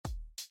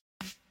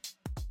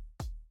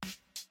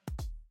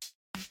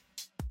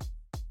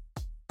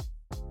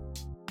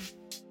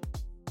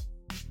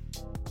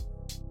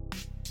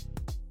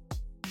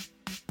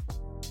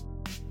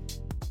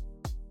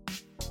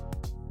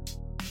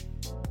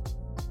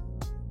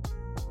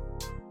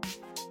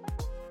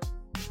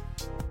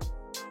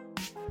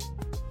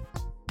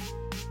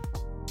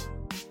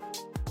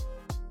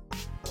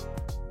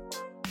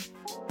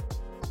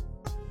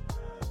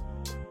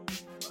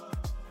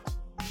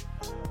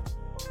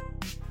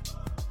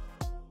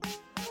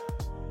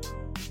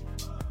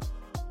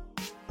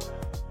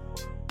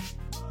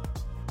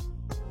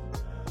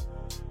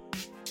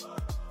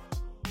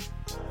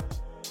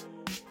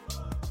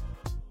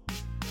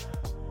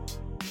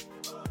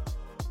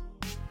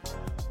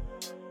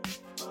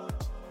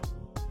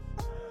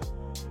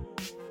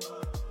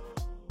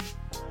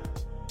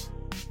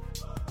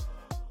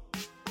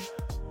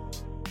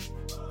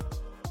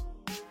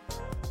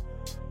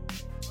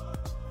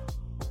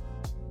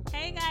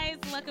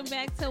welcome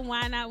back to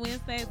Why Not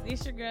Wednesdays.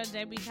 It's your girl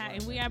JB Kai,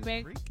 and we are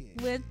back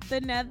with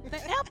another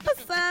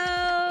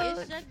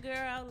episode. It's your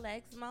girl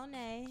Lex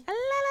Monet. La, la,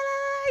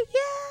 la,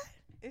 yeah.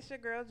 It's your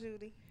girl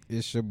Judy.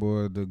 It's your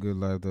boy, the good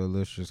life, the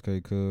illustrious K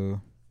Cub.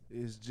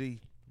 It's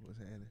G. What's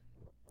happening?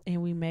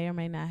 And we may or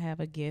may not have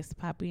a guest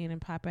pop in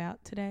and pop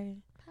out today.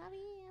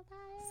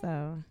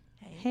 So,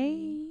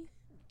 hey.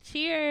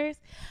 Cheers.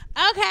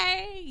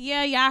 Okay.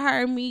 Yeah, y'all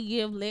heard me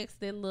give Lex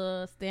that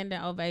little standing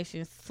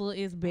ovation. Foot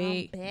is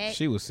big.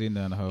 She was sitting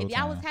down the whole time. If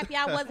y'all was happy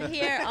I wasn't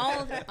here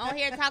on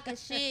here talking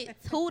shit,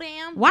 too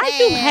damn Why bad.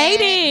 you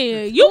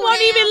hating? You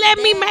won't even let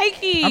me make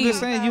it. I'm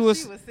just saying you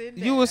was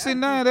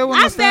sitting down. That I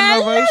wasn't a said,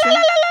 standing la, la, la, ovation. la,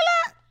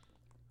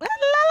 la, la, la,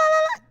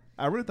 la.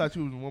 I really thought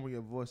you was warming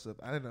your voice up.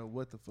 I didn't know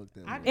what the fuck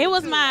that was. It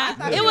was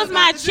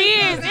my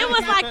cheers. It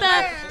was like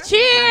the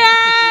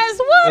cheers.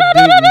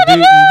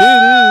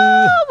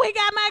 We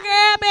got my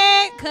girl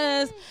back.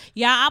 Cause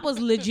y'all, I was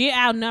legit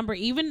outnumbered.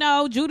 Even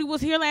though Judy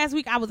was here last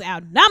week, I was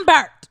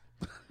outnumbered.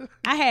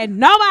 I had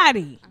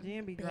nobody.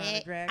 Jen be trying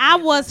to drag I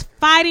me was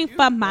fighting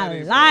for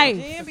my life.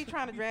 Jen be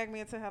trying to drag me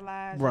into her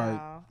lives, Right.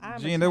 y'all.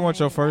 Jen, that wasn't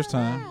your first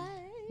time.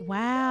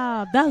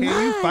 Wow. Can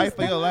you fight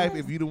for your life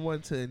if you the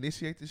one to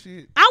initiate the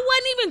shit? I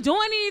wasn't even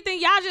doing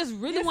anything. Y'all just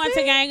really wanted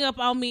to gang up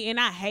on me, and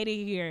I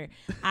hated here.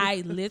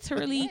 I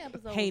literally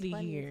hated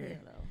here.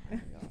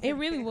 It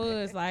really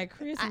was like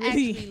Chris. I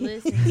really actually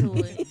listened to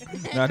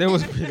it. Nah, that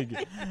was pretty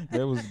good.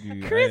 That was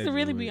good. Chris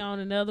really be on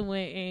another one,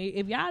 and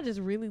if y'all just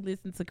really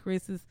listen to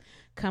Chris's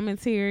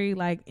commentary,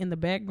 like in the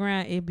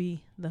background, it'd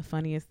be the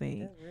funniest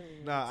thing.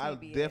 Nah, I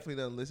definitely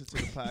done listen to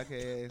the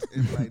podcast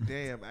and like,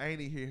 damn, I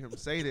ain't even hear him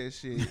say that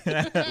shit.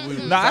 We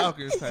was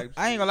talking type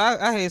I ain't gonna lie.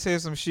 I had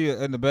said some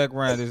shit in the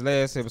background this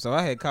last episode.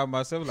 I had caught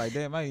myself like,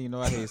 damn, I didn't even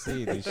know I had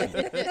said this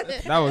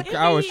shit.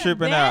 I was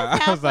tripping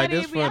out. I was like,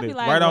 this funny.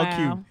 Like, right wow.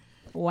 on cue.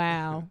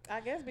 Wow. I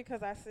guess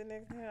because I sit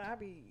next to him, I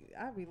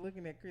be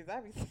looking at Chris.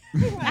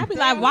 I be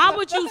like, why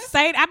would you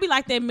say that? I be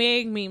like that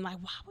Meg meme. Like,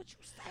 why would you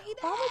say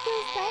that? Why would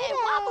you say that?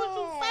 Why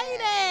would you say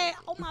that?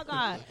 Oh my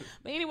God.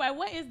 But anyway,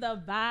 what is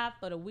the vibe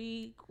for the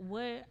week?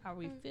 What are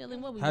we feeling?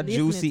 What we How listening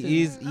juicy to?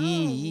 is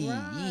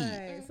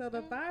Right. So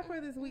the vibe for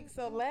this week.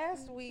 So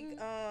last week,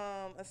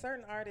 a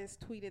certain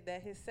artist tweeted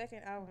that his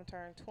second album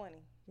turned 20.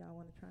 Y'all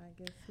want to try and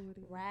guess who it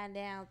is? Riding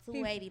down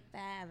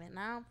 285 and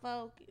I'm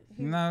focused.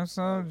 No,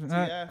 so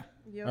Yeah.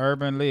 Yep.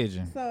 urban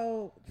legend.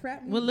 So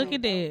trap music. Well, look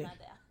at that.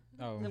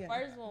 Oh, The Yeah.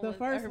 first one The was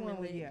first Urban one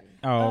was, Legend.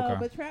 yeah. oh, okay.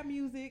 But trap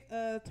music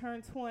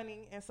turned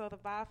 20, and so the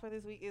vibe for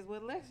this week is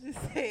what Lex just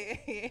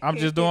said. I'm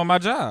just doing my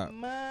job.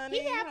 Money,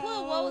 He had put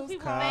what was hoes,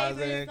 people's cars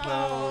favorite and song.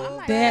 clothes. I'm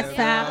like, That's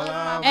damn, how- what's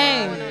my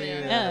Hey, phone on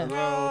there?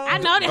 I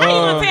know that. How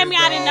you gonna tell me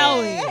I didn't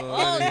know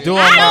it? Doing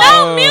I my,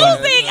 know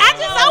music. I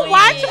just don't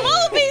watch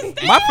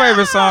movies. My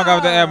favorite song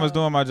off the album is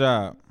 "Doing My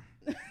Job."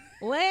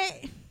 What?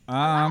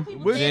 I'm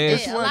Which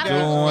just one got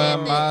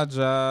doing it? my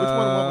job. Which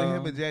one the one with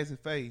him and Jackson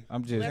Faye?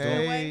 I'm just Let's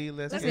doing. Hey,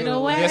 let's Let's get get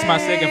away. That's my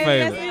second Let's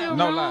favorite. get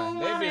No away. lie,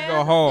 that bitch go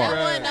That hard.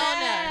 wasn't on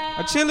there.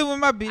 I'm chilling with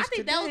my bitch. I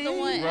think that was the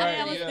one. Right.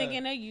 I was Yeah.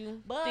 thinking of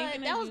you. But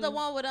Thinking that of was you. the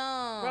one with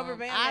Rubber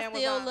Band I Man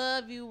was Still on.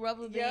 Love You,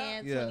 Rubber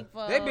Band, Yeah.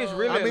 24. That bitch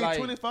really- I mean, like-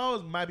 24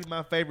 might be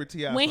my favorite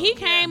T.I. When song. he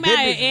came That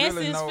out at bitch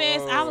really Essence know,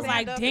 Fest, I was Stand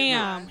like, Up is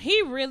damn, mine.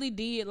 he really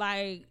did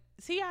like.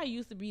 See, I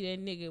used to be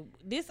that nigga.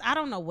 This, I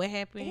don't know what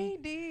happened. He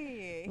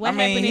did. What I mean,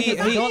 happened in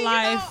his he- adult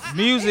life?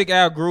 Music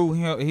outgrew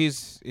him.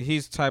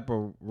 His type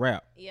of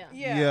rap. Yeah.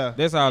 Yeah.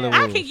 That's all it was.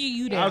 I can give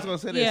you that. I was gonna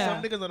say that Yeah.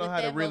 some niggas don't know With how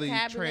to that really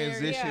vocabulary.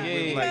 transition Yeah.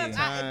 with like Because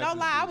times. no and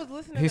lie, I shit. was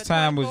listening His to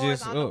time Trap was Boys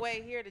just on the up.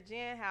 way here to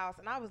Jen house,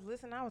 and I was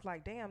listening. I was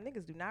like, damn,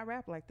 niggas do not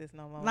rap like this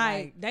no more.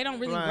 Like, they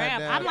don't really Flying rap.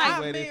 down I'm like,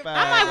 285.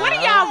 I'm like, what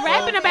are y'all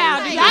rapping about?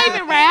 Do Like, y'all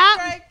even rap?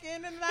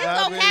 His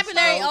I've been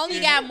vocabulary only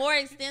smoking. got more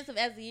extensive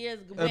as the years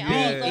went on.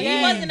 bit. So he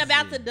Yes. wasn't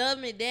about to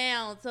dumb it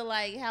down to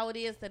like how it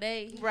is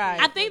today.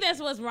 Right. I think that's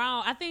what's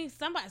wrong. I think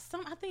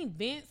I think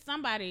Vince Yeah,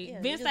 Vince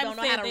niggas Staples don't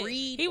know said how to that.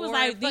 read He was or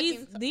like,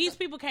 fucking- these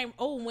people came.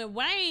 Oh, when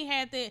Wayne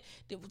had that,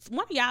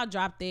 one of y'all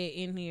dropped that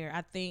in here.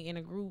 I think in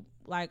a group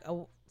like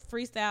a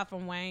freestyle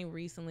from Wayne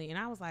recently, and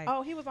I was like,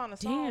 Oh, he was on a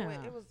song Damn.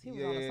 with he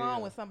was on a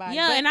song with somebody.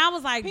 yeah, But and I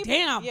was like, people-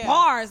 damn, yeah.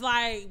 bars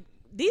like.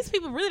 These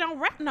people really don't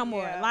rap no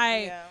more. Yeah,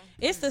 like yeah.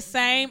 it's the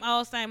same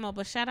old.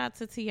 But shout out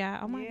to Ti.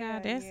 Oh my Yeah,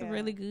 God, that's yeah.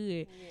 really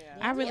good. Yeah.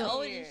 I really He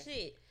old as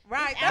shit.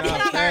 Right. His That's album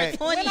what I turned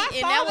 20 when I and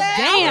saw that was that,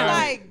 I damn. was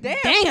like,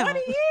 damn, 20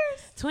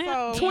 years. 20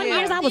 So, yeah.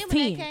 years. I was Then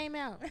when 10. that came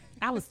out.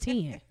 I was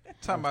 10.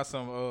 Talking about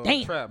some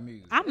Damn. trap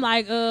music. I'm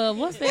like,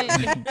 what's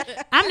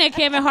that? I'm that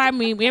Kevin Hart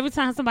meme. Every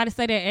time somebody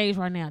say that age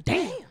right now,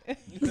 damn,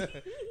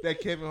 That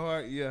Kevin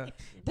Hart, yeah.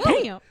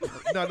 damn,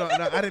 No,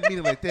 I didn't mean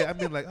it like that. I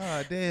mean like,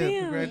 oh damn,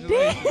 damn,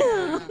 congratulations.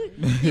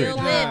 damn. Still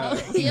living.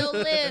 Still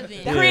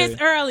living. Chris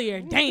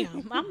earlier,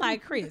 damn. I'm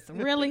like, Chris,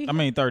 really? I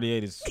mean,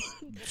 38 is.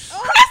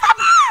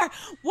 Christopher!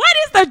 What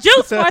is the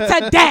juice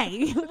for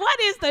today? What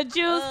is the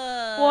juice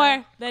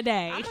for the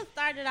day? I'm gonna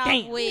start it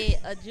off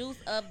with a juice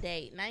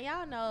update. Now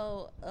y'all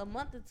know a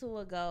month or two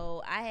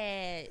ago I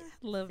had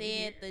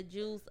said the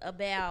juice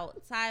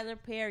about Tyler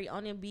Perry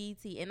on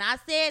BET, and I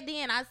said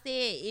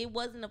it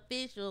wasn't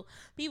official.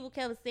 People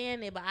kept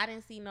saying it, but I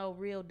didn't see no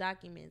real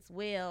documents.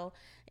 Well,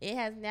 it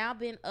has now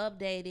been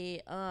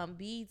updated.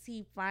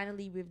 BET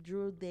finally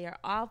withdrew their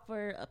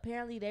offer.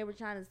 Apparently, they were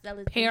trying to sell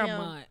it to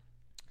Paramount.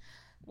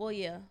 Well,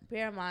 yeah,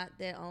 Paramount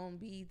that own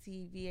BET,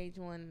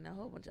 VH1, and a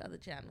whole bunch of other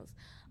channels.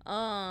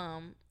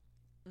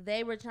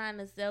 They were trying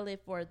to sell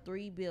it for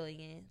 $3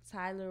 billion.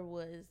 Tyler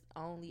was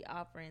only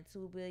offering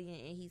 $2 billion,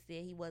 and he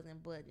said he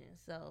wasn't budging.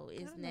 So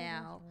it's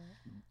now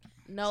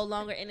no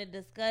longer in a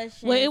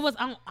discussion. Well, it was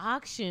on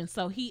auction,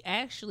 so he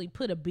actually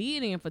put a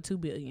bid in for $2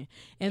 billion,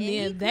 and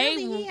then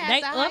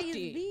they upped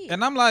it. Bid.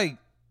 And I'm like,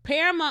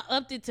 Paramount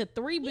upped it to $3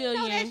 billion. You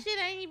know that shit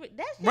ain't even.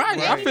 That shit right?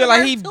 ain't I feel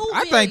like even worth $2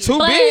 I think $2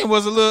 billion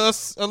was a little.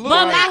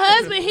 But my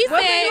husband, he said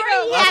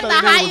he had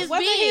the highest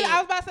bid. I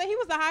was about to say he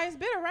was the highest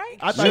bidder, right?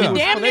 I thought he was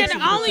damn near flexing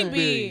the for only $2 bid.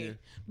 billion.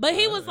 But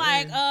he was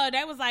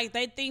like,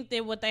 they think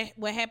that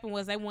what happened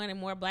was they wanted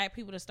more black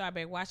people to start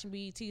back watching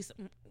BET.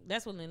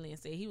 That's what Lin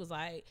said. He was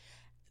like,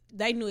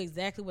 they knew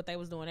exactly what they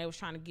was doing. They was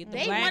trying to get the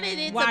they black wanted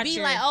it watcher. to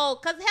be like, oh,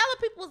 because hella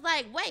people was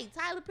like, wait,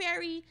 Tyler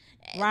Perry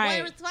right.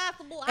 wasn't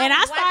responsible. And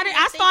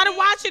I started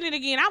watching it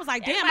again. I was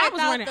like, damn, I was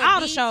running all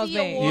the shows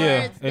back.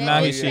 Yeah, and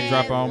now his shit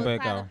drop on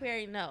back Tyler off.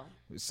 Perry, no.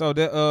 So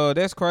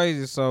that's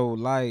crazy. So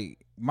like,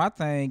 my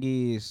thing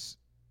is,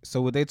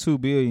 so with that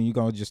 $2 billion, you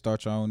gonna just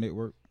start your own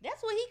network?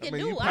 That's what he could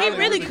do. He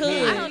really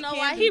could. I don't know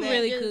why he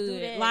really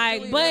could.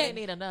 Like, but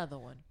need another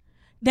one.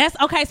 That's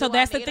okay. So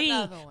that's the need thing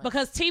another one?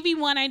 because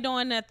TV1 ain't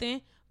doing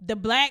nothing. The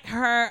black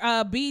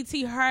BET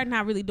her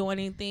not really doing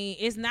anything.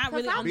 It's not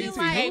really on BET the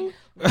same. who?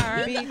 But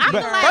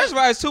first of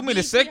all, it's too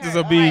many sectors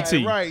of BET.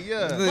 Right,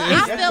 yeah.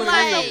 I feel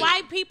like the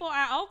white people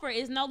are over.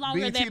 It's no longer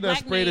BET that done black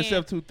spread man.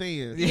 itself too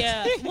thin.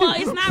 Yeah, well,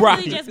 it's not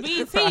Right. really just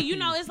BET. Right. You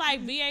know, it's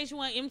like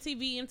VH1,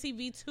 MTV,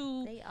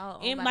 MTV2, They all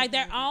owned and by like the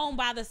they're same owned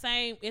by the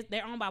same.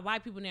 They're owned by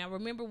white people now.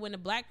 Remember when the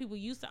black people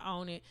used to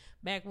own it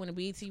back when the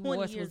BET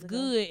Awards years was ago.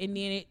 good, and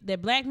then the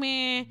black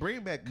man.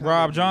 Bring back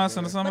Rob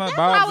Johnson or something But like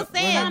that's what I was Bob.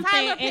 saying. something,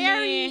 Tyler and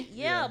Perry, then-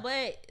 yeah,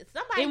 but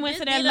somebody It went just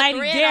to that did a Lady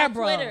thread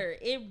Deborah. on Twitter.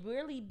 It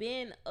really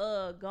been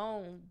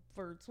gone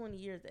for 20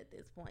 years at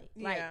this point.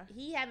 Like Yeah.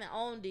 he hasn't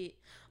owned it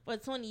for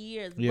 20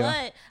 years. Yeah.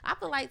 But I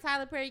feel like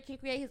Tyler Perry can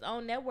create his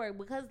own network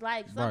because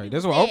like some Right, people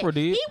that's what said, Oprah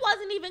did. He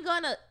wasn't even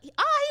gonna. All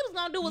he was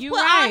gonna do was You put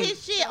all right.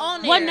 his shit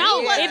on there. Well, no.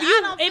 He wasn't- If I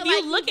you don't feel if like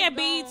you he look was at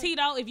gonna- BET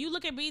though, if you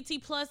look at BET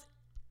Plus.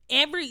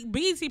 Every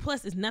BET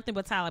Plus is nothing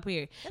but Tyler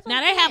Perry. That's what Now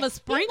I'm they saying. have a He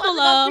sprinkle wasn't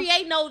gonna of.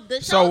 create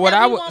the So shows what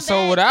that I we would want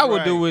so what back. I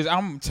would do is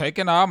I'm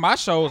taking all my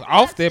shows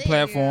off their That's it.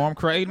 platform,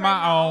 creating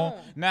my own.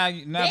 Now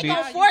They be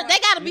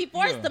gotta be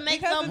forced Yeah. to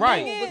make Because something the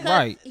Right, thing new is- because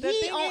right. The he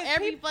thing on is,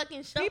 every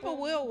fucking show. People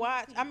will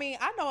watch. I mean,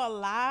 I know a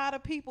lot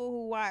of people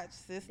who watch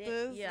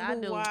Sisters. Yeah, I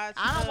who do. Watch,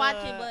 I don't watch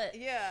it,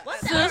 but yeah.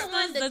 what's the other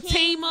one? Sisters, the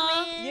King's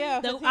Tima, Men? Yeah,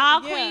 The the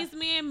All yeah. Queens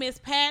Men, Miss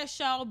Pat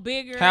Show,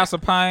 Bigger House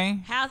of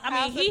Pain. I mean,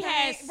 House he of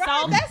has Pain. so.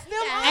 Right, that's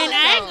still And on.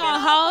 I ain't gonna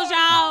hold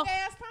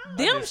y'all.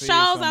 Them I shows just see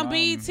something, on I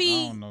BET,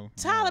 don't know.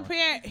 Tyler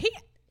Perry,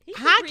 He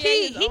high can create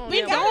key, his he own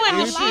been network.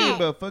 doing a this lot. shit.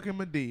 but fucking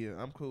Medea.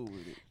 I'm cool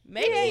with it.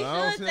 Maybe he I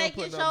don't should see take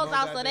him his putting up shows no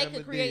out so they goddamn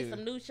could create Medea.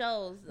 some new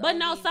shows. But on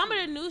no, BET. some of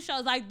the new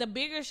shows, like the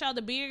Bigger show,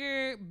 the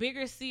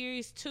bigger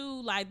series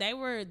too, like they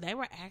were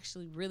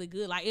actually really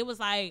good. Like it was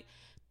like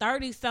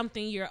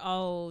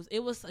 30-something-year-olds.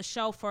 It was a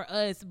show for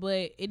us,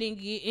 but it didn't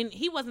get. And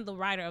he wasn't the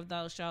writer of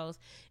those shows.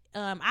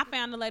 I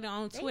found the lady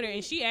on Twitter,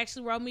 and she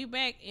actually wrote me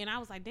back, and I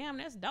was like, "Damn,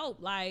 that's dope!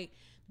 Like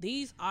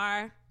these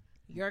are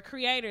your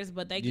creators,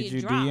 but they Did get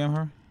you dropped." DM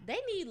her? They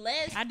need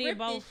less I did scripted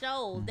both.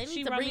 shows. They need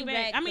She to wrote me bring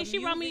back. back. I mean, the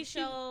she wrote me. music She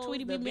shows,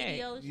 tweeted the me back.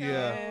 video shows.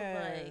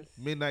 Yeah. Like,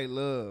 Midnight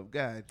Love.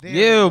 God damn.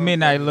 Yeah,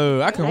 Midnight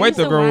Love. I can I wait used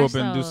to to grow watch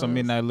up and do those. some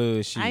Midnight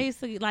Love shit. I used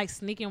to like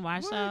sneak and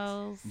watch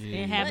those Yeah.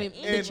 and have But it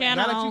the and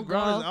channel now that you on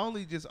grown, it's go.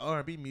 only just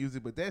R&B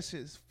music, but that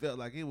shit felt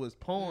like it was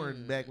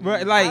porn back when.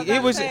 Right, you- like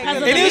it was. Because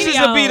of It the is just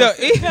to be the.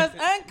 Because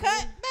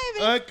uncut,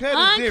 baby. Uncut, is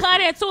Uncut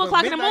different. at 2 But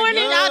o'clock in the Midnight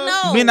morning. Love-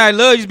 y'all know. Midnight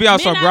Love used to be out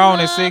so Midnight grown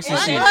and Love, sexy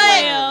Uncut. shit.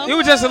 Uncut. It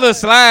was just a little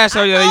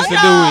slideshow they used to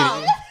do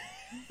with it.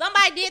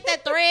 Somebody did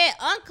that thread.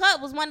 Uncut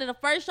was one of the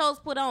first shows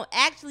put on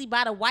actually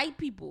by the white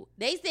people.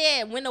 They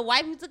said when the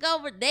white people took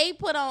over, they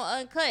put on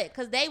Uncut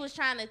because they was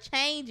trying to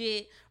change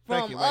it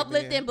Thank from you, white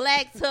uplifting man.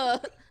 black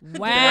to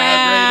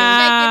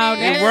Wow,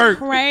 Shaking that's worked.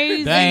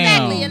 crazy. Damn.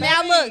 exactly. And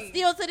now look,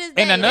 still to this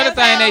day. And another that's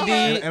thing they how-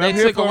 did, And they I'm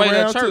here took for away the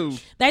round church. two.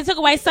 They took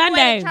away They took away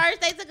Sunday. the church.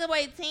 They took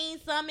away Teen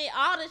Summit.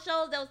 All the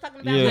shows that was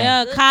talking about. Yeah. like,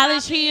 Yeah, good College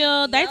topics.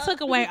 Hill. They Yup.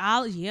 took away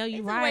all. Yeah, They you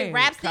took away right.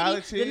 Rap City.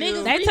 College The Hill.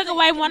 niggas They took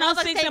away motherfuckers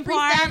 106 say and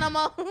freestyle Park. no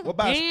more. What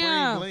about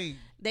Damn. Spring Bling?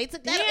 They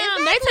took Damn,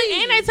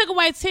 that. they took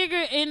away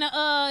Tigger in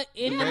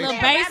the little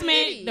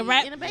basement. The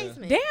rap. in the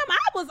basement. Damn, I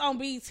was on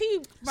BT.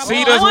 from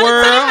Cedar's morning to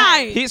World.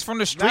 night. Hits from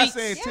the Not streets.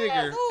 saying Yeah,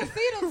 Tigger. ooh,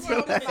 Cedar's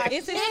World was like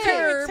It's shit.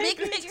 Tigger. Big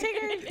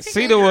Tigger.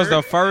 Cedar was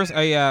the first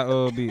AI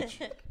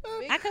bitch.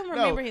 I couldn't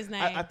remember his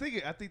name. I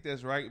think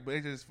that's right, but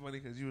it's just funny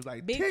because you was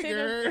like Big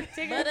Tigger.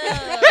 But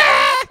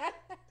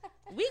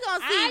we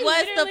gonna see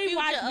what's the future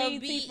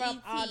of BET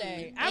from all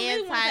day. I and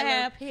really want to Tyler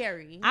have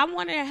Perry. I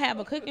wanted to have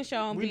a cooking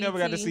show on We BET. never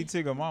got to see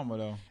Tigger Mama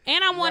though.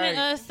 And I wanted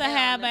Right. us to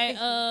have a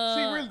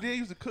She really did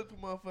used to cook for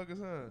motherfuckers,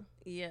 huh?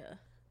 Yeah.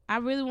 I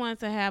really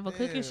wanted to have a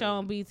cooking Damn. show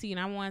on BT, and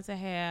I wanted to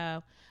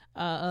have,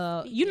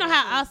 you know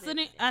how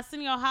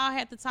Arsenio Hall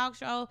had the talk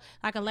show,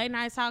 like a late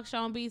night talk show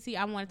on BT.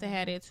 I wanted to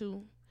have that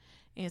too,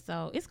 and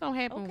so it's gonna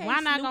happen. Okay, Why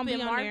not Snoop gonna be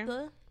and on there?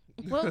 Martha.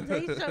 What was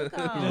their show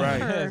called?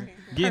 Right.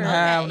 Getting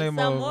high on them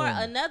So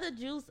motherfuckers. another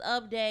juice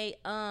update.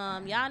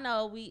 Y'all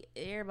know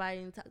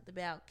everybody talked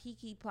about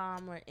Keke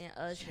Palmer and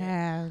Usher.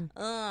 Child.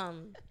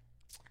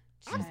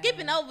 I'm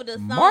skipping over the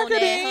song Marketing.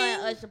 that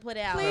her and Usher put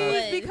out. Please,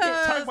 but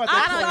because Talk about I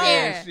that don't song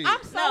care. and shit.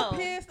 I'm so No.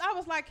 pissed. I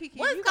was like, Keke,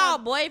 what's you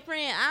called gonna-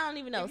 boyfriend? I don't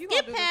even know. if you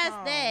Skip gonna do the past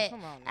song, that.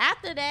 come on now.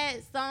 After that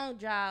song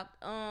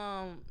dropped,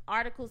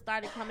 articles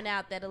started coming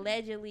out that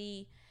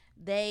allegedly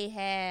they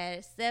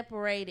had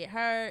separated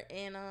her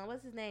and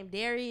what's his name,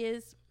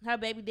 Darius, her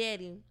baby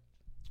daddy.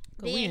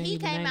 We Then ain't he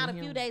even came name out a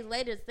him. few days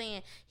later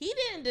saying he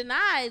didn't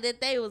deny that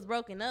they was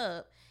broken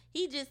up.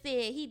 He just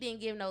said he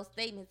didn't give no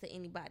statement to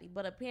anybody.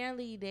 But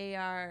apparently they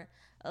are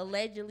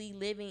allegedly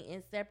living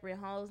in separate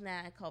homes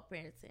now and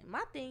co-parenting.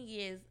 My thing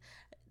is,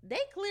 they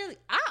clearly,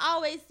 I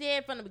always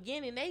said from the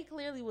beginning, they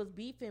clearly was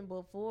beefing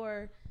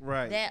before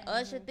Right. that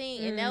Usher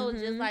thing, and that was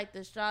just like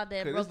the straw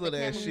that 'Cause broke this the little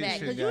ass camel's shit back. shit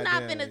Because you're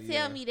not got finna down,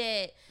 tell yeah. me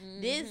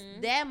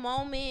that that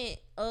moment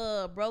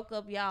broke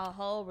up y'all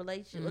whole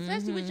relationship,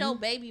 especially with your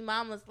baby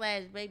mama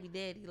 / baby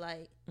daddy.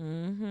 Like,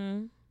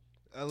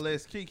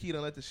 Unless Keke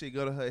don't let the shit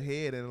go to her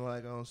head and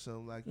like on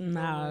some like. You know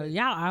No, what?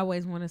 y'all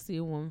always want to see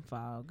a woman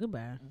fall.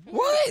 Goodbye.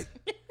 What?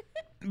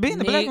 Being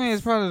the black Next. man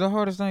is probably the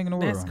hardest thing in the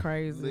world. That's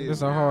crazy. It's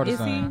the hardest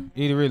Is he? thing.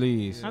 It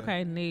really is.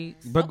 Okay,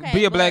 next. But Okay,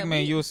 be a black but man,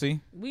 we- you'll see.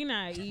 We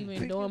not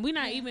even doing. We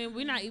not even.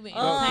 But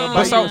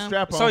entertaining so- them.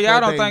 strap on so for y'all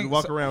a don't day think- and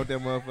walk around with that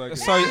motherfucker.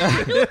 So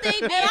I do think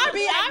being I a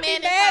be black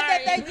man mad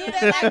that they is do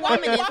hard. that. Like,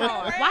 Woman is walking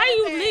hard. around. Why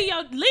you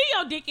Everything. leave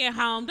your dick at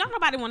home? Don't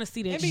nobody want to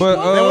see that It shit. be But,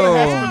 moving They would have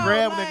had around, some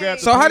grab when they grabbed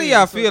the So how do y'all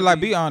pins, feel? so Like,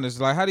 to be speak. honest.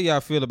 Like, how do y'all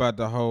feel about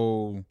the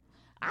whole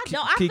I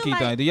don't. I feel Keke like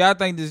thing? Do y'all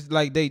think this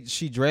like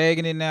she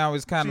dragging it now?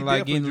 It's kind She of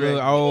like getting a definitely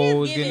little dragging it.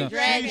 old. It is Getting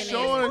dragging She's it.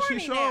 showing, It's she's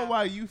corny showing now.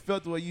 why you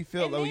felt the way you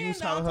felt. And Like then, you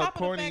was on talking her top of the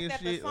corny fact and that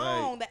shit. the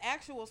song, Like, the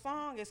actual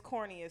song is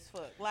corny as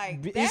fuck. Like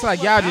It's that's like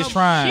what y'all I'm- just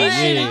trying. She Yeah.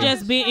 should have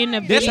just been in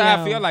the video. That's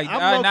how I feel like. I'm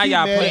Now low-key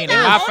y'all mad playing in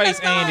at my that. face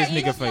and this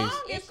nigga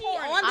face. is she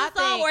on the I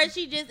song think- or is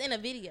she just in a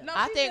video? No,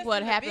 I she's think just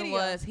what in the happened video.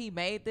 was he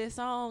made this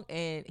song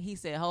and he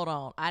said, "Hold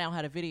on, I don't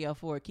have a video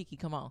for it. Keke,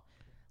 come on."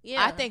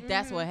 Yeah. I think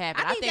that's what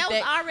happened. I think that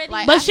was already.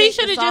 like, But I she think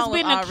should have the just song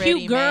been was a cute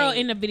already girl made.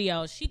 in the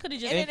video. She could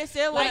have just. And then it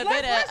still would have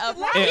Like, been let's- a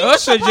let's- And He was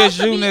Usher just supposed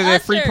to using be it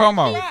as free Usher.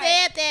 promo. She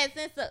Right. said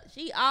that since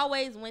she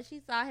always, when she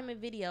saw him in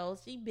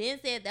videos, she been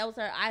said that was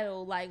her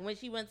idol. Like when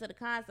she went to the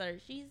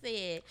concert, she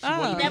said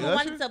wanted she to be never Usher?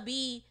 wanted to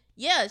be.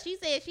 Yeah, she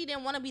said she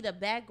didn't want to be the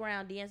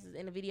background dancers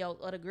in the video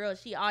or the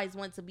girls. She always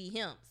wanted to be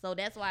him. So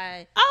that's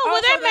why. Oh, well,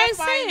 Oh, that so makes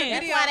that's why in the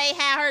sense. That's why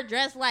they had her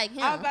dressed like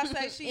him. I was about to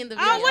say she in the Oh,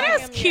 video. well,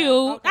 that's Yeah,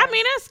 cute. okay. I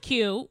mean, that's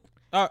cute.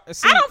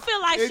 See, I don't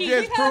feel like it she.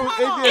 just proves.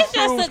 It's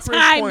just the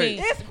timing.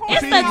 It's corny.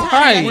 It's the Right.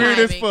 timing. Weird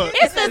as fuck. It's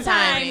the It's the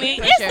timing, timing.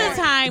 for It's sure. the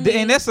timing.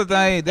 and that's the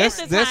thing. That's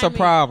It's the a timing.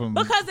 problem.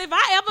 Because if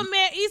I ever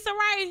met Issa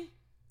Rae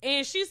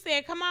and she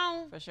said, "Come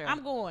on," For sure.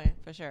 I'm going.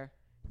 for sure.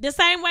 The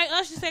same way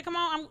Usher said, "Come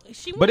on,"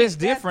 she. But went. it's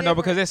different though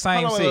because it's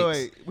same Hold on, sex.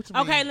 wait. What you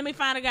Okay, mean? let me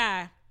find a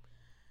guy.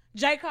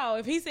 J. Cole.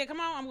 If he said,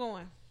 "Come on," I'm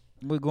going.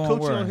 We're going Coach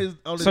where? on his.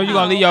 On So his you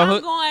gonna leave your I'm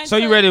hood? going So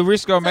you to- ready to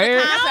risk your the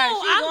marriage? concert.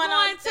 No, She I'm going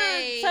on going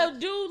stage. to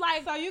do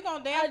like. So you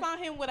gonna dance on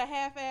him with a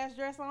half-ass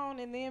dress on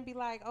and then be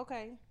like,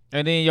 okay.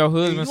 And then your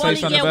husband You say only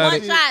something get about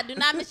one it. shot. Do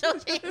not miss your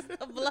chance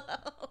to blow.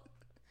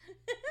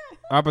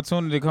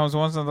 Opportunity comes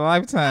once in a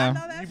lifetime.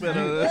 No, You that's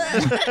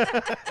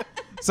better.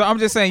 So I'm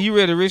just saying, you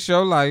ready to risk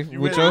your life You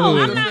with ready your to- No,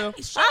 husband? I'm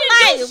not. She I'm didn't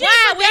like, do shit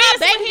why? but We have dance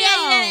baby with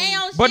daddy that him. ain't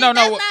on But shit. no,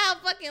 That's no, not her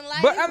fucking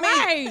life. But I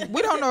mean, Right.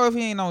 we don't know if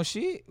he ain't on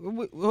shit.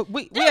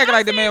 We That's act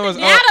like the man was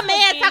now up. the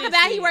man talking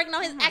about he Shit. working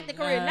on his acting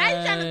career. Now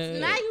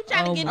you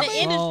trying to get in the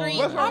industry.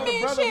 What's wrong I with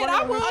mean, brother? shit,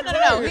 I What- would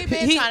No, he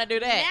been He- trying to do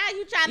that. Now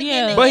you trying to Yeah.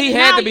 get in the But he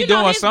industry. had Now, to be you know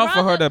doing his something for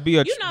her brother- to be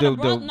a You know,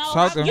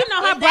 talk to him. you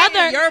know her Exactly.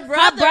 brother. Your Her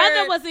brother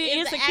brother was in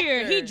is the Insecure.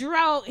 actor. He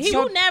drove. He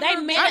You never they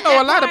met met I at know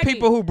that a lot of party.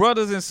 people who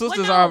brothers and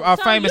sisters no, are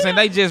so famous you and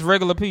they don't- just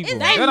regular people. They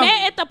That don't-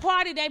 met at the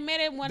party. They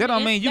met at one. That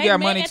don't mean you they got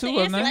met money at too, the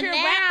or nothing. Insecure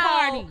But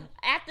rap party.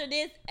 after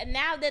this,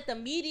 now that the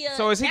media.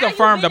 So is he now you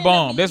confirmed a been in the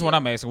bum? That's what media.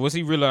 I'm asking. Was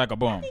he really like a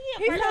bum?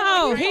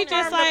 No, he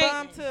just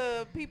like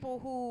to people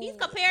who He's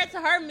compared to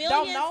her millions.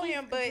 don't know he's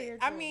him, but compared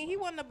to I him. mean, he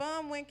wasn't a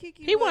bum when Keke.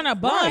 he wasn't a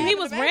bum. Right. He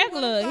was The baby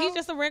regular. was, He's so-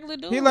 just a regular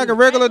dude. He like a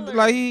regular, Regular.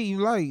 like he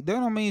like. That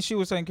don't mean she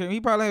was taking care.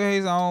 He probably had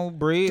his own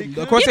bread. He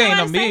Of course, could. he ain't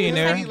no You know what I'm saying?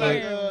 millionaire. He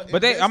like,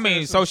 But they, I investor mean,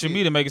 or some social shit.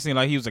 media make it seem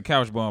like he was a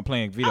couch bum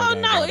playing video Oh,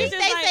 games. no, I it's think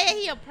just they like- said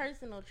he a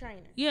personal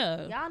trainer.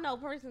 Yeah. Y'all know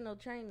personal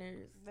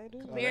trainers They do.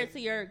 compared to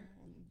your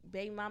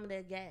baby mama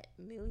that got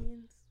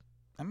millions.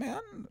 I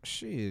mean,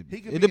 shit. be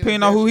It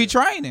depends on who he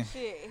training.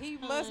 Shit, he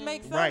must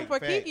make something for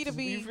facts. Kiki to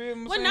be.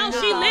 Well, no,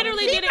 she literally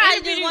She did an probably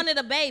interview. just wanted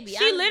a baby.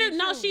 She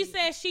literally she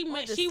said she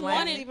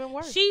wanted. Even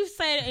worse. She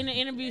said in the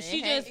interview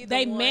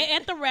they met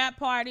at the rap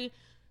party.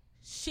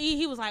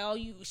 He was like,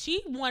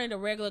 she wanted a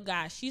regular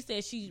guy. She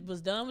said she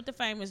was done with the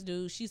famous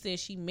dude. She said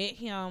she met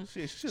him.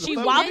 She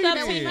walked up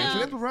to him.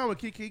 What's wrong with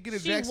Kiki? Get a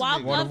She Jackson.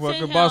 walked up to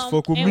him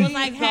and was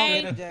like,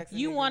 hey,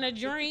 you want a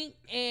drink?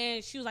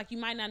 And she was like, you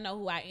might not know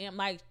who I am.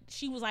 Like,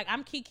 she was like,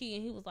 I'm Kiki.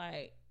 And he was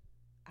like,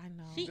 I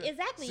know.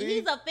 Exactly. See?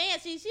 He's a fan.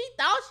 She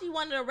thought she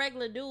wanted a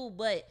regular dude,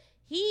 but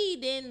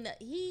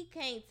he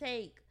can't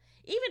take,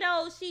 even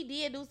though she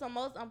did do some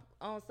most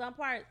on some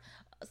parts.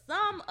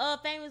 Some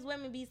famous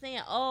women be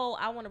saying, "Oh,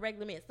 I want a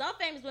regular man." Some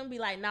famous women be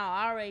like, "No,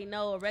 I already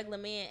know a regular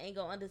man ain't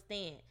gonna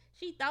understand."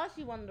 She thought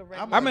she wanted a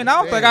regular. I mean,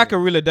 I don't think I could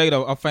really date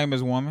a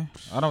famous woman.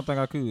 I don't think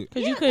I could.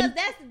 Because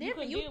that's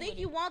different. You think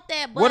you want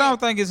that, but what I don't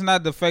think is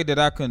not the fact that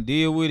I couldn't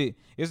deal with it.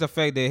 It's the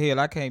fact that hell,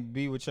 I can't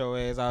be with your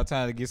ass all the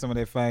time to get some of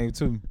that fame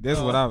too. That's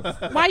what I.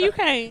 Why you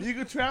can't? You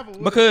can travel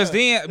with Because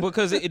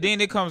then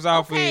it comes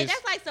off okay, as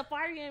that's like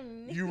Safari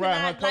and You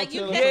ride her like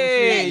you coattails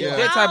can't- Yeah, Yeah.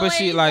 that type of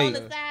shit, like, on the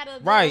side of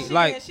the- right, She,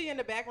 like she in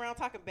the background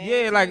talking bad.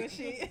 yeah, and like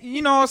shit.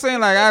 you know what I'm saying.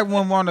 Like I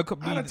wouldn't want to.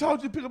 I done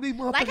told you to pick up these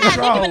motherfuckers. like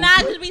how Nicki Minaj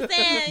just be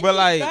saying. But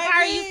like,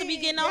 Safari used to be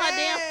getting on her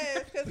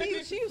damn.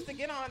 Because she used to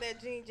get on that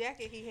jean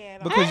jacket he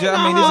had on. because I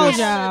I mean, know this is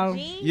y'all.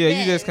 yeah,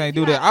 you just can't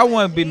do that. I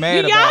wouldn't be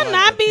mad Do about. y'all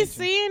not be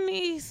seeing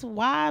these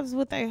wives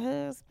with their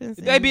husbands?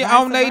 They and be vice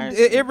on they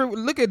versa? every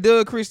look at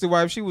Doug Christie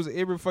wife. She was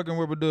every fucking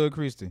word with Doug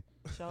Christie.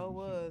 Sure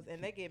was,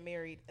 and they get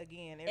married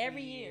again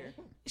every year.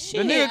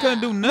 Shit. The nigga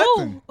couldn't do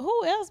nothing.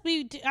 Who else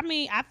be? I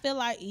mean, I feel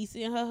like Issa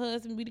and her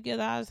husband be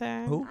together all the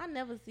time. Who? I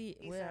never see it.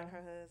 Issa Well, and her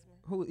husband.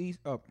 Who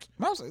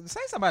Issa? Say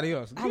somebody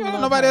else. I You don't know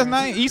love nobody her.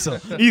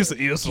 else's name?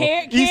 Issa.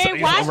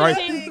 Kerry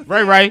Washington.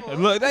 Right.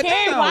 Look, that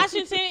Kerry damn.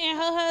 Washington and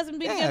her husband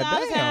be together all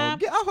the damn. time.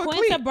 Get off her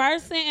Quinta clique.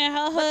 Burson and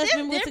her but there's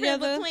husband were difference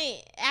together. between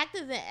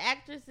actors and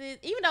actresses.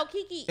 Even though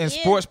Kiki And is,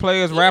 sports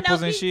players, even rappers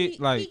though and Kiki- shit.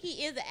 Like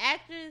Kiki is an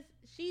actress.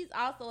 She's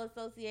also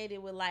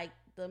associated with like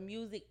the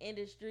music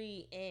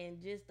industry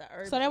and just the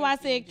urban. So that's why I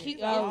said industry.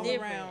 Kiki- It's all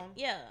different. around.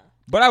 Yeah.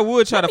 but I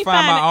would try Let to me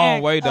find find my an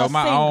own way though, a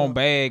my single. own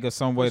bag or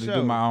some way For to do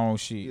sure. my own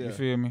shit. Yeah. You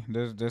feel me?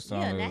 That's the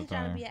Yeah, only now other you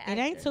trying to be thing. an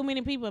It actor. ain't too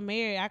many people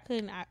married. I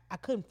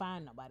couldn't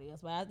find nobody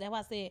else. But that's why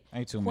I said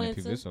Ain't too many Quinta.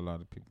 people. There's a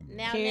lot of people.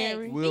 Now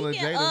Carrie. next, Will and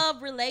speaking Jada.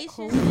 of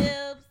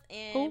relationships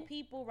and Who?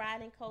 people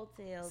riding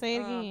coattails. Say it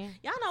again.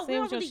 Y'all know Say we it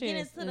don't with your really get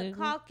chest, into the ugly.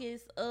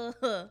 caucus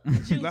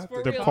juice Not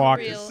for the real.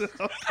 caucus. For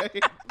real. Okay.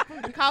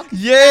 The caucus.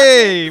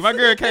 Yay! My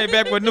girl came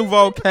back with new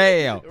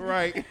vocab.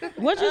 Right.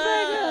 what you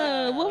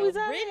say? What we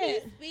talking Britney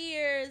about?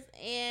 Spears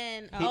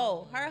and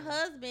her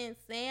husband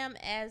Sam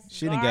Asghari.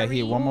 She done got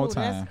hit one more Ooh,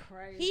 time. That's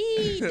crazy.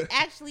 He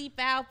actually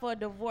filed for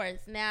divorce.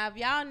 Now, if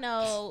y'all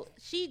know,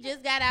 she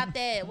just got out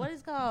that what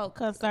is it called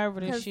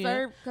Conservative shit.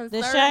 The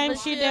conservative same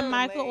shit that shit.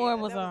 Michael Orr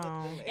was That was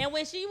on. And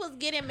when she was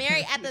getting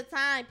married at the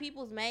time,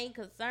 people's main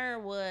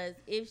concern was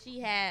if she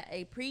had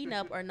a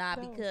prenup or not,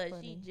 That was because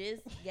funny. she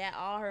just got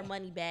all her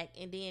money back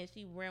and then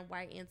she went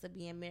right into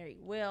being married.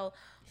 Well,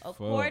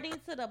 according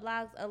to the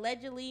blogs,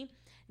 allegedly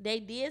they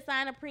did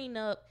sign a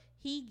prenup.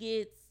 He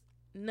gets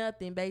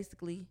nothing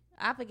basically.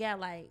 I forgot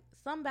like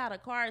something about a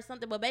car or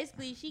something, but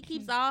basically she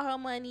keeps all her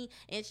money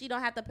and she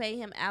don't have to pay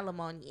him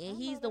alimony, and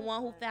he's the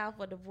one who filed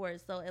for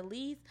divorce. So at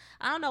least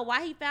I don't know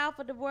why he filed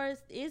for divorce.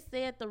 It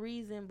said the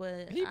reason,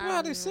 but He I don't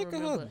probably even sick of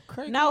remember. her.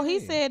 Crazy No, he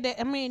ass. said that.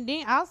 I mean,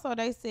 then also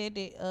they said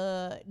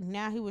that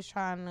now he was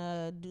trying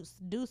to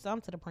do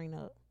something to the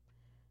prenup.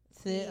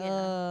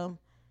 Yeah.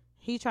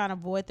 He trying to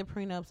void the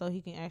prenup so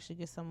he can actually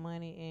get some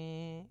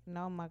money. And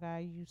no, my God,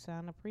 you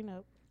signed a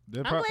prenup.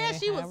 I'm glad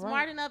she was Right.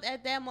 smart enough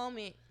at that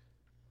moment.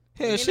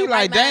 Hell, In she the like,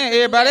 right mind damn, to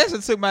do everybody that.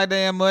 else took my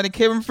damn money.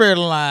 Kevin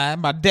Federline,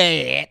 my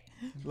dad.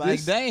 Like,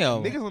 This-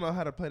 damn. Niggas don't know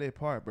how to play their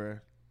part, bro.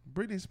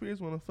 Britney Spears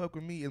want to fuck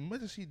with me as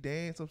much as she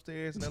dance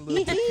upstairs in that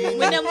little bikini.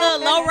 With them little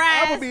low I'm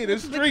rise. gonna be in the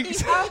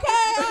streets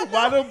Okay.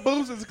 while them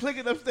boobs is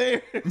clicking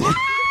upstairs.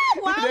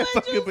 Why that would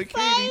fucking you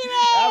bikini. say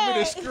I'm in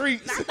the that?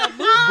 streets.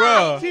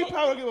 Bruh. She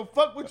probably don't give a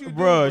fuck what you do,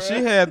 Bruh,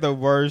 she had the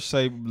worst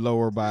shaped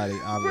lower body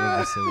I've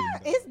ever seen.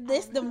 It's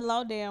this them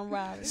low down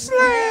riders.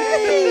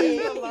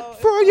 Slave Hello.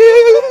 for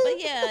you.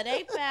 But yeah,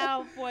 they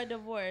filed for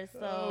divorce. So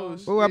Oh,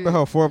 shit. Ooh, I bet her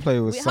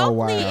foreplay was so hopefully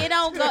wild. it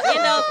don't go end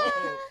up.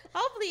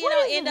 Hopefully it What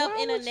don't is end up wrong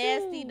in a with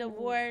nasty you?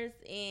 divorce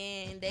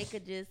and they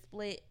could just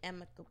split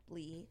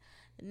amicably.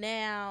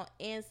 Now,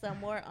 in some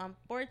more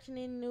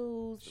unfortunate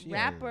news, Shit.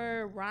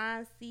 rapper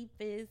Ron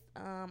Cephas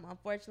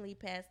unfortunately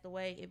passed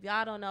away. If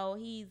y'all don't know,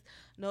 he's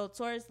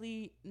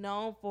notoriously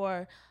known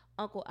for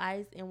Uncle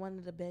Ice in one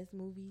of the best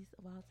movies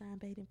of all time,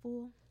 Paid in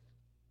Full.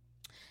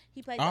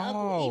 He played the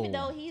uncle, even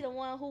though he the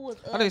one who was.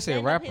 I didn't say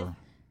setting up his- rapper.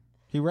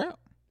 He rap?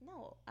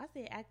 No, I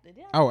said actor.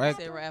 Did I Oh, say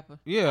actor. Say rapper.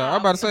 Yeah,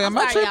 I'm about to say, am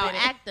I sorry, tripping?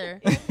 y'all,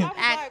 actor. I was like,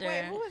 Actor.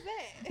 wait, who is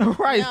that?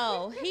 Right.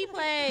 No, he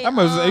played. I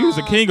must say he was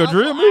a king of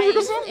Uncle drill music or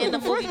Ice something. in the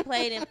movie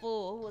Played in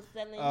Full, who was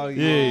selling. Oh his,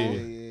 yeah, Yeah.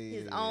 yeah, yeah.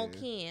 his own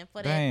kin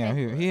for that. Damn,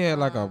 paper. he had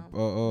like a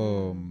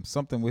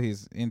something with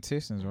his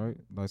intestines, right?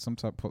 Like some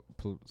type of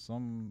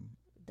some.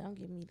 Don't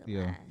give me the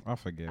Yeah, line. I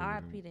forget.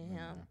 R.I.P. to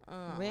him.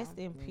 Rest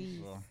in peace.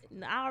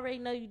 I already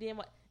know you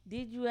didn't.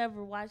 Did you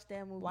ever watch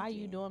that movie? Why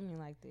you doing me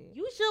like that?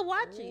 You should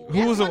watch it.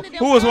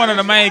 Who was one of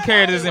the main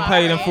characters in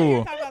Paid in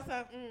Full?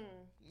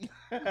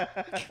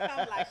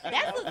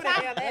 That's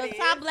the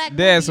top black.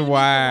 That's movie.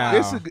 wild.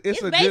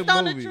 It's a based good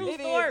on movie. the true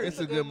story. It's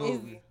a good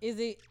movie. Is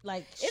it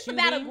like It's shooting?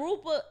 about a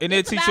group of. And it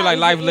it's teach you about- like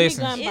life Any lessons.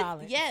 gun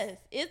violence? Yes,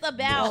 it's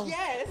about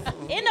Yes.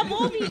 in the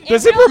movie.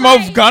 Does in it real promote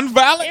life- gun In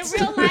violence?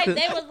 real life,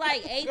 they was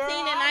like 18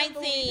 and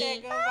 19. They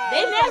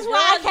And that's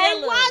why I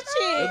can't watch That's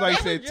it. why you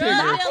They said was drug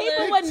Tigger. dealers.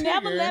 People would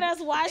never let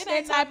us watch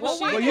that type of Well,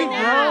 shit. why Well, you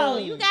now?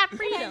 grown. You got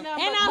freedom. And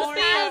I'm Corn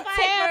still Pepper,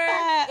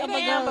 terrified of a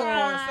gun Cameron, Corn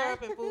violence.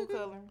 syrup and food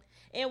coloring.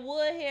 and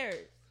Wood Harris.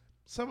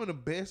 Some of the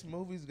best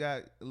movies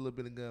got a little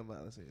bit of gun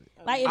violence in it.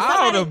 Like if All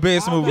somebody, the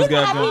best movies you know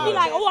got how gun people be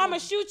like, violence. "Oh, I'm gonna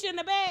shoot you in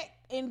the back,"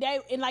 and they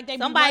Somebody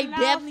be running off,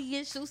 definitely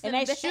get shoots and in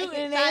they the back shoot and shot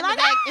they in like, the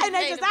back and they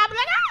and just say, stop like,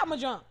 I'm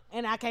gonna jump,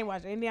 and I can't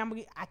watch it, and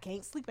then I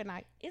can't sleep at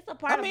night. It's a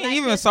part I of mean, Black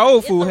even history. Soul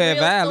It's Food a had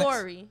real violence.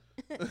 Story.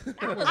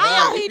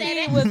 All he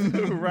did was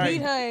Right.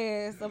 beat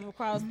her ass up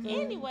across the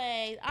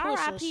Anyways, push a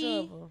R.I.P.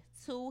 shovel.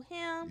 to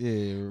him.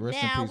 Yeah,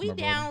 rest Now in peace, we my brother.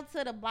 down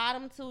to the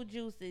bottom two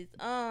juices.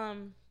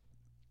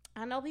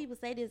 I know people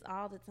say this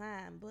all the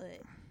time, but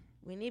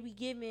when it be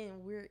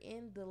given, we're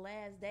in the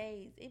last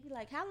days. It be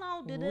like, how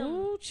long do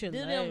Ooh,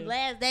 them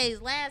last days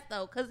last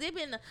though? Cause it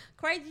been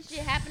crazy shit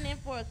happening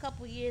for a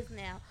couple years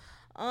now.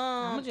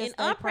 I'ma just In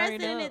stay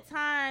prayed unprecedented up.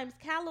 times,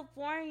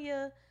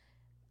 California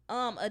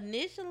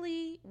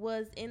initially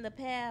was in the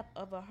path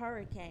of a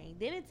hurricane.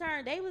 Then it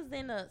turned,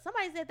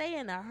 somebody said they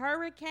in a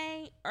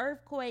hurricane,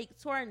 earthquake,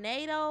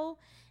 tornado,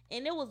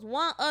 and there was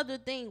one other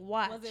thing.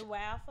 Watch. Was it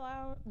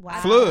wildflower?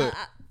 Flood.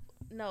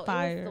 No, it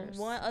Fires. was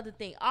the one other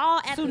thing. All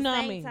at the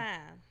Tsunami. same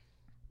time.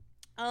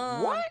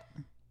 What?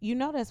 You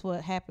know that's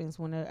what happens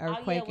when an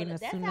earthquake when and a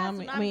that's how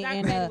tsunami. I tsunamis mean, are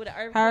and created a with an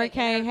earthquake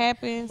hurricane and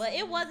happens. But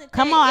it wasn't.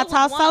 Come that. on, I It was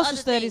taught one social other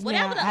studies thing.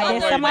 now. Whatever the I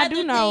guess other somebody do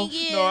weather know.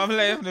 thing is, No, I'm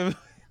laughing.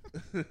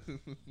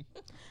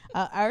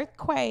 An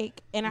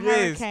earthquake and a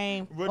Yes,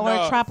 hurricane but or a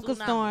no. tropical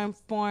Tsunami. storm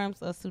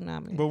forms a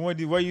tsunami. But what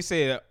you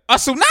said, a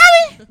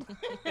tsunami?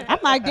 I'm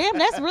like, damn,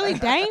 that's really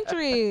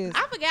dangerous.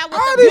 I forgot How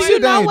what did the you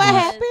word know was, what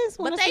happens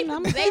when but a they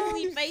tsunami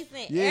basically comes?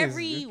 facing Yes,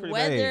 every it's pretty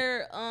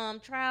weather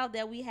trial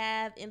that we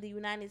have in the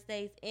United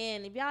States.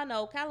 And if y'all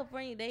know,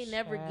 California, they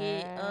never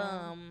get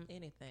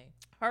Anything.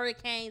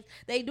 hurricanes.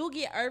 They do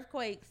get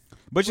earthquakes.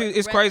 But with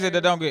it's crazy regular- that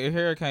they don't get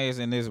hurricanes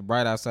and it's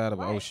right outside of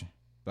the ocean.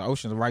 The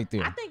ocean's right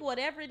there. I think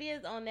whatever it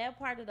is on that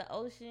part of the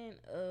ocean,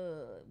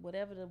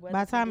 whatever the weather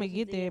By the time it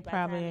conditions get there, is, by the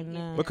probably time it ain't get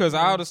none. there. Because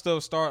all the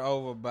stuff start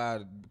over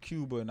by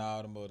Cuba and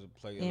all them other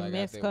places. In like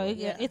Mexico, out it,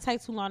 there. it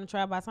takes too long to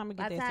travel. By the time it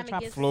By get the there, time it's it a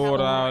gets to tropical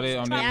Florida, all California. that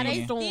on Now the they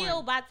end.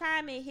 still, by the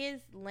time it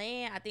hits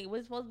land, I think it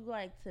was supposed to be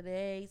like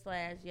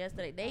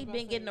today/yesterday. They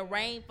been getting the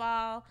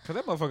rainfall. Cause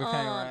that motherfucker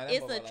came around. That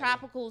It's motherfucker a like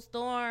tropical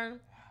storm,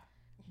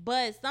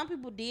 but some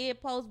people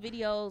did post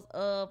videos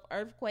of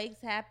earthquakes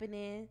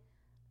happening.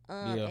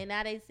 Yeah. And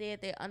now they said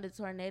they're under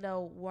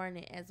tornado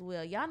warning as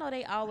well. Y'all know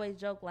they always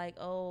joke like,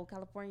 "Oh,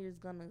 California is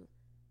gonna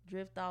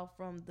drift off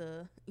from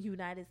the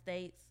United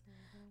States,"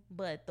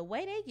 but the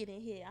way they getting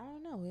hit, I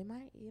don't know.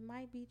 It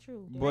might be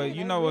true. But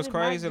you they know what's really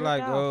might crazy? drift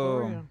Like out,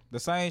 for real. the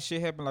same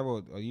shit happened like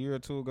what, a year or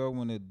two ago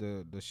when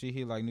the shit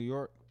hit like New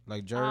York,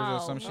 like Jersey or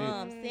some shit.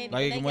 Sandy,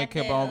 Like they it got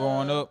kept that, on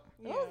going up.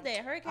 What was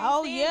that? Hurricane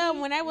Oh Sandy? yeah,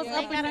 when they was Yeah,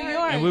 up they in got New a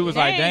York, And we was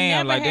they like, ain't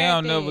damn, like they had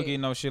don't never that. get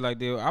no shit like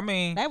that. I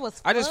mean, That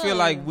was I just feel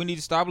like fun. we need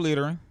to stop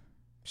littering.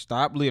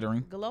 Stop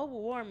littering.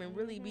 Global warming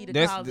really be the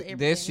That's cause of everything.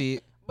 that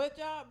shit. But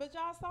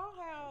y'all saw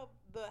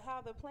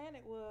how the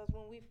planet was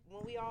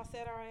when we all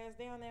sat our ass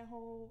down that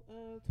whole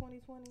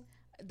 2020.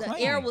 The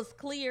Clean. air was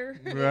clear.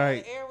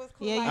 Right. The air was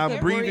clear. Yeah, you like, could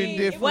I'm breathing breathe.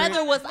 different.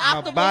 Weather was My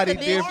optimal body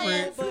conditions.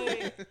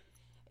 different. But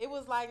it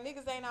was like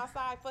niggas ain't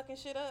outside fucking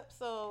shit up,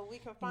 so we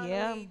can Yeah.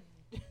 finally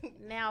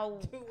Now,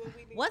 do what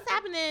we need. what's to do.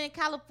 happening in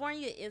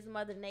California is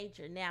Mother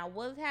Nature. Now,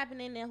 what's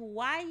happening in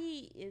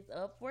Hawaii is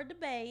up for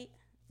debate.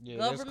 Yeah,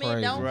 that's Government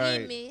crazy. don't Right.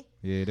 get me.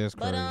 Yeah, that's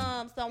But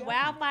crazy. some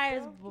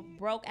wildfires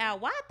broke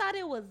out. Well, I thought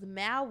it was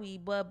Maui,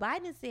 but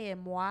Biden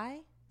said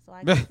Maui, so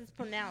I guess it's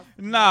pronounced.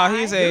 Nah, Maui.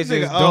 his This ass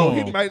is nigga old.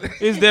 He dumb. might-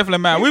 It's definitely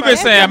Maui. We've might- been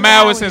saying It's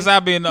Maui Maui. since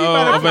I've been might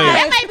have available.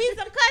 That might be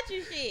some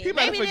country shit. He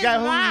might have Maybe forgot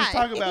who he was this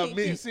talking Maui. about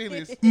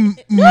mid-sentence.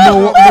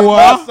 Maui.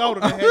 Minnesota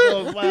that had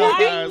those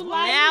wildfires.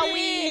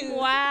 Maui,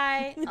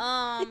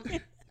 Hawaii.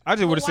 I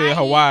just would have said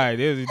Hawaii. Hawaii.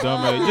 That was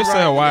dumb. ass. Just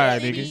say Hawaii,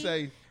 Right. He nigga.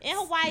 say, In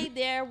Hawaii,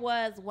 there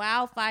was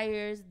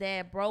wildfires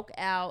that broke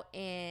out,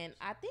 and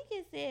I think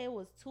it said it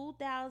was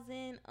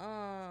 2,000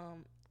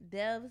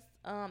 deaths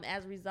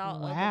as a result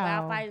of the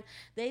Wow. wildfires.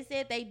 They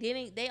said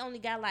they only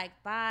got like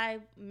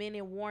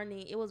 5-minute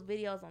warning. It was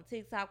videos on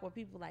TikTok where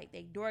people like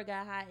their door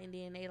got hot and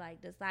then they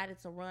like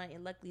decided to run,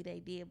 and luckily they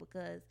did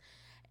because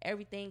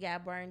everything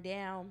got burned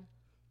down.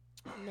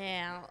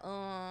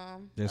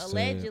 Now, That's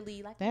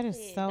allegedly, like that I is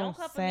said, so don't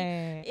come for me.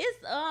 sad.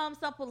 It's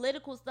some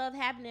political stuff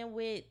happening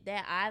with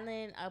that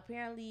island.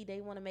 Apparently, they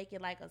want to make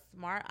it like a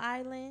smart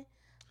island,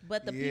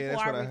 but the people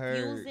are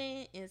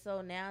refusing, and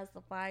so now it's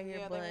a fire.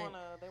 Yeah, but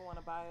they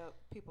wanna buy up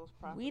people's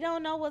property. we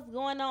don't know what's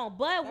going on.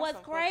 But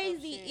what's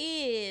crazy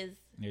is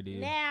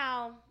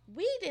now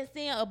we just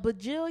seen a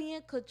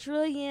bajillion,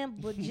 quadrillion,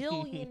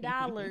 bajillion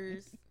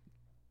dollars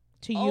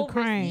to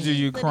Ukraine. To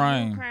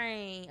Ukraine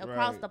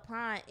across the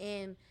pond,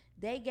 and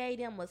they gave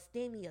them a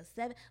stimmy of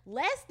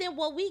less than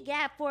what we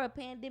got for a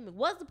pandemic.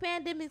 Was the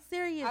pandemic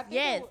serious?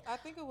 Yes. I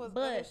think it was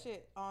other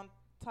shit on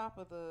top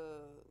of the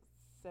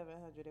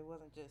 700. It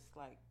wasn't just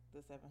like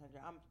the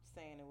 700. I'm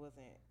saying it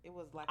wasn't. It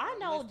was like I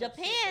know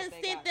Japan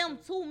sent them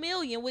 $2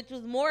 million, which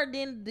was more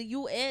than the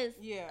U.S.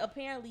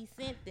 apparently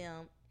sent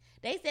them.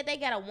 They said they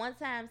got a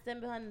one-time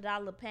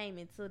 $700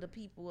 payment to the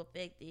people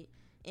affected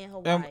in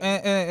Hawaii.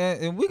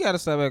 And we gotta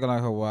stop acting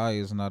like Hawaii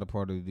is not a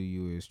part of the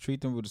U.S.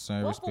 Treat them with the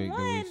same respect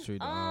that we treat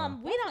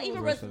them. We don't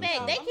even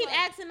respect. They keep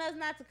asking us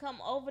not to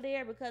come over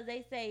there because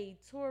they say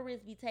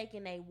tourists be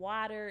taking their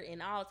water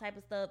and all type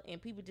of stuff,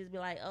 and people just be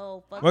like,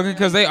 "Oh, fuck." Well,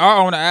 because they are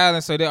on the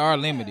island, so they are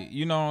limited.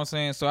 You know what I'm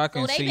saying? So I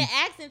can see. So they've been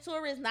asking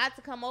tourists not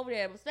to come over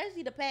there,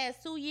 especially the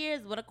past 2 years.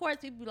 But of course,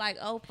 people be like,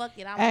 "Oh, fuck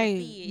it, I want to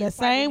see it." The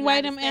same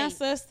way them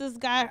ancestors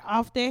got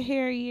off their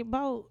Harriet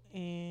boat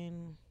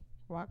and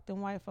rock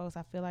them white folks.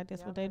 I feel like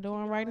that's what they're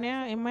doing right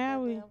now in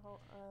Maui.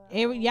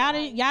 Y'all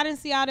didn't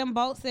see all them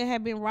boats that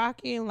have been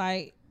rocking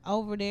like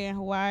over there in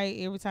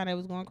Hawaii every time they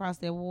was going across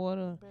that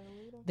water.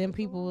 Them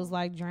people was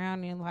like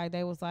drowning, like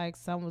they was like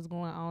something was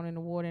going on in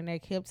the water, and they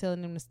kept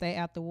telling them to stay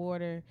out the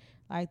water.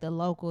 Like the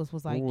locals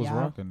was like, "Who was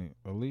rocking it?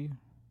 Aaliyah?"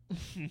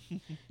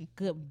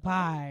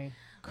 Goodbye,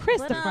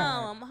 Christopher.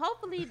 But,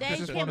 hopefully they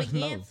can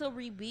begin to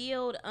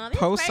rebuild. It's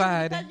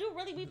Poseidon. crazy because you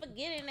really be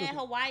forgetting that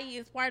Hawaii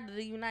is part of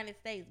the United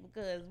States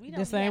because we don't.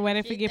 The same way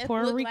they forget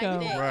Puerto Rico.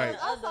 Like right.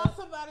 I saw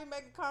somebody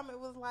make a comment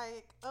was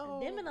like,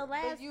 "Oh, them in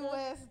Alaska, the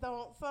U.S.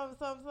 don't some,"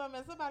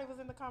 and somebody was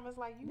in the comments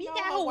like, "We got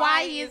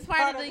Hawaii is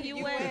part of the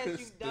U.S."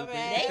 You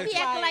dumbass. They be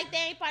acting like they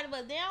ain't part of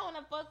us. They don't want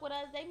to fuck with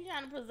us. They be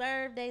trying to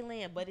preserve their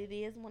land, but it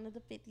is one of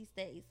the 50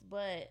 states.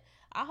 But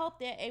I hope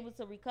they're able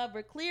to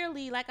recover.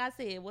 Clearly, like I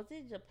said, was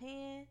it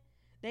Japan?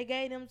 They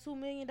gave them $2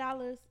 million.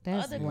 Other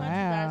countries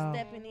are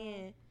stepping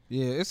in.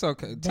 Yeah, it's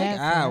okay. Take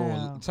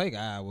Iowa. Take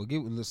Iowa.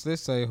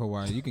 Let's say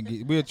Hawaii. You can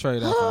get. We'll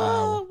trade out for Iowa.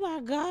 Oh my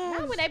God!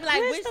 Now would they be like,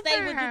 which state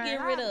would you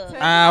get rid of?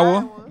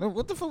 Iowa.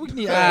 What the fuck we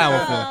need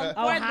Iowa for?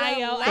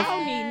 Ohio. I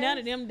don't need none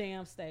of them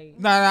damn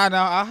states. No.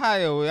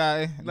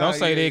 Ohio. Don't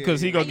say that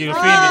because he gonna get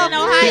offended.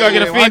 He gonna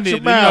get offended. You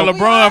know,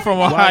 LeBron from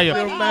Ohio.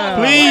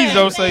 Please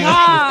don't say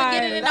that.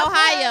 Get it in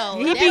Ohio.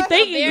 He be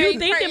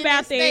thinking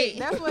about that.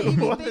 That's what he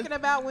be thinking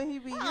about when he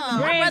be.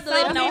 My brother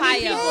live in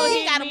Ohio.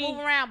 He got to move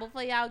around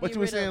before y'all get rid of it. What you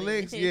were saying,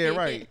 Lex? Yeah,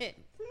 right.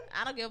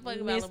 I don't give a fuck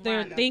about LeBron.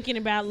 They're thinking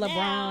about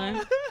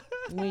LeBron.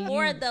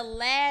 For the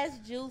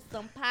last juice,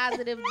 some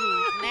positive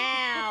juice.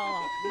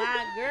 Now,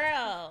 my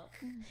girl,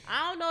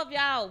 I don't know if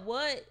y'all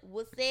what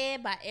was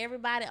said by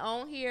everybody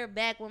on here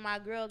back when my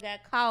girl got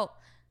caught.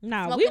 No,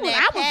 I was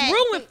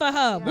rooting for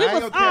her. We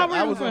was all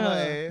rooting for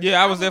her.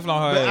 Yeah, I was definitely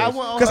on her ass.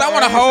 Because I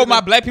want to hold my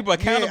black people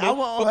accountable I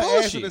want for her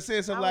ass bullshit. to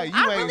say something like,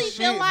 you ain't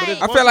shit.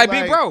 I feel like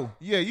Big Bro.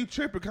 Yeah, you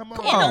tripping. Come on.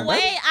 In a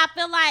way, I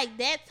feel like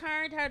that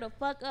turned her the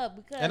fuck up.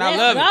 Because and I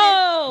love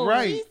it.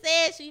 Right. She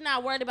said she's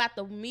not worried about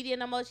the media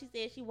no more. She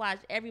said she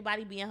watched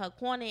everybody be in her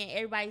corner and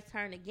everybody's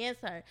turned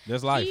against her.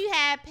 That's life. She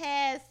had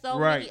passed so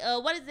many,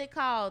 what is it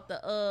called?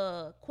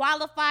 The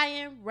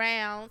qualifying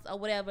rounds or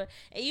whatever.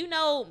 And you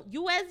know,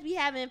 U.S. be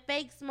having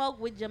fake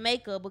smoke with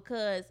Jamaica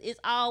because it's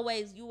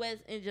always U.S.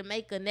 and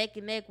Jamaica neck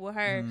and neck with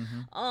her.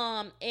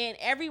 Mm-hmm. And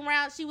every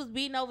round she was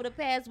beating over the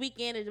past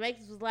weekend, and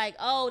Jamaicans was like,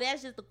 "Oh,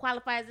 that's just the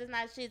qualifiers. It's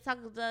not shit.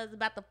 Talking to us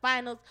about the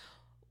finals."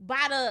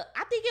 I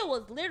think it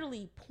was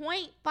literally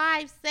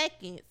 0.5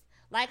 seconds.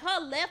 Like her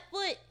left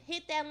foot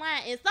hit that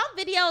line. In some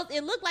videos,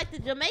 it looked like the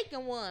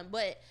Jamaican one,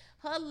 but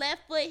her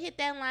left foot hit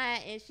that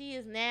line, and she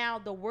is now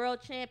the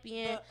world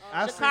champion.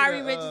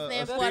 Sha'Carri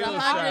Richardson for the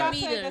 100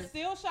 meters. The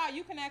still shot,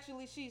 you can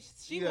actually she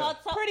was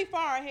pretty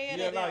far ahead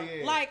of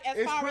them. Like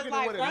as far as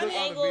like running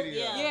angle,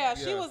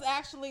 she was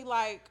actually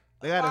like.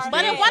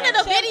 But in one of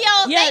the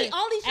videos, they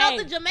only showed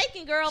the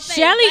Jamaican girl face.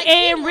 Shelly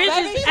Ann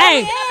Richardson.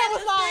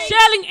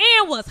 Shelly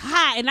Ann was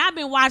hot, and I've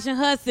been watching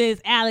her since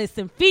Alice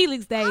and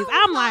Felix days.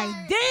 I'm like,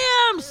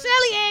 damn,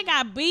 Shelly Ann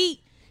got beat.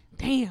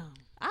 Damn.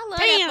 I love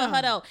that for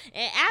her though.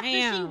 And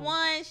after she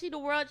won, she the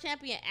world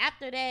champion.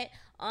 After that,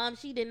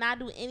 she did not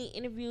do any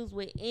interviews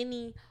with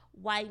any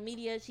white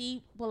media.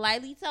 She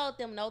politely told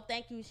them no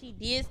thank you. She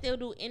did still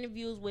do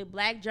interviews with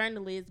black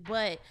journalists,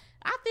 but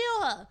I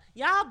feel her.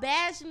 Y'all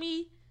bashed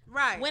me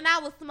when I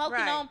was smoking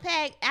on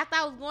pack after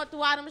I was going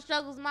through all them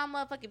struggles, my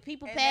motherfucking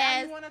people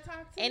passed.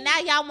 And now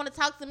y'all want to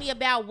talk to me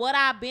about what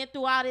I've been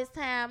through all this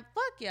time.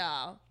 Fuck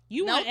y'all.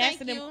 You weren't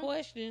asking them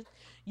questions.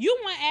 You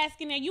weren't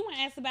asking that. You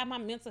weren't asking about my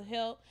mental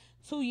health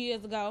 2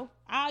 years ago.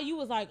 All you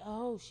was like,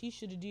 oh, she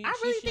should have did. I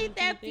really think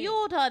that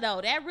fueled her though.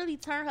 That really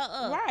turned her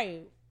up.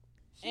 Right.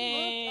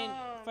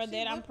 For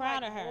that, I'm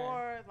proud of her.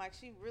 More, like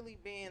she really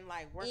been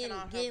like working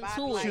on her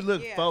body. Like, she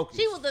looked focused.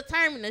 She was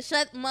determined to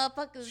shut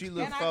motherfuckers. She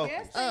looked and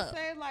focused. I guess they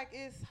say like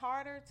it's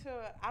harder to.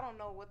 I don't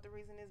know what the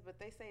reason is, but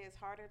they say it's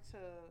harder to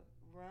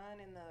run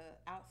in the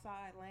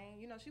outside lane.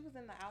 You know, she was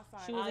in the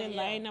outside. She was in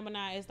lane number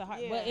 9. It's the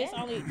hard, but it's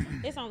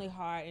only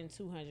hard in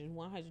 200.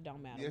 100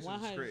 don't matter.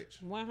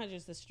 100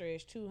 is the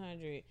stretch.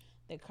 200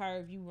 the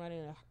curve. You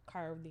running a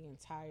curve the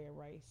entire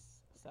race.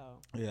 So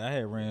yeah, I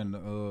had ran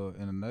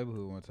in the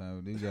neighborhood one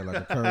time. They got like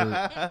a curve.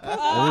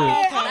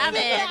 My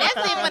bad. That's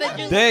it for the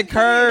juice. That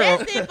curve.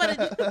 That's it for the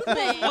juice,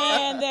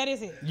 man. And that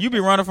is it. You be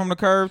running from the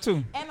curve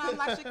too. And I'm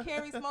like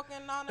Sha'Carri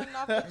smoking on and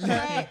off the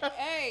track.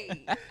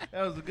 Hey,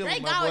 that was a good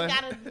Drake one, my boy.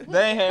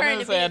 They ain't had nothing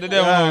to say after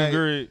that one was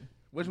great.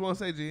 What you want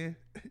to say, Jen?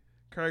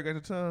 Curry got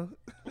the tongue.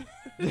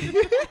 I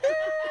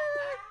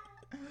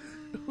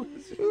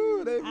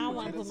don't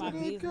want to put my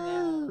business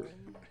out.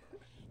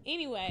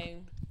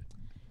 Anyway,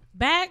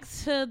 back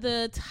to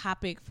the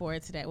topic for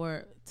today,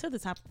 or to the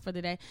topic for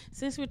today.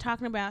 Since we're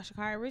talking about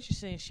Sha'Carri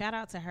Richardson, shout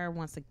out to her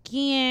once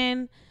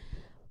again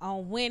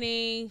on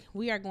winning.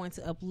 We are going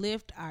to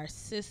uplift our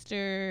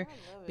sister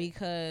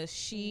because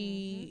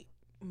she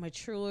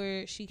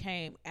matured. She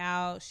came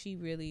out. She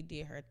really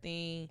did her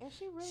thing. And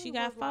she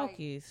got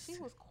focused. She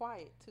was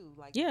quiet too.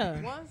 Like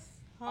once.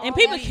 And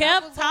people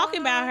kept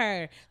talking about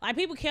her. Like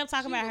people kept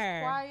talking about her.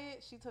 She was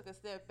quiet. She took a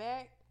step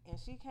back. And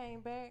she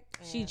came back.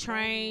 And she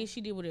trained.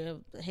 She did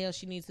whatever the hell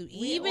she needs to.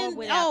 Even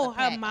though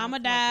her mama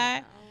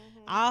died,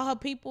 all her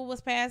people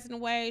was passing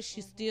away,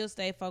 she still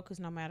stayed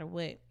focused no matter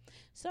what.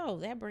 So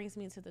that brings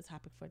me to the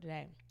topic for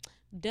today.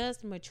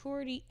 Does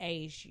maturity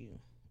age you?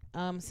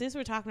 Since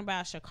we're talking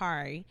about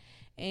Sha'Carri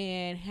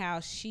and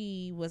how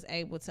she was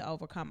able to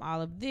overcome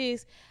all of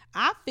this,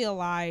 I feel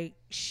like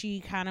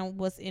she kind of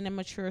was in a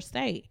mature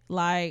state.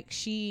 Like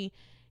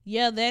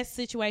that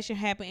situation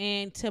happened.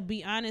 And to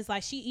be honest,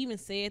 like she even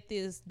said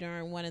this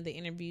during one of the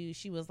interviews.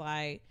 She was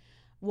like,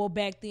 well,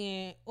 back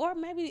then, or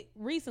maybe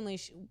recently,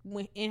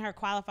 when in her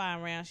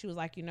qualifying round, she was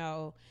like,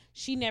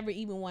 she never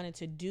even wanted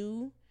to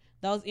do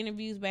those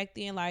interviews back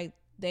then. Like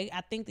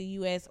I think the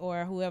U.S.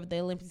 or whoever, the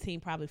Olympic team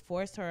probably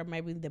forced her,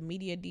 maybe the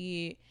media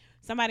did.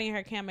 Somebody in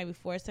her camp maybe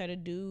forced her to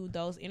do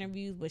those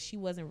interviews, but she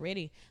wasn't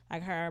ready.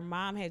 Like her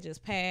mom had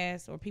just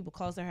passed, or people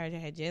close to her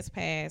had just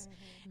passed,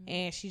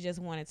 and she just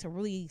wanted to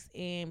release.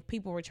 And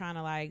people were trying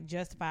to like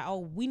justify,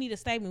 we need a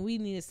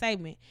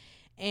statement.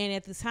 And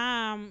at the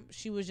time,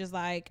 she was just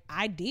like,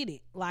 I did it.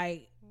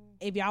 Like,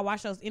 if y'all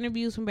watch those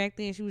interviews from back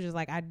then, she was just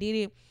like, I did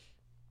it.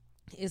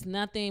 It's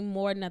nothing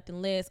more,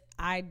 nothing less.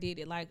 I did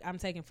it. Like, I'm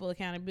taking full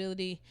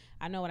accountability.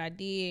 I know what I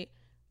did,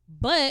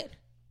 but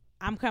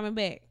I'm coming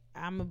back.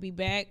 I'm going to be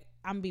back.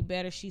 I'm going to be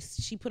better. She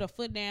put her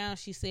foot down.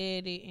 She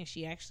said it, and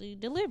she actually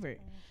delivered.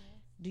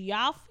 Do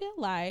y'all feel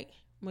like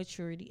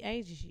maturity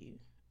ages you?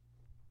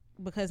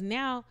 Because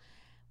now,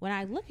 when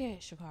I look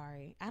at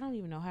Sha'Carri, I don't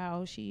even know how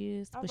old she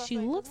is, but she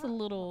looks a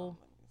little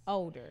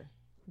older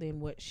than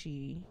what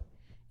she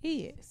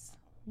is.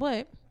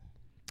 But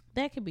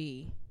that could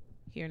be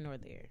here nor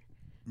there.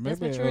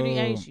 Does maturity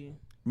age you?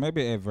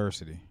 Maybe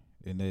adversity.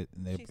 She's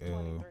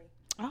 23.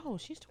 Oh,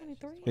 she's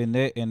 23. In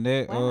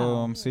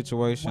that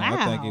situation,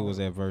 I think it was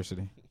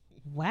adversity.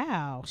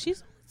 Wow,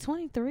 she's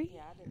 23.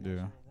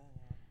 Yeah.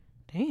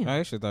 Damn. I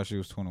actually thought she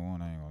was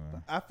 21. I ain't gonna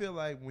lie. I feel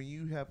like when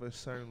you have a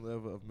certain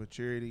level of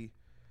maturity,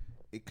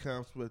 it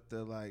comes with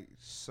the like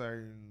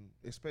certain,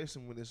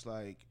 especially when it's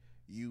like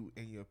you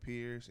and your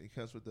peers, it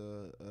comes with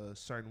a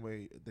certain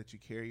way that you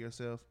carry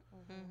yourself,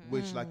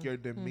 which like your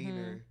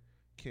demeanor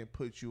can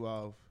put you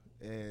off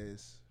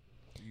as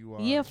you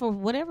are. Yeah, for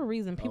whatever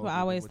reason, people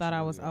always thought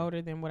I was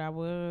older than what I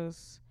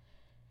was.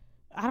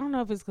 I don't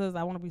know if it's because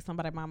I want to be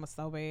somebody's mama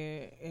so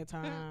bad at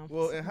times.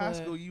 Well, in high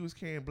school, you was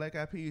carrying Black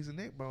Eyed Peas and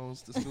neck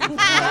bones to school.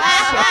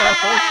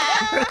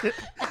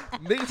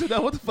 Niggas to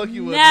know what the fuck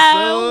you was.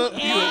 No,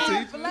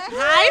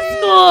 high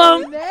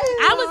school,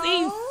 I was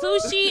eating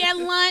sushi at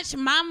lunch.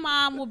 My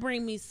mom would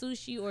bring me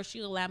sushi, or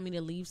she allowed me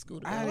to leave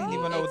school. I didn't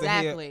even know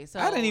exactly. the hell.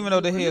 So I didn't even know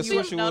the hell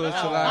sushi was.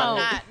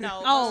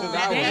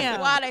 That's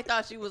why they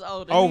thought she was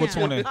older. Over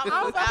 20. All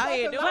the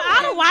whiteys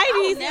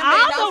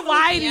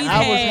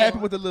I was happy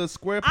with the little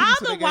square piece. All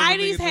the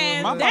whiteys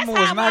had. My mama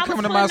was not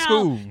coming to my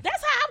school.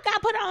 That's how I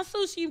got put on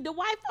sushi. The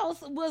white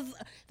folks was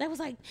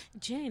like,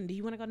 Jen, do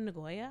you want to go to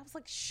Nagoya? I was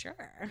like, sure.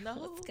 No.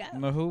 Let's go.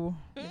 No, who?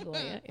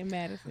 Nagoya in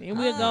Madison. And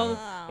we'll go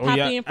pop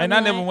in for and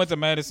lunch. I never went to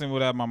Madison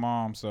without my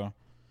mom, so.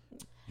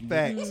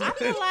 Facts. I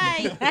feel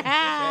like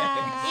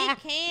it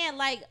can,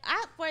 like,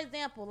 for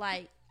example,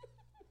 like,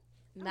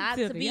 not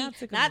to be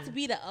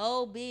the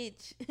old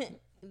bitch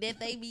that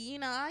they be,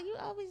 you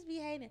always be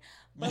hating.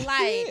 But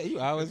like, you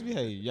always be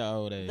hating,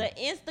 y'all old age. The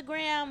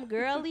Instagram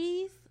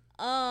girlies,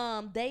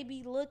 they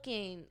be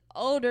looking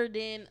older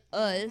than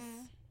us.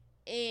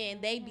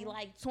 And they be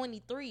like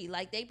 23.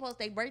 Like, they post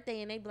their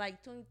birthday and they be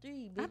like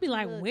 23. I be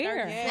like,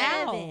 where?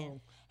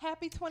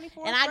 happy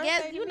 24th. And I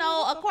guess, you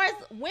know, of course,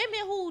 women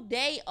who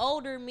date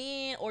older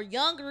men or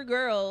younger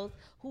girls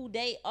who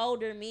date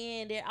older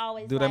men, they're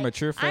always do like, they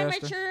mature faster? I'm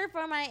mature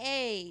for my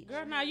age.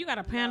 Girl, now you got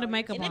a pound of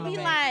makeup And on. it be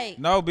babe. like,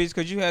 No, bitch,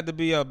 because you had to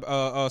be a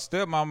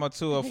stepmama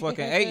to a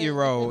fucking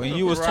 8-year-old, and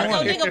you was Right.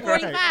 20. no nigga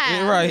 45.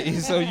 Yeah, right.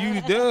 So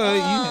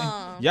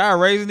y'all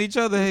raising each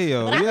other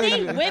hell. But I Yeah.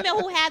 think women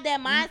who have that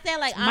mindset,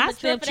 like My I'm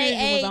mature for stepchildren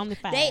their was age, only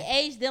 5. they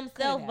age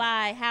themselves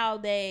by how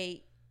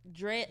they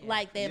dress,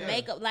 like their Yeah.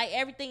 makeup, like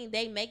everything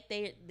they make.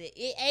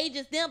 It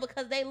ages them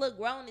because they look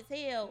grown as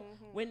hell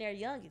Mm-hmm. when they're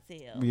young as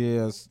hell.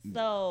 Yes.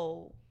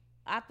 So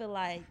I feel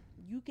like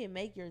you can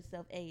make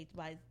yourself age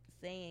by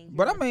saying.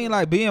 But I you're mean, mature.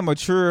 like, being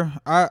mature,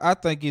 I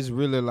think it's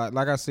really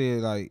like I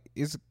said, like,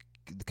 it's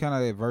kind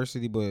of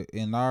adversity, but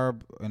in our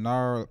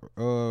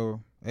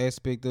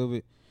aspect of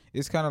it,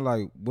 it's kind of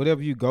like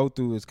whatever you go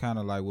through is kind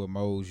of like what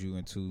molds you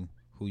into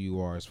who you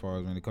are as far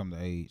as when it comes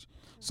to age.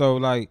 So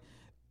like,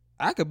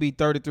 I could be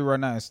 33 right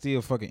now and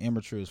still fucking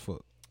immature as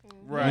fuck.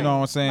 Right. You know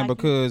what I'm saying? Like you-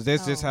 Because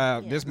that's just how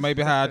yeah. this may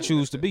be how I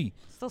choose to be.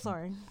 So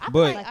sorry. I feel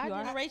But- like Like you our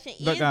are? generation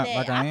is Like I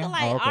that. I am? feel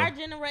like Oh, okay. our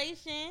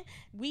generation,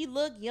 we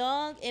look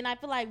young, and I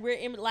feel like we're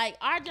in, like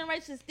our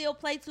generation still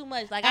play too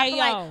much. Like I Hey, feel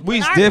yo. like We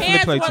when our definitely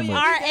parents play were too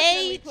much. our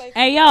age,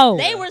 Hey yo,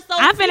 they were so.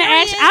 I'm finna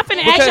ask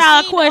serious y'all a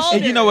and question.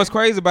 And you know what's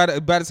crazy about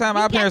it? By the time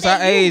We our kept parents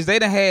that our youth. age, they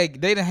done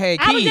had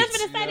kids. I was just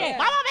finna say that.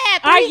 My mama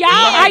had Are 3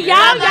 y'all kids.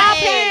 y'all My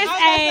parents'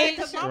 age.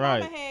 age? My Right.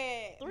 mama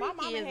had 3 my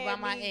mama kids had by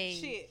my me,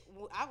 age. Shit,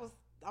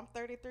 I'm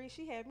 33.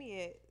 She had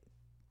me at.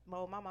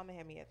 Well, my mama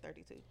had me at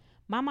 32.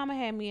 My mama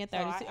had me at So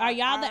 36. I Are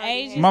y'all the already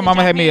age? had- My that mama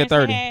y'all had me at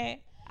parents 30. had?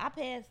 I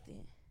passed it.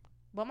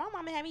 But my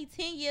mama had me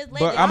 10 years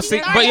later. But I'm She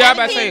six. started But yeah, I having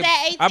about to say, kids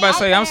at 18. I about to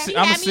say, She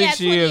I'm had me 6 at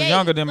years 28,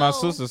 younger than my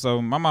so- sister,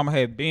 so my mama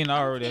had been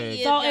already 10 had.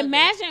 years. So younger.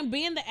 imagine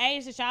being the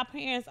age that y'all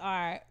parents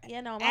are.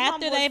 You know, my after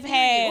mama was they've serious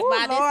had- Ooh,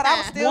 by this Lord, time.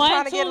 I'm still One,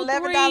 trying to get two,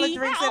 $11 three.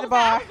 drinks I in the was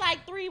bar.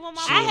 like 3 when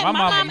my I mama. had my my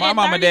mama, mom my at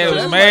mama and dad 32.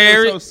 was That's why they're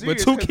married so with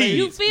serious, 2 'cause they-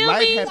 You kids. feel Life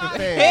me? happened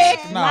fast.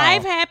 Heck nah.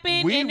 Life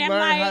happened, We and then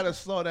learned how like to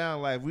slow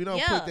down life. We don't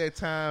Yeah. put that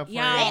time frame.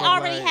 Yeah. They on,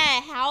 already like,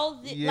 had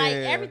houses, like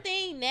Yeah.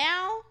 everything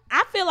now.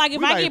 I feel like if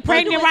We I like get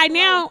pregnant pregnant. right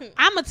now,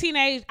 I'm a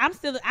teenage. I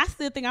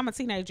still think I'm a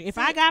teenager. If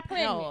I got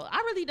pregnant, No, I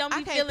really don't I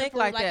be can't feeling think food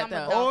like like that, I'm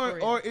though. a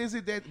dog. Or is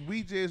it that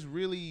we just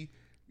really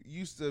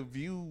used to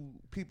view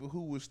people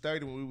who was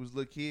 30 when we was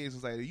little kids?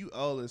 It's like, you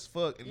old as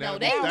fuck. And No, now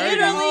they they're 30.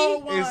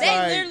 literally, It's they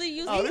like, literally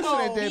used oh, to this be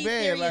ain't that bad.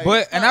 serious Like,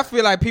 But and I fuck.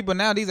 feel like people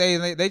now these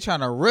days they trying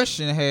to rush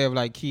and have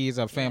like kids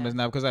or families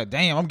now because like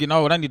damn I'm getting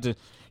old I need to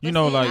But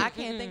know see, like I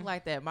can't think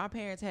like that. My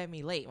parents had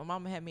me late. My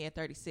mama had me at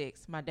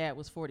 36. My dad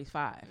was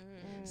 45.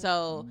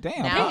 So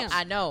Damn, now damn.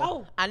 I know.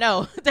 Oh. I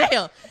know.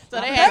 Damn. So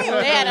they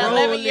had an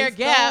 11-year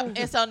gap,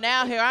 and so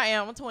now here I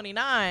am. I'm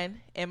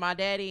 29, and my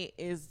daddy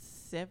is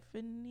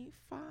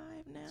 75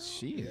 now.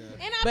 shit.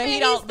 and I But mean, he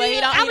don't. But he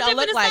I don't. He was don't just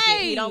look finna like it.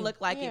 say. He don't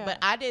look like Yeah. it. But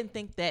I didn't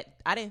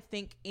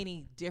think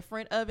any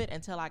different of it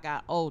until I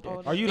got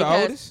older. Are you the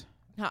Because- oldest?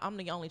 No, I'm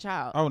the only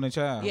child. Oh, the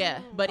child. Yeah,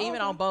 but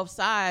even on both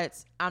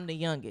sides, I'm the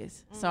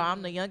youngest. So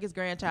I'm the youngest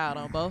grandchild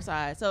on both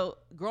sides. So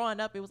growing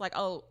up, it was like,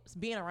 oh,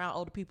 being around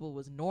older people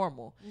was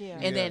normal. Yeah.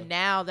 And then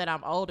now that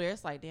I'm older,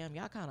 it's like, damn,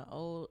 y'all kind of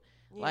old.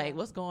 Like,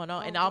 what's going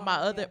on? And all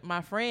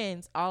my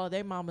friends, all of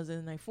their mamas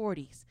in their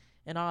 40s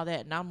and all that.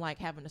 And I'm like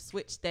having to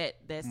switch that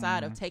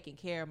side of taking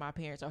care of my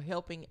parents or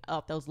helping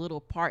up those little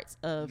parts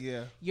of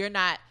you're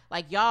not,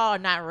 like, y'all are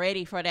not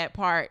ready for that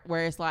part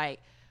where it's like,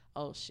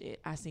 oh shit,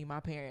 I see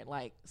my parent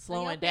like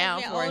slowing down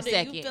for a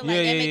second. You feel like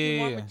that make you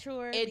more Yeah.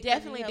 mature. It because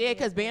definitely you did, help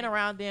because your being parents.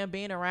 around them,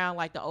 being around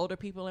like the older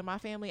people in my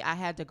family, I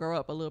had to grow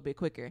up a little bit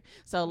quicker.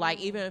 So like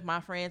even if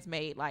my friends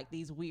made like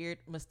these weird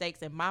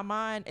mistakes in my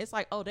mind, it's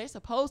like, oh, they're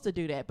supposed to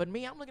do that. But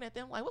me, I'm looking at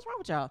them like, what's wrong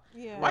with y'all?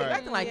 Yeah. Why you Right.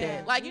 acting like Yeah.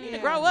 that? Like you need to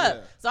Yeah. grow up.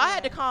 Yeah. So I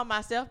had to calm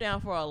myself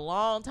down for a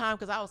long time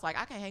because I was like,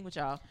 I can't hang with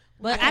y'all.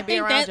 But I can't be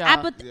think around that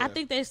y'all. I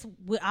think that's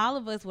with all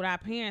of us with our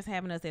parents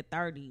having us at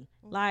 30.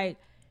 Like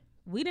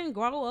we didn't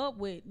grow up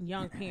with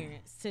young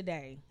parents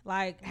today.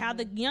 Like how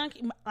the young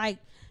like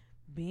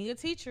being a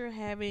teacher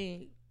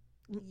having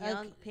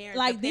Young parents,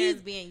 like the these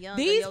parents being young.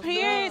 these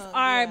parents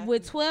are yeah.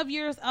 with 12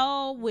 years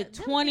old with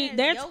Them 20 parents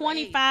they're your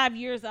 25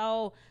 years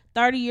old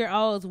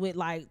 30-year-olds with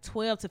like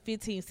 12 to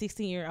 15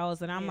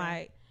 16-year-olds and I'm Yeah.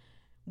 like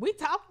we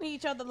talking to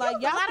each other like a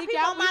y'all lot of think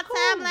people y'all on my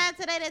we cool. timeline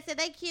today that said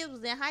their kids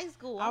was in high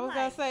school. I was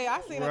gonna say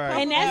I seen a Right.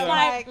 couple And that's that,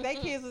 like- they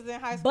kids was in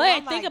high school. But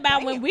I'm think like,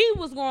 about when damn. we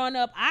was growing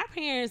up, our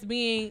parents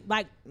being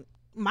like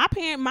my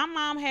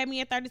mom had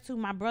me at 32,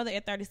 my brother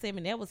at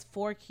 37. That was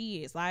 4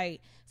 kids.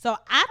 Like, so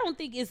I don't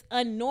think it's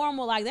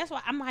unnormal. Like, that's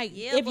why I'm like,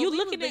 Yeah, if but you we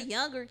look was at the it,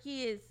 younger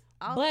kids.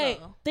 Also.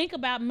 but think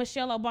about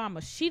Michelle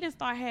Obama. She didn't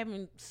start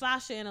having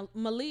Sasha and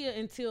Malia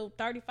until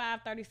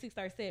 35, 36,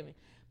 37.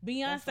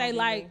 Beyonce,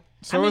 like,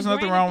 So I mean, there's nothing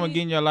granted, wrong with these-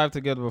 getting your life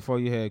together before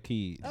you had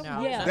kids. No, Yeah.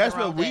 nothing That's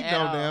wrong what with we that know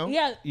at all. now.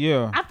 yeah.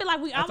 Yeah. I feel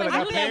like we I feel always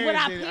like do that with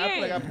our didn't- I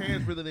feel like our parents.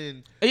 parents really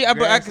didn't. Yeah, but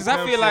grasp because I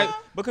the feel like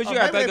concept. because you Oh,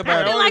 gotta maybe think their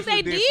about I feel it. like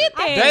priorities they was did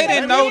different. that. They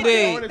didn't know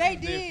that. They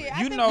did.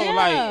 I You think know, they did.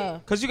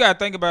 like, cause you gotta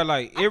think about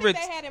like think every they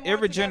had it more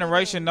every together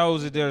generation than-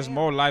 knows that there's yeah.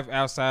 more life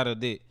outside of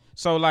that.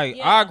 So like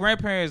our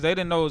grandparents, they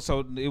didn't know,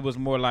 so it was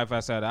more life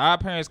outside. Our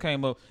parents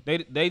came up,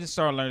 they just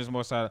started learning this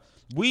more side.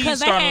 We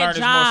started learning this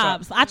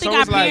more side. I think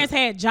our parents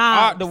had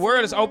jobs. The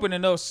world is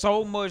opening up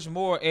so much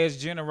more as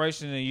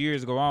generations and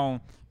years go on.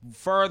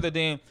 Further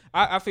than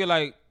I feel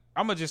like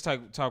I'm gonna just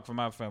talk for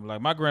my family.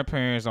 Like my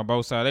grandparents on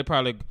both sides, they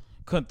probably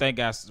couldn't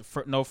think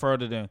no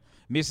further than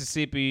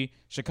Mississippi,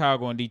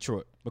 Chicago, and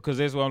Detroit, because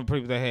there's one of the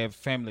people that have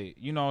family.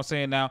 You know what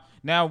I'm saying?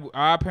 Now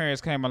our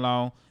parents came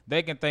along.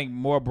 They can think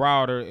more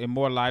broader and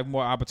more life,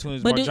 more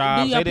opportunities, more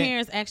jobs. Do your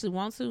parents actually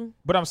want to?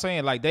 But I'm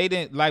saying, like, they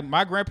didn't, like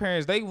my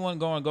grandparents, they wouldn't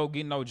go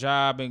get no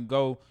job and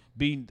go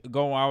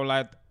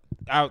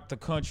out the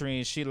country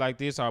and shit like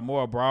this, or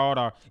more abroad,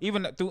 or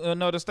even through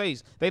another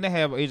states. They didn't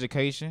have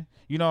education.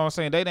 You know what I'm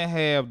saying? They didn't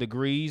have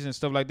degrees and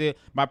stuff like that.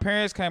 My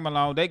parents came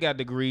along. They got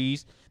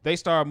degrees. They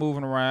started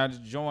moving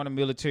around, joined the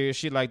military,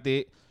 shit like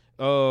that.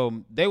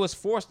 They was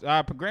forced.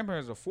 Our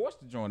grandparents were forced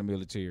to join the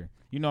military.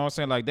 You know what I'm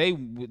saying? Like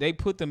they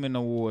put them in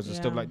the wars and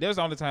stuff like that. That's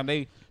the only time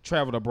they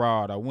traveled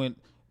abroad or went.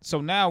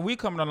 So now we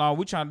coming along,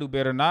 we trying to do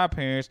better than our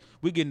parents.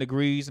 We getting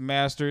degrees,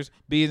 masters,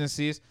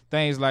 businesses,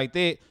 things like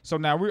that. So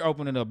now we're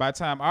opening up. By the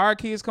time our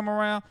kids come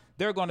around,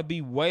 they're going to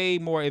be way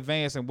more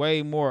advanced and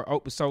way more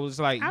open. So it's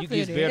like you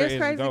get better as it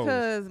goes. It's crazy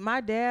because my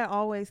dad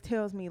always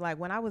tells me, like,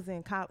 when I was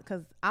in college,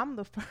 because I'm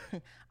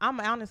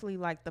honestly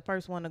like the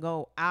first one to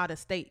go out of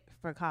state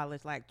for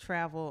college, like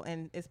travel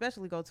and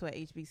especially go to a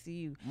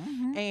HBCU.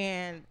 Mm-hmm.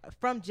 And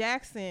from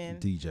Jackson,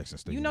 Jackson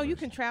State, you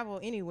can travel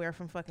anywhere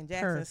from fucking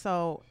Jackson.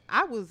 So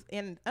I was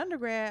in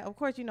undergrad. Of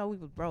course, we was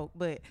broke,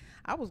 but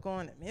I was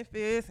going to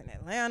Memphis and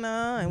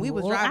Atlanta, and we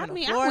was driving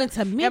to Florida. I went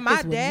to Memphis, and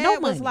my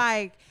dad was money.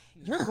 Like,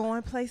 you're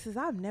going places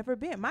I've never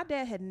been. My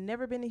dad had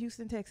never been to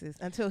Houston, Texas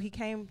until he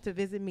came to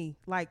visit me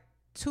like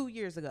 2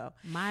 years ago.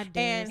 My dad,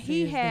 and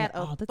he had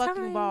a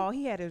fucking ball.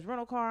 He had his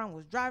rental car and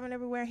was driving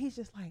everywhere. He's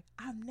just like,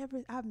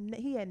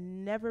 he had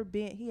never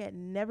been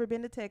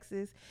to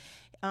Texas.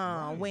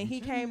 When he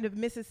came to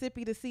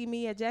Mississippi to see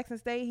me at Jackson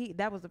State,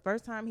 that was the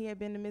first time he had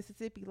been to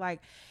Mississippi. Like,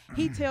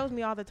 he tells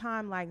me all the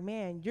time, like,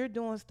 man, you're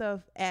doing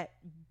stuff at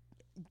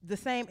the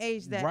same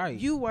age that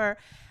you were,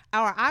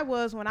 or I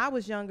was when I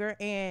was younger,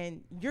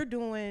 and you're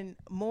doing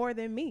more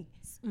than me.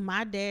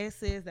 My dad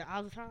says that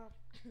all the time.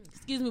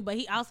 Excuse me, but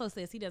he also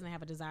says he doesn't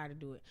have a desire to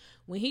do it.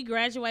 When he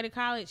graduated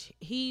college,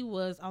 he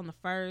was on the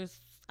first,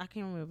 I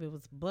can't remember if it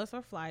was bus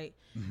or flight.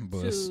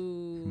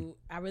 To,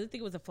 I really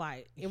think it was a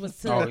flight. It was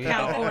to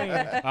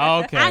California.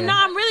 Okay. I know,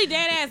 I'm really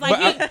dead ass.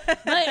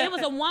 But it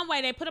was a one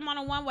way. They put him on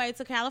a one way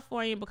to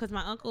California because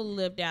my uncle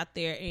lived out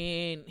there,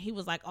 and he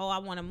was like, "Oh, I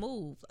want to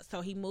move."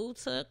 So he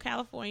moved to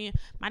California.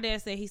 My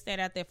dad said he stayed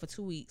out there for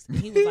 2 weeks, and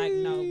he was like,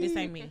 "No, this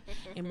ain't me,"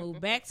 and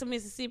moved back to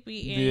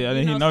Mississippi. And, I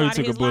didn't know he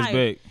took a bus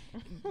back.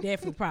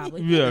 Definitely,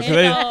 probably. Yeah,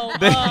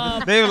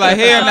 they were like,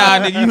 "Hell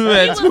nah, nigga, you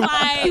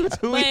had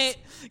 2 weeks."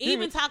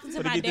 Even talking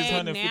to my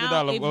dad now, if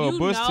you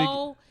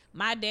know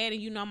my dad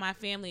and you know my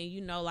family and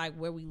you know like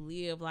where we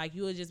live, like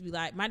you would just be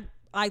like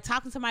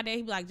talking to my dad,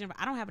 he'd be like, Jennifer,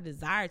 I don't have a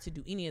desire to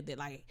do any of that.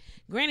 Like,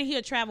 granted,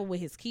 he'll travel with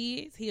his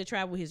kids, he'll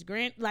travel with his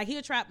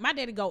he'll travel. My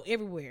dad'd go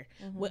everywhere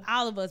with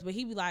all of us, but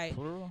he'd be like,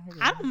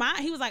 I don't mind.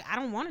 He was like, I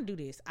don't want to do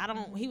this. I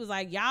don't. He was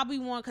like, y'all be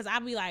one, because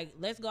I'd be like,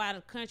 let's go out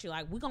of the country.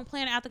 Like, we gonna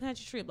plan an out the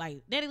country trip. Like,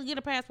 daddy get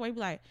a passport. He'd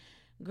be like,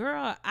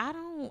 girl,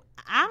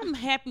 I'm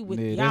happy with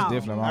y'all. That's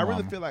definitely I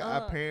really feel like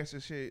our parents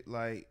and shit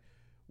like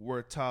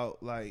were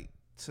taught like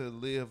to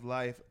live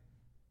life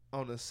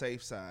on the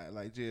safe side,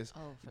 like just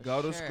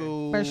go to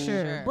school, for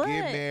sure,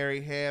 get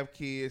married, have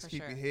kids,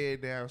 keep your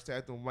head down, stay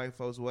out the white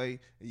folks' way,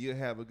 and you'll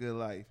have a good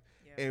life.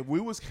 Yeah. And we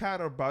was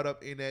kind of brought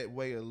up in that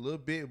way a little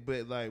bit,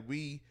 but like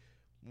we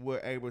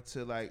were able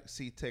to like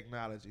see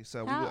technology,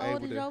 so we were able to. How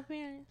old is your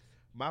parents?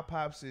 My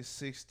pops is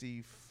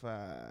 65.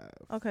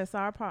 Okay, so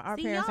our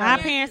parents. Our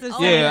parents is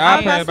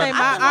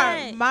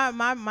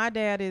my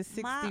dad is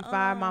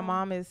 65. My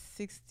mom is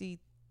 63.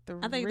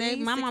 I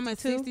think my mom is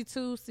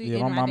 62.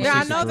 Yeah, my mom is 63.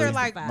 I know they're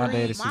like my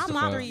dad is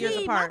 65. 3 years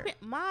apart.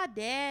 My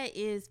dad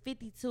is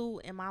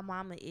 52 and my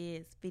mama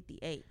is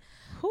 58.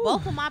 Whew.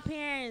 Both of my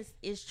parents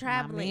is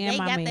traveling. They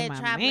got that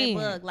traveling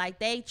bug. Like,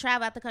 they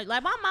travel out the country.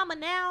 Like, my mama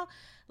now,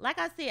 like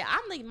I said,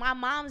 I'm like my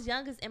mom's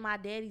youngest and my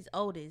daddy's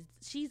oldest.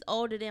 She's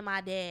older than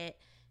my dad.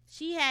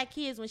 She had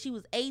kids when she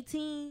was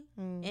 18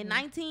 and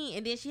 19,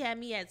 and then she had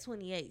me at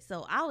 28.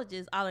 So I was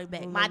just all the way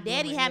back. My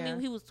daddy had me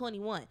when he was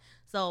 21.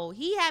 So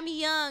he had me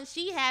young.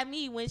 She had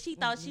me when she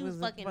thought she was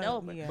fucking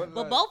over. Yeah.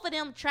 But both of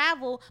them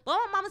travel. But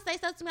my mama say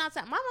stuff to me all the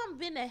time. My mama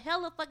been to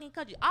hella fucking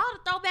country. All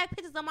the throwback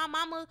pictures of my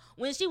mama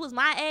when she was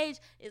my age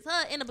is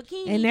her in a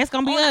bikini. And that's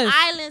going to be on us. an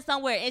island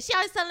somewhere. And she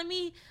always telling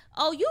me,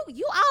 oh, you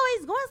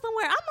always going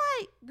somewhere. I'm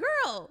like,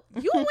 girl,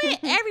 you went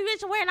every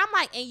which way. And I'm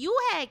like, and you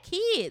had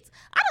kids.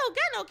 I don't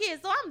got no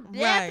kids. So I'm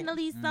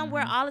definitely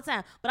somewhere all the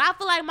time. But I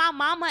feel like my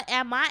mama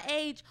at my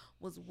age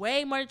was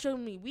way more mature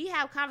than me. We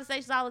have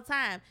conversations all the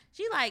time.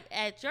 She like,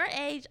 at your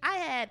age,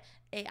 I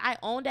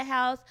owned a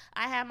house.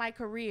 I had my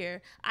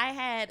career. I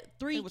had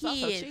 3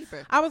 kids.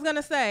 I was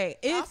gonna say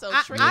it's.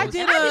 I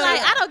did.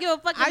 I don't give a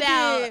fuck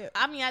about.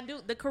 I mean, I do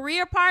the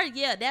career part.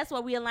 Yeah, that's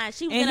what we aligned.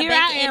 She was in the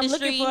banking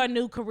industry. Looking for a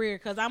new career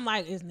because I'm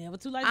like, it's never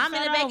too late. I'm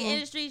in the banking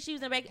industry. She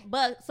was in the banking.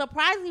 But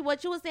surprisingly,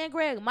 what you were saying,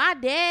 Greg, my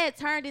dad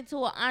turned into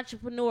an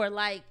entrepreneur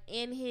like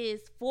in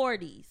his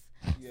 40s.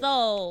 Yeah.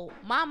 So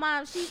my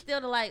mom, she's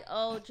still the like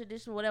old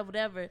traditional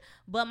whatever.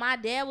 But my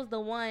dad was the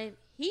one.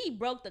 He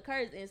broke the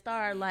curse and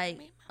started like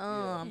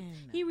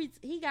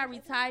he got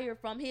retired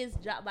from his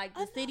job, like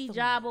the city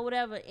job or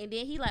whatever, and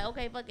then he like,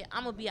 okay, fuck it,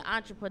 I'm gonna be an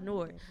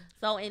entrepreneur.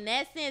 So in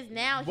that sense,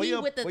 now he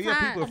with the time. Where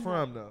your people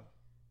from though?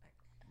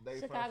 They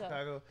Chicago. From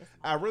Chicago.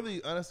 I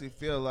really honestly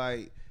feel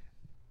like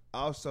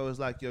also it's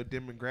like your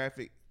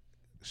demographic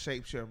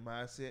shapes your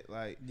mindset.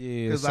 Like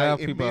because South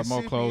people are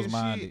more closed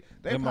minded.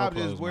 They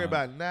probably just worry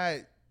about not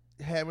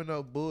having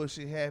no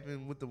bullshit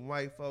happen with the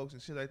white folks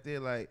and shit like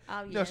that. Like,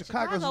 you know,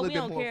 Chicago's a little bit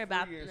more we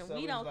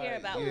don't care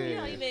about. We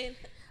don't even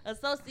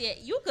associate.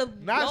 You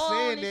could not go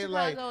saying that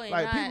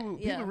Chicago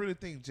people really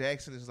think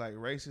Jackson is like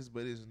racist,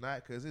 but it's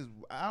not because it's.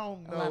 I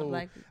don't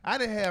know. I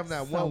didn't have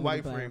not one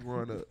white friend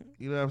growing up.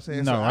 You know what I'm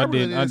saying? No, so I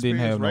didn't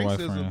have no white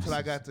friends until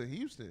I got to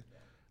Houston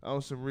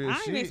on some real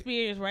shit. I didn't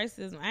experience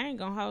racism. I ain't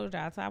gonna hold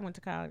y'all until I went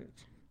to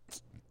college.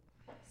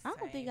 I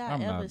don't think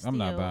I'm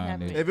not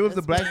buying it. If it was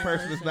a black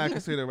person, it's not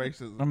considered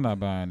racism. I'm not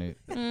buying it.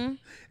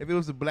 If it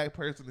was a black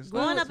person, it's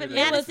growing not up in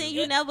Madison,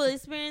 you never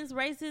experienced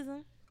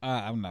racism?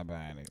 I'm not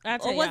buying it.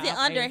 Or was it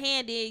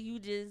underhanded? You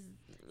just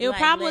it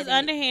probably was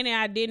underhanded.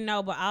 I didn't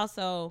know, but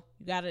also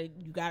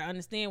you gotta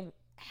understand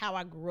how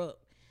I grew up.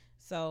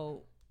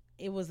 So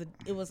it was a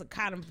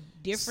kind of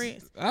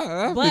difference.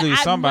 I believe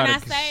somebody.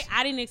 When I say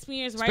I didn't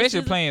experience racism,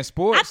 especially playing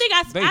sports, I think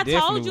I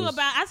told you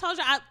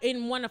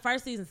in one of the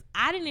first seasons.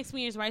 I didn't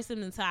experience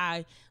racism until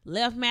I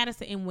left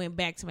Madison and went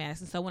back to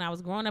Madison. So when I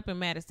was growing up in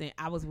Madison,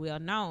 I was well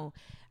known.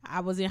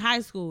 I was in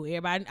high school. I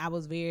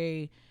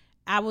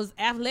was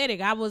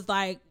athletic. I was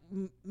like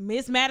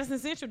Miss Madison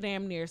Central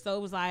damn near. So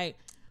it was like,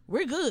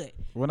 we're good.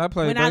 When I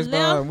played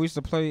baseball, we used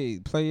to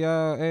play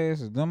y'all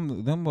asses.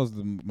 Them was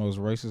the most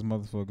racist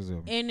motherfuckers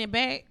ever. In the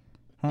back.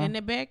 Huh? In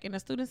the back, in the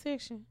student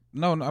section.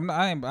 No, I'm not.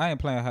 I ain't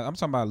playing. I'm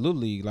talking about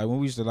Little League. Like when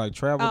we used to like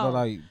travel to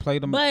like play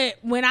them. But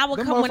when I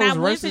went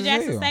to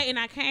Jackson State and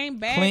I came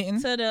back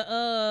to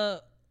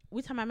the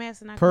we talking about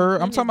Madison. I'm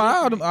talking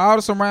about all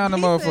the surrounding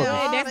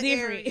motherfuckers. That's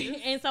different.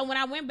 And so when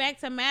I went back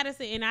to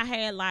Madison and I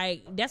had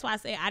like, that's why I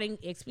say I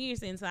didn't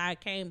experience it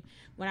until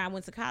when I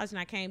went to college and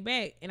I came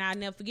back. And I'll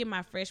never forget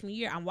my freshman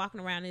year. I'm walking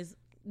around this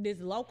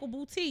local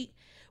boutique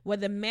where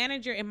the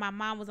manager and my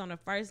mom was on a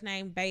first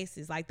name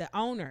basis, like the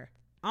owner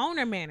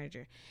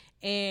manager,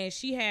 and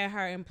she had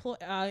her an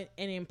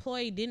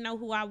employee didn't know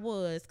who I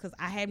was because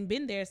I hadn't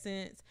been there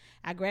since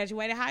I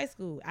graduated high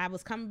school. I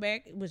was coming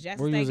back. It was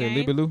Jackson State game.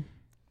 Liberty?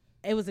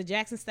 It was a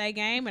Jackson State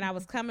game, and I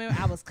was coming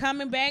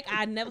back.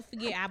 I never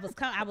forget. I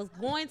was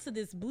going to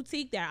this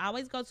boutique that I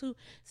always go to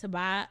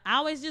buy. I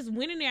always just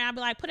went in there. I'd be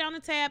like, put it on the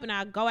tab, and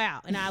I'd go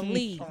out and I'd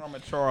leave.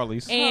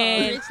 Charlie's.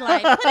 And it's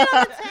like, put it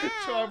on the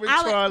tab.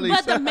 Charlie's.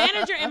 But the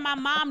manager and my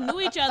mom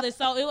knew each other,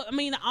 so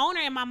the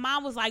owner and my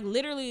mom was like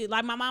literally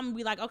like my mom would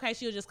be like, okay,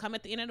 she'll just come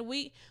at the end of the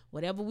week,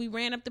 whatever we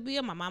ran up the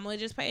bill, my mama would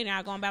just pay, and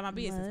I'd go about my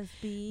business.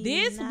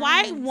 This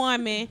white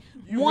woman,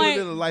 you really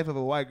live the life of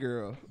a white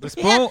girl. The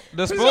spoon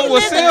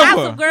was silver.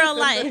 Girl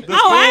life.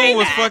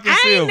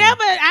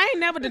 I ain't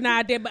never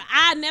denied that, but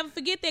I never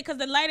forget that because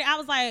the lady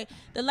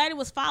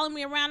was following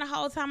me around the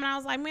whole time, and I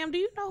was like, ma'am, do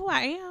you know who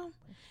I am?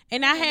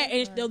 And I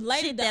had the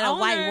lady, the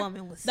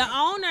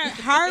owner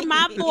heard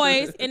my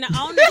voice, and the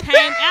owner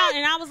came out,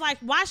 and I was like,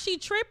 why she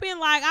tripping?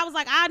 Like, I was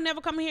like, I'll never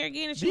come here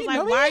again. And she was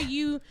like,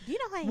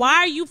 why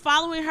are you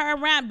following her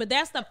around? But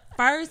that's the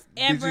first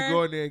ever. Did you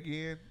go in there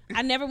again?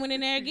 I never went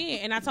in there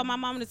again, and I told my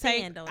mom to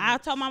take. I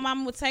told my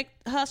mom to take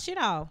her shit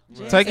off.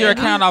 Take your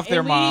account off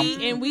there, mom.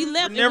 And we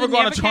left. Never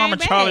going to Charm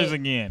and Charlie's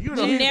again. You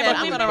know,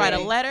 I'm gonna write a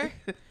letter.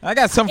 I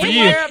got something for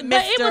you.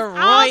 But it was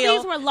all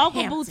these were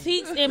local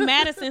boutiques in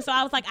Madison, so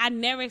I was like, I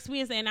never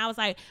experienced it, and I was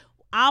like,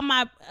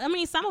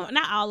 some of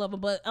not all of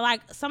them, but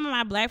like some of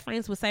my black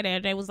friends would say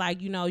that they was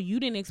like, you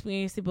didn't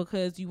experience it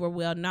because you were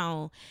well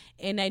known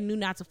and they knew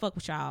not to fuck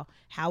with y'all.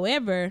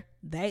 However,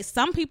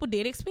 some people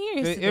did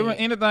experience it.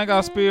 Anything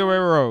out Speedway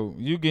Road,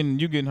 you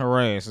getting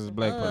harassed as a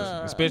black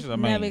person, especially a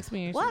man. Never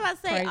experienced. Well, I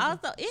say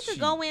also it could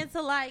go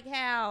into like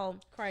how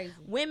crazy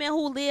women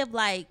who live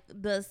like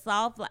the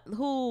soft life,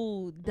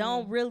 who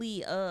don't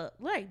really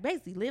like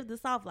basically live the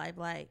soft life,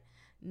 like.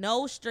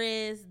 No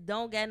stress,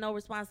 don't got no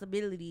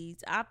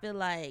responsibilities. I feel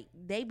like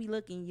they be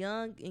looking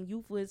young and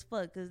youthful as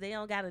fuck because they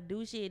don't got to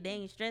do shit. They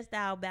ain't stressed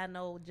out about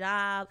no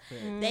job.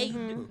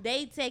 Mm-hmm.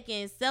 They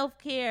taking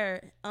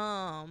self-care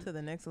to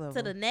the next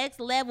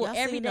level.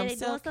 Every day they doing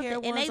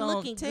something and they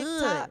looking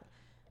good.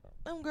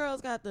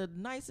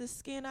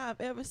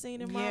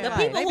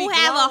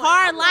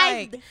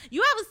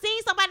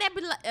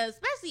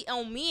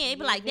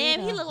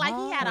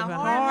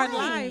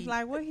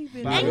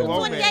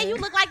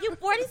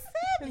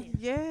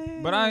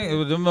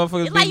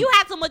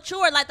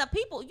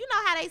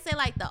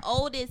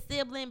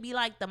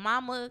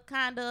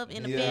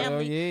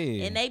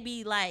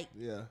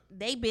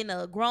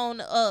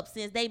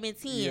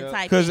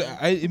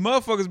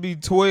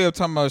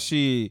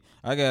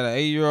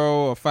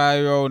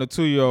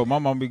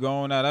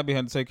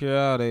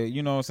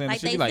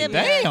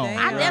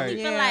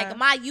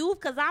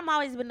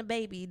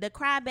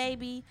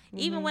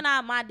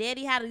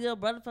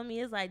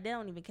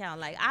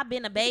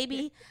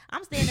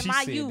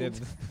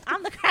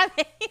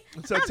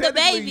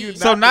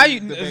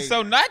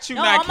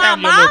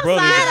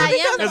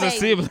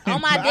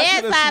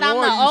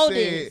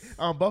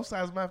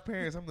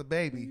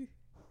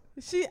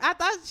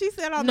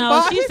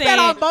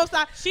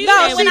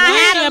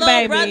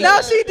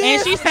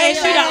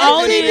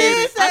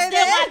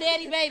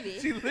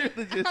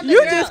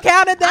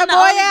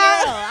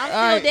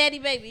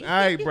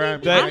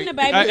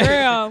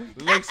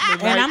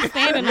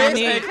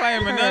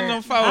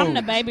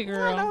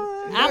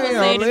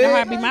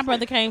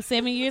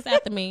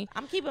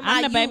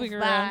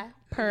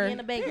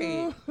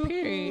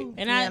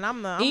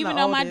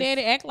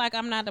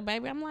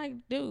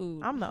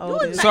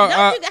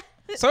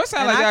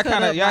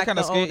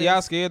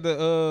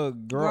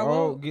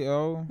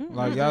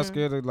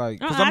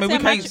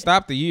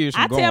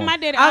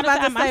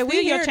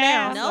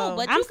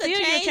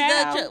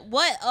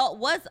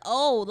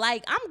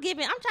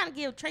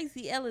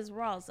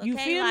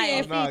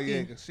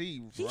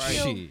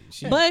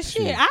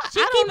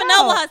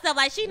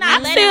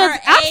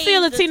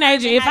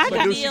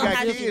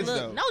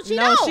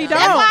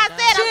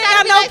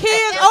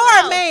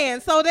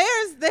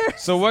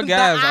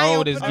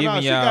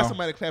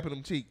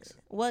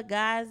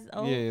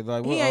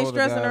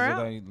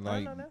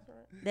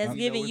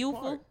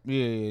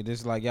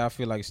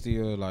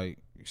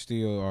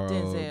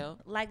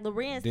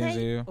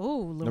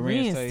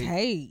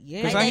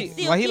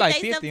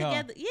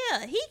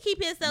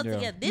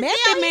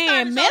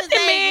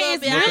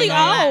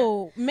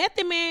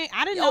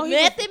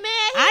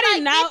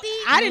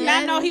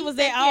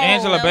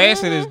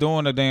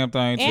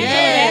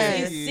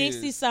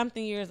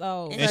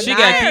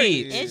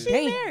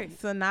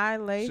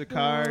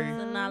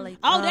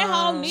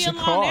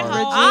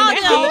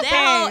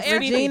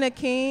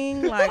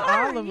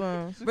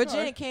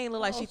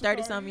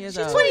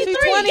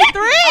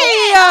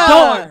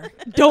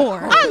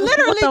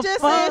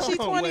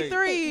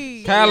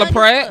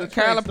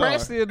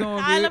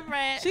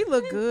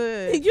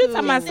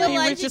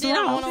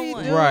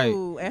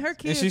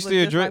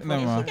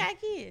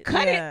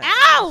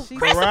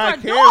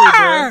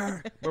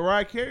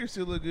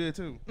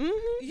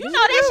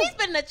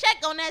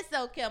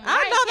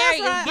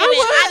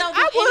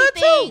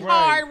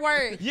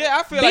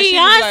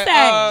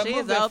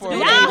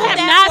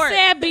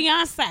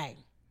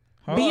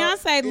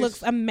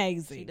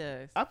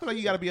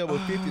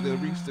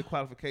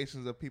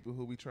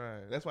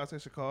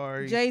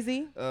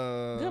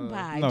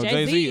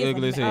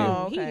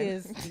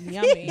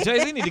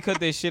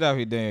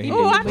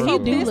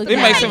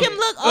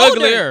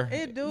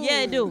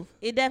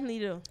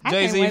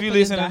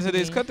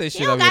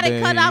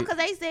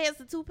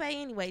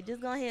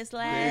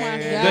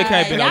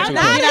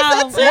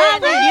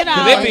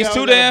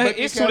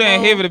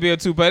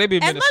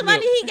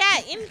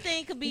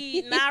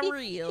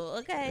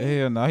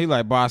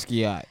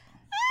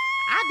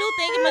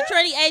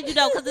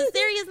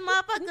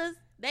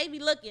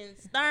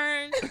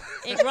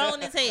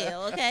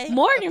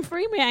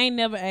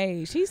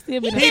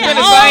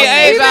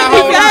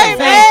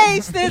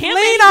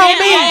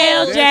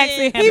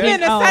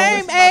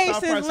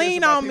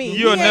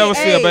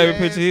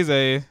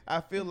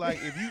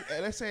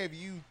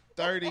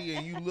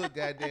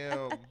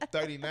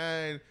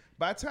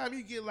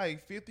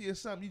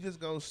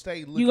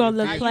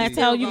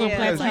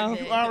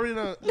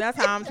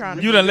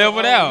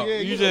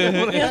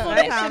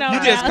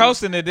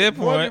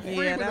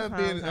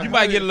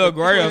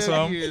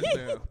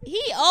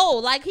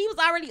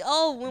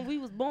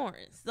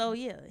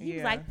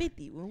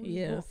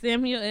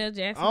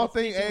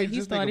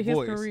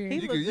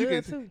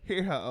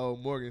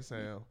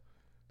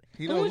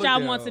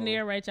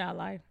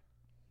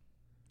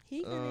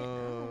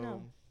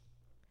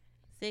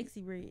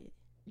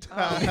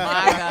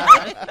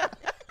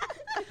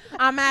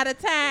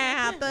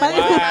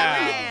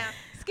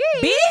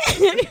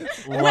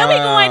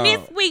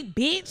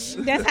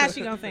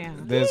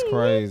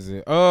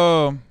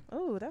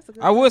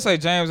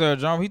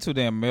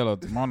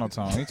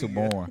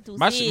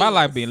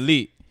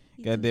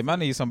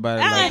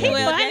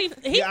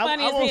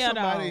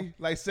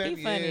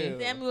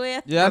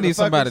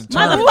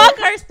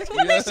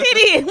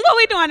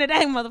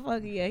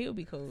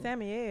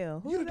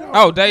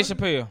 Dave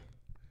Chappelle.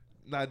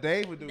 Now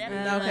Dave would do That good.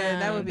 would Okay,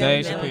 that would be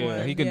Dave a good Chappelle.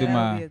 one. He could Yeah, do that would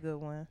mine. be a good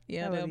one. one.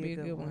 Yeah, that'll be a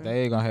good one.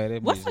 They ain't gonna have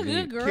that. What's a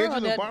good girl?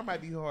 Kendrick Lamar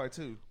might be hard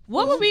too.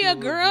 What would be a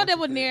girl that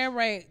would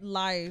narrate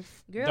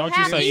life? Girl, don't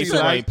you say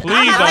Issa Rae. Please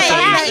I'm don't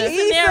say say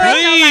Issa.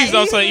 Issa. Please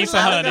don't say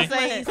Issa, honey.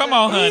 Come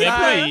on, honey,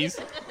 please.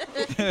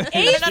 No.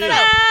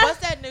 What's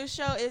that new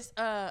show? It's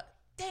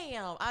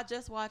damn, I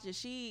just watched it.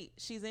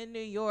 She's in New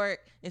York.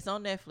 It's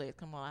on Netflix.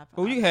 Come on.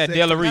 Who you had?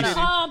 Della Reese.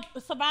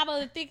 Survival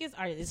of the Thickest.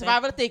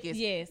 Survival of the Thickest.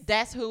 Yes.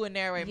 That's who would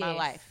narrate my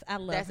life. I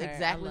love That's her.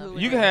 exactly who.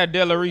 You can have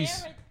Della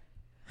Reese.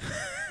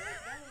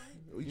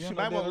 She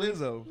might want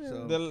Lizzo.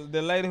 So.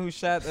 The lady who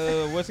shot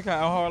what's it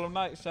called on Harlem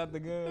Nights, shot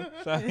the gun.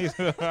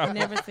 I've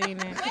never seen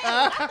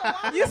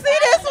that. You see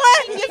this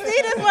one? You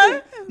see this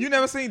one? You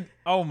never seen?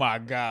 Oh my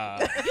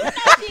God. You know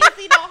she didn't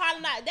see no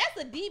Harlem Night. That's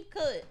a deep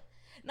cut.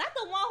 Not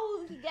the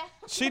one who got.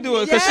 She do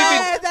it because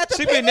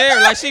she been there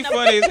like she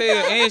funny as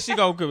hell, and she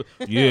go.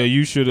 Yeah,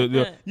 you should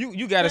have.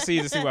 You got to see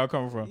it to see where I'm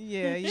coming from.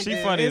 Yeah, she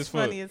funny as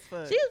fuck. She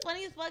was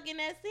funny as fuck in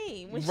that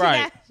scene when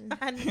right. she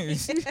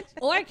got.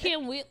 Or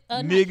Kim Whitley.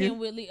 Not Kim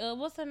Whitley.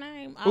 What's her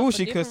name? Ooh,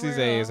 she cussed his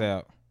ass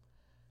out.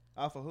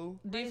 Off of who?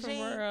 Different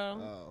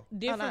World. Oh.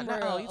 Different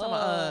World. Oh, you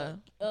talking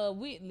about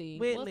Whitley.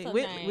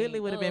 Whitley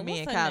would have been me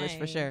in college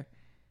for sure.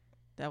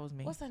 That was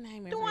me. What's her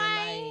name in real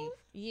life?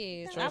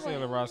 Yes. Tracy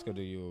Roscoe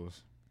do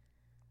yours.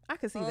 I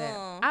can see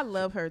that. I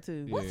love her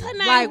too. What's her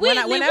name? Like,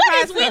 Whitley.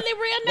 What is Whitley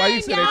real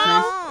name,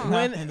 y'all?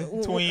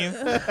 Twin.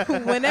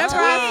 Whenever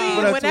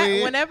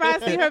I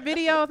see her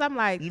videos, I'm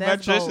like,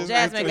 that's bold.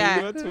 Jasmine guy.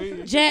 I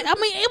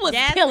mean, it was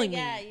killing me.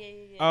 Yeah.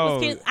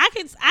 Oh, I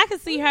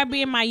could see her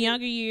being my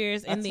younger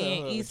years, and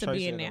then Issa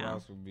being now.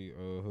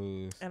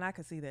 And I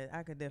could see that.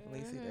 I could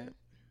definitely see that.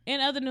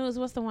 In other news,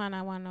 what's the one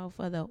I want to know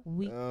for the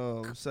week?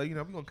 So we're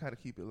gonna kind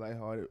of keep it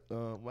lighthearted.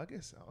 Well, I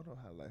guess I don't know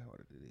how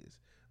lighthearted it is.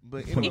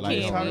 But It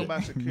anyway, can talking be.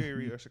 about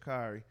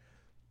Sha'Carri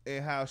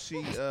and how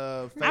she faced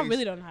I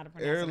really don't know how to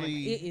pronounce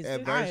early it.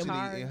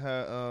 adversity in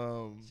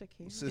her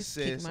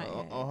success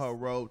on her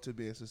road to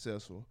being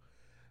successful.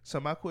 So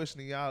my question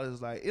to y'all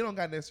is like, it don't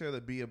got necessarily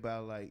be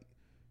about like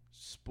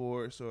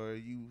sports or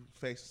you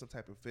facing some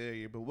type of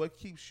failure, but what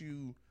keeps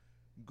you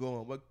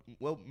going?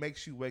 What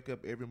makes you wake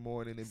up every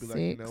morning and be like,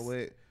 you know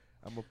what,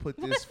 I'm gonna put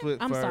this foot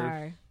I'm first.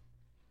 sorry.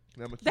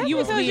 That's because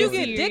you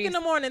get dick in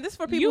the morning. This is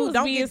for people who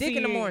don't get dick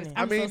in the morning.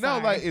 I mean, no,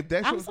 like if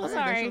that's your thing, sorry.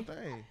 that's your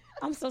thing.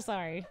 I'm so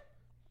sorry.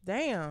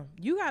 Damn,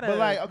 you got But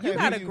like, okay, you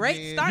got a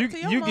great start to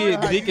your You morning.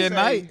 get dick at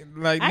night,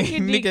 like I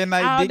get dick at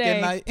night, dick at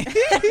night.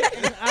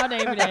 All day,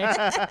 every day.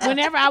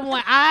 Whenever I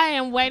want, I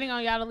am waiting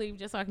on y'all to leave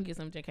just so I can get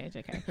some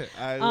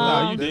JK.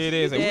 No, you did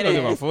it. We don't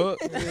give a fuck.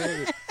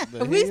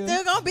 We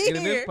still gonna be in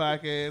here. this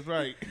podcast,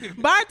 right?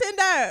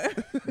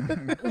 Bartender.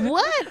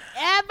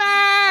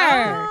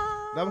 Whatever.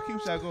 Now we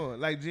keep y'all going.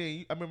 Like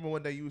Jen, I remember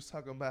one day you was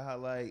talking about how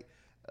like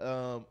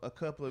a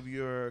couple of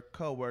your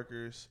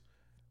coworkers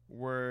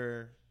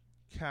were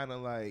kind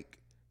of like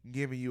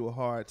giving you a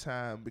hard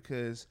time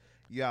because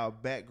y'all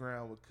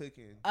background with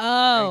cooking ain't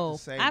the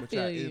same, I but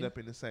y'all feel ended you. up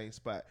in the same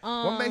spot.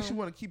 What makes you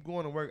want to keep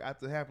going to work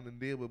after having to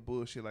deal with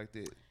bullshit like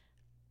that?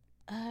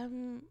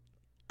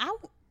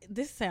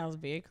 This sounds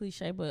very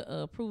cliche,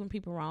 but proving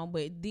people wrong.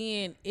 But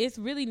then it's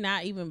really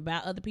not even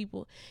about other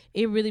people.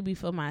 It really be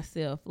for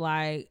myself.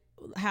 Like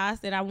how I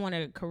said, I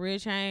wanted a career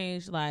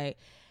change. Like,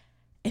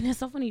 and it's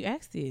so funny you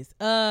asked this.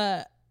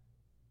 I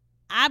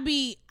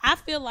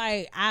feel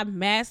like I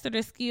mastered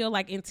a skill.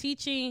 Like in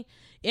teaching,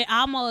 it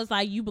almost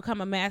like you become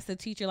a master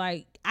teacher.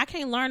 Like I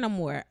can't learn no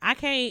more. I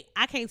can't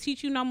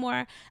teach you no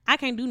more. I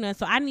can't do nothing.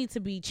 So I need to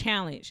be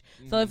challenged.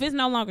 Mm-hmm. So if it's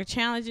no longer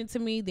challenging to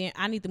me, then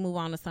I need to move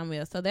on to something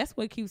else. So that's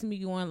what keeps me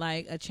going,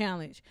 like a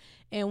challenge.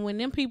 And when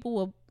them people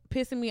were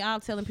pissing me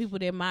off, telling people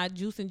that my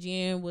juice and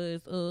gin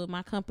was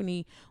my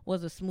company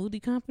was a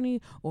smoothie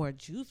company or a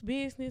juice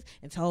business,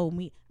 and told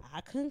me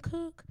I couldn't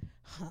cook,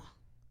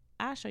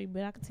 I'll show you,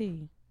 but I can tell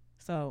you.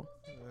 So,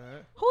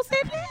 who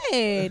said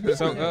that?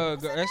 So,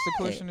 ask the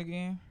question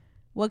again.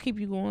 What keep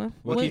you going?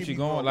 What keeps you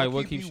going? Like,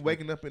 what keeps you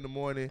waking up in the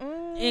morning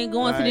and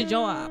going to the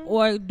job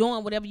or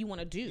doing whatever you want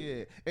to do?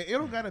 Yeah, and it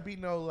don't gotta be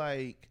no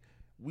like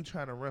we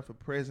trying to run for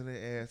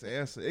president ass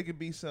answer. It could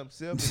be something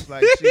selfish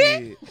like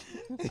shit.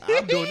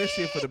 I'm doing this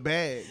shit for the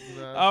bag.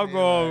 You know I'm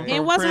going for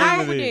and what's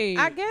wrong with it?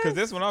 I guess because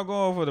this one I'm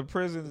going for the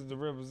president to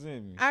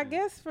represent me. I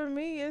guess for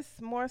me,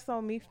 it's more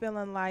so me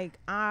feeling like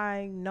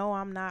I know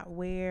I'm not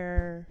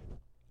where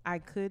I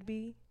could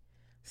be.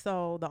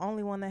 So the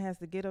only one that has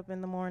to get up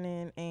in the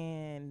morning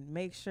and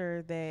make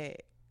sure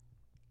that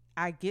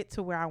I get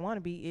to where I want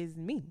to be is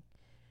me.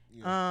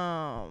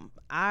 Yeah.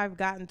 I've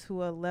gotten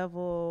to a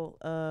level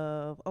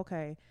of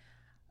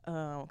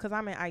because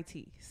I'm in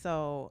IT,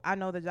 so I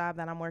know the job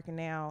that I'm working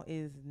now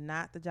is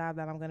not the job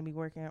that I'm going to be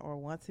working or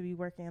want to be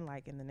working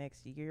like in the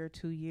next year,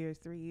 2 years,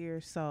 3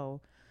 years. So,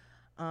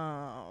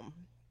 now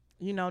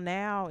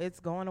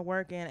it's going to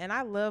work and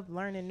I love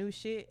learning new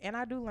shit, and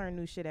I do learn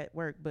new shit at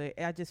work, but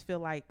I just feel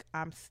like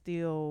I'm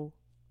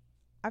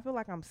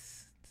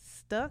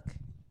stuck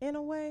in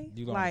a way.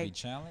 You gonna be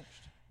challenged?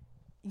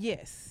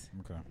 Yes.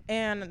 Okay.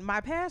 And my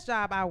past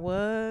job, I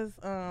was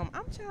I'm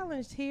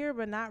challenged here,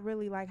 but not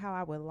really like how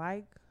I would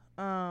like.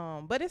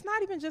 But it's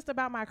not even just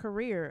about my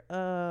career.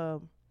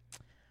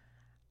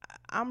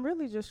 I'm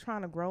really just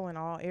trying to grow in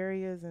all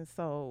areas, and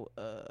so,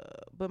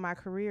 but my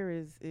career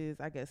is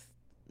I guess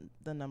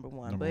the number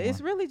one.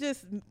 It's really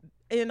just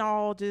in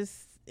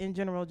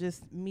general,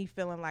 just me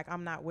feeling like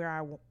I'm not where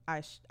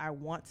I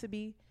want to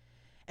be.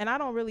 And I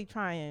don't really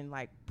try and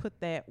like put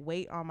that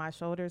weight on my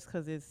shoulders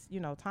because it's,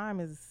 time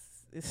is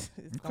it's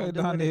okay,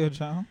 Donnell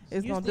Jones.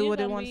 It's gonna do what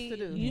it wants to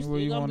do. You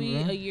still gonna be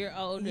a year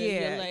older.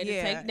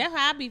 Yeah. That's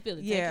how I be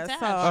feeling. Yeah,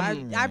 so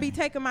I be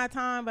taking my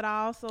time, but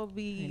I also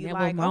be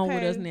like, okay,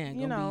 with us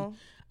now.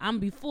 I'm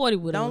be 40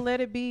 with Don't let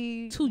it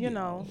be taking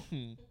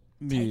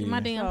my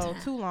damn time.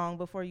 Too long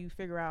before you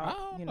figure out.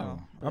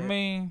 I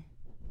mean,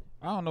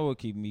 I don't know what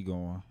keep me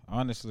going,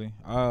 honestly.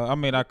 I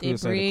mean, I could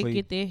say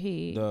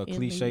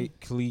the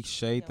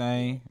cliche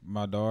thing.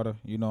 My daughter,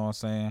 you know what I'm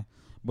saying.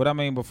 But I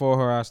mean, before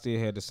her, I still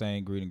had the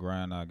same grit and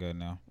grind I got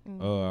now.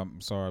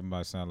 I'm sorry, it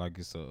might sound like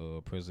it's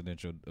a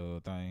presidential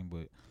thing,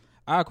 but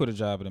I quit a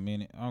job in a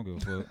minute. I don't give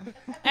a fuck.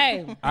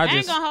 Hey, I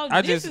ain't gonna hold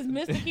you. This is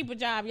Mr. Keep a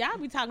Job. Y'all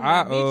be talking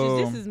about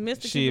bitches. This is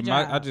Mr. Keep a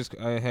Job.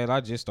 I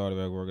just started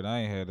back working.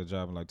 I ain't had a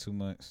job in like 2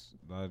 months.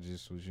 I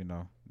just was,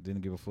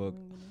 didn't give a fuck.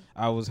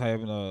 I was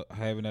having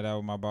it out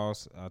with my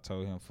boss. I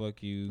told him,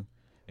 "Fuck you."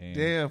 And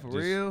damn, for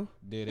real?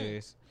 Dead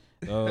ass.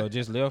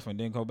 Just left and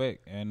didn't go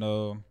back. And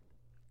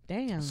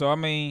damn. So I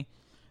mean,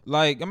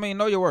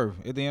 know your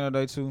worth at the end of the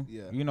day too.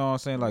 Yeah. You know what I'm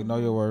saying? Like, know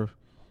your worth.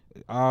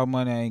 All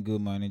money ain't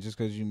good money. Just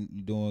because you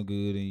doing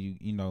good and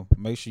you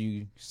make sure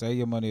you save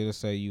your money to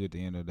save you at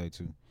the end of the day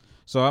too.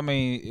 So I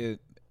mean,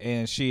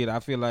 I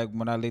feel like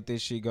when I let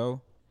this shit go,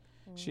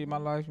 my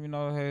life,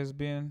 has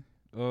been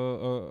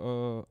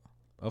a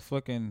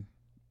fucking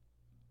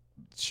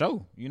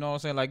show. You know what I'm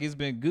saying? Like, it's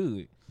been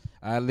good.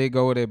 I let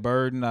go of that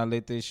burden. I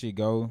let this shit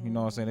go. You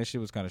know what I'm saying? That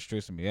shit was kind of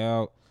stressing me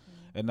out.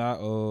 And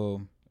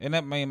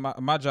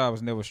my job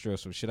was never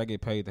stressful. Shit, I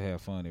get paid to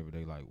have fun every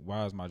day. Like,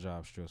 why is my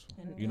job stressful?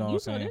 You know what I'm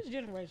saying? This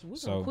generation, we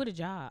gonna quit a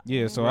job.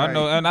 Yeah, so I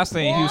know, and I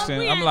stay in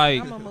Houston. I'm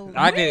like,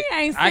 I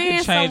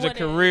can change a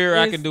career.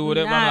 I can do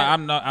whatever.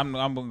 I'm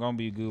gonna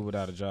be good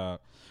without a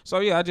job. So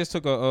yeah, I just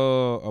took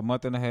a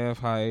month and a half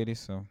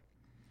hiatus. So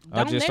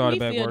I just started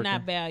back working.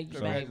 Not valued.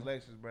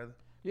 Congratulations, brother.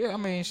 Yeah, I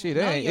mean, shit,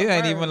 it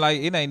ain't even like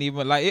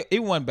it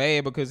wasn't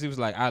bad because it was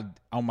like I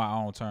on my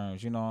own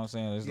terms. You know what I'm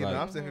saying? It's like,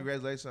 I'm saying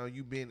congratulations on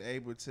you being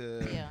able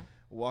to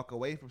walk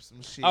away from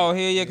some shit. Oh,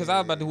 hell yeah, because I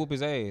was about to whoop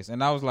his ass,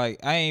 and I was like,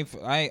 I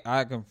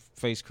can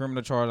face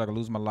criminal charge, I can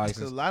lose my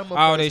license,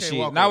 all that shit.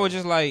 And I was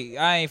just like,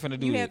 I ain't finna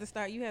do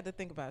it. You had to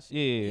think about shit.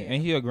 Yeah,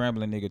 and he a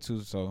grambling nigga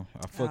too, so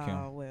I fuck him.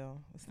 Oh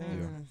well. Yeah.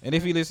 And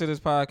if you listen to this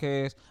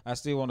podcast, I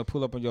still want to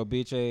pull up on your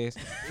bitch ass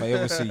if I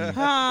ever see you.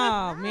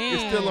 Oh man,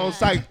 it's still on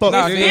site. Fuck,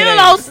 still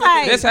on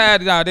site.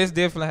 This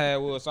definitely how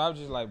it was. So I was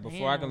just like,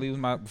 before I lose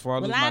my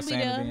sanity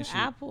and shit.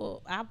 I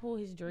pull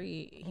his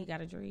dread. He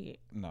got a dread.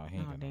 No, he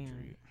ain't got no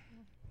dread.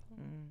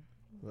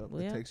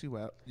 Well, it takes you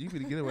out. You be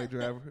the getaway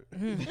driver.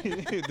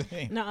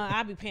 No,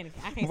 I be panicking.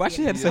 I can't. Why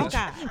she had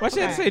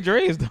to say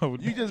dreads though?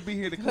 You just be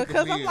here to cook.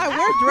 Because I'm like,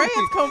 where dreads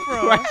come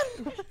from?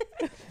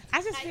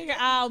 I just figure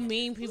all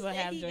mean people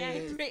have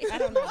dreads. I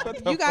don't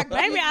know. You got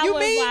maybe I was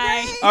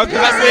like. Oh,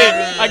 because I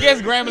said I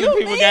guess Grambling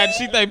people got.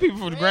 She think people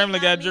from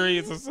Grambling got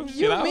dreads or some shit.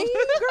 You mean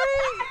dreads?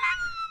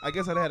 I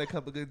guess I'd had a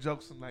couple good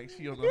jokes tonight.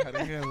 She don't know how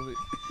to handle it.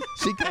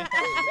 She can't.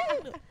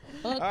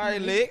 All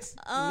right, Lex.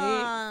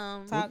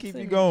 We'll keep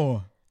you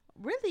going.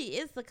 Really,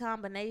 it's a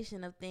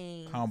combination of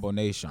things.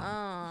 Combination.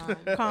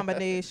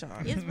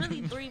 It's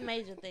really 3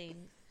 major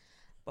things.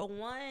 But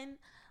one,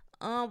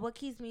 what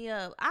keeps me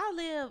up? I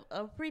live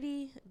a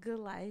pretty good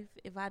life,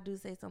 if I do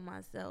say so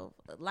myself.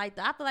 Like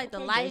I feel like the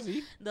life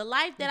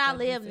that I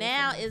live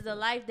now is the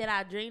life that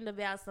I dreamed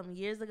about some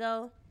years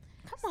ago.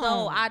 Come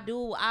on.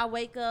 So I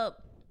wake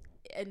up.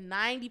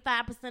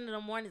 95% of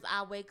the mornings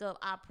I wake up,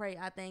 I pray,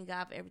 I thank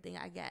God for everything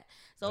I got.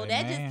 So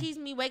that just keeps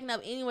me waking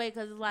up anyway,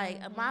 because it's like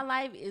my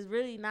life is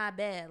really not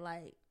bad,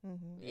 like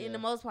in the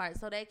most part.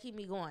 So that keep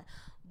me going.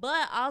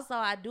 But also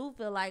I do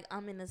feel like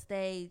I'm in a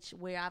stage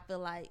where I feel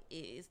like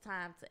it's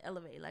time to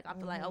elevate. Like I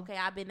feel like, okay,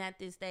 I've been at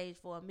this stage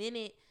for a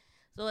minute,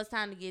 so it's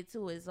time to get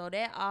to it. So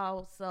that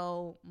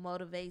also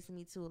motivates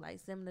me too, like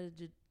similar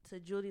to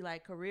Judy,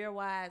 like career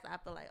wise, I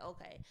feel like,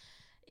 okay,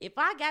 if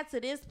I got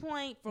to this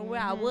point from where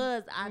I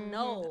was, I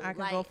know I can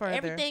like go further.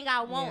 Everything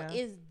I want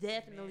is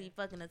definitely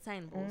fucking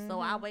attainable.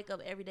 So I wake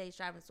up every day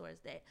striving towards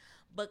that.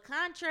 But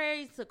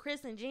contrary to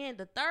Chris and Jen,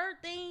 the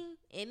third thing,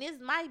 and this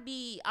might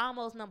be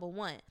almost number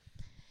one,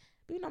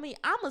 you know me,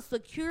 I'm a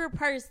secure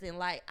person.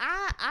 Like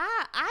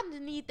I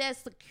need that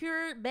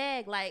secured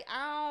bag. Like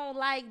I don't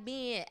like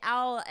being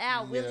out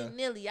willy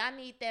nilly. I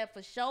need that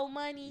for show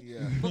money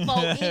before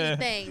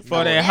anything.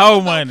 For that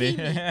whole money.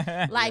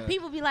 Like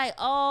people be like,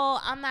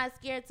 oh, I'm not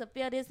scared to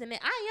feel this and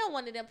that. I am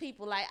one of them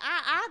people. Like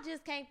I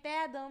just can't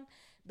fathom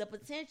the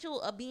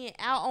potential of being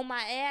out on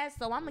my ass.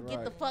 So I'm gonna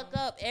get the fuck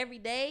up every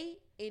day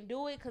and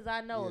do it because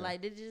I know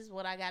like this is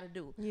what I got to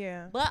do.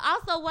 Yeah. But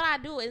also what I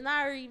do is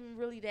not even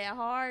really that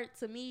hard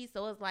to me.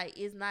 So it's like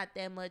it's not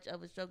that much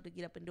of a struggle to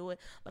get up and do it.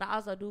 But I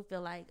also do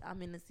feel like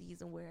I'm in a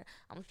season where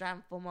I'm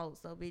striving for more.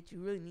 So bitch, you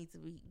really need to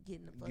be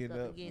getting the fuck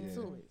up and getting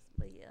to it.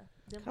 But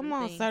yeah. Come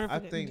on,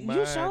 certification.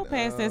 You show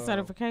past that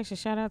certification.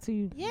 Shout out to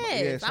you.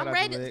 Yes, I'm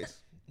ready to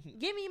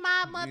give me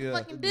my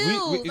motherfucking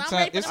dues. I'm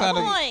ready for the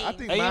point. I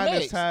think mine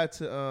is tied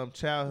to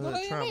childhood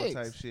trauma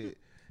type shit.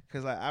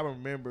 Cause like I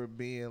remember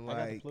being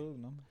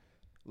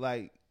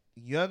like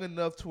young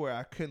enough to where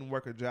I couldn't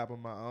work a job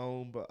on my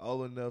own, but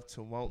old enough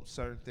to want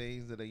certain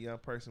things that a young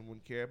person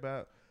wouldn't care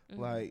about.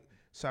 Like,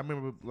 so I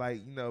remember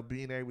like, you know,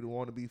 being able to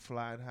want to be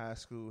fly in high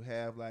school,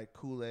 have like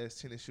cool ass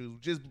tennis shoes,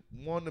 just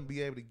wanting to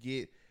be able to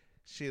get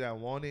shit I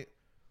wanted.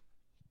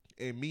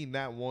 And me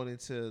not wanting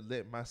to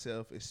let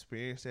myself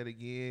experience that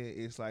again,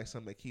 it's like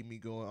something that keep me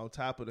going. On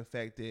top of the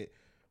fact that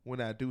when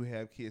I do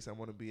have kids, I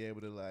want to be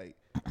able to like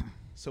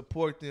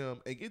support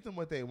them and get them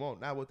what they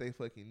want, not what they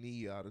fucking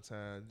need all the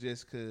time.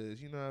 Just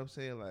cause, you know what I'm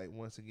saying? Like,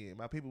 once again,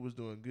 my people was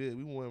doing good.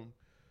 We weren't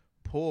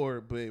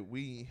poor, but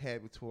we ain't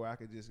have it to where I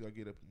could just go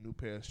get a new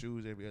pair of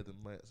shoes every other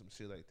month, some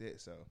shit like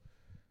that. So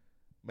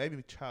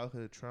maybe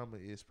childhood trauma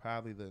is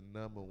probably the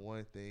number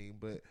one thing,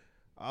 but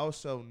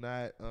also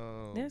not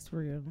that's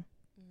real.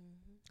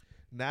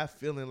 Not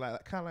feeling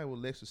like kind of like what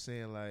Lex was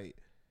saying, like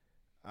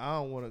I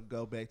don't want to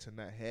go back to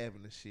not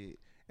having the shit.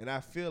 And I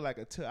feel like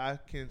until I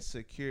can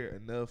secure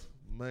enough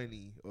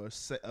money or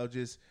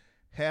just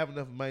have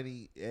enough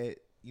money at,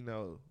 you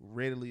know,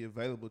 readily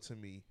available to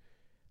me,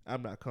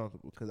 I'm not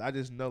comfortable. Because I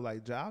just know,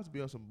 like, jobs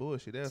be on some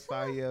bullshit. They'll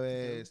fire your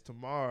ass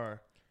tomorrow.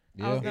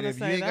 Yeah. I was gonna and if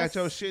say, you ain't got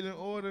your shit in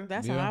order,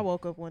 that's how I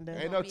woke up one day.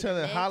 Ain't no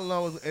telling how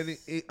long. And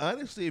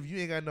honestly, if you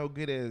ain't got no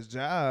good ass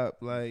job,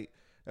 like,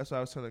 that's what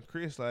I was telling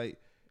Chris, like,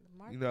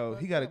 you know,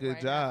 he got a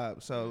good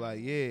job. So, like,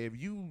 yeah, if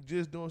you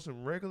just doing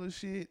some regular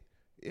shit,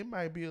 it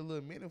might be a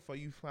little minute before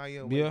you find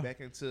your way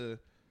back into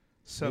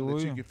something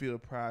that you can feel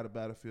proud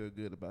about or feel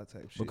good about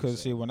type shit.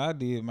 Because, see, when I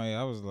did, man,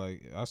 I was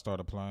like, I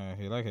started applying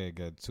here. Like, I had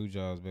got 2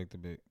 jobs back to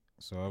back.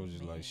 So, I was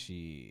just like,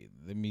 shit,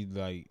 let me,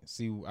 like,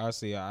 see,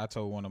 I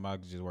told one of them I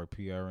could just work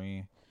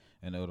PRN,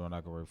 and the other one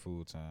I could work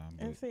full time.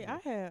 And see, I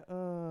had,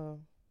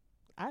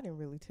 I didn't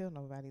really tell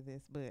nobody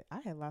this, but I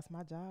had lost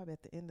my job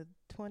at the end of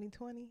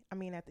 2020. I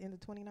mean, at the end of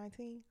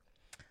 2019.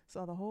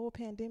 So the whole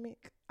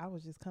pandemic, I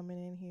was just coming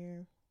in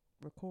here,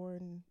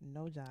 recording,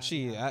 no job.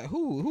 Shit,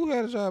 who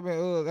had a job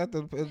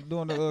after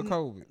doing the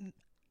COVID?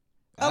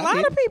 A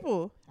lot of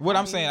people. What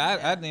I'm saying,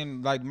 I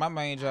didn't, like, my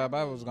main job,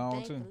 I was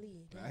gone too.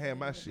 I had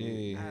my shit.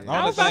 Yeah.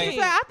 I was about to say,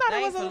 I thought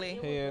it was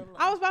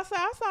I was about to say,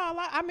 I saw a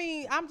lot. I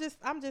mean, I'm just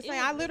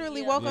saying, I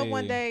literally woke up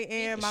one day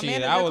and my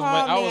manager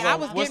called me. I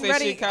was getting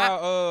ready. Shit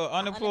called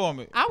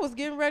unemployment. I was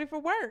getting ready for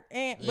work,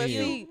 but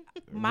see,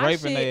 my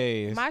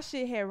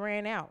shit had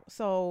ran out,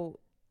 so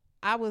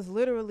I was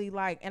literally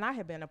like, and I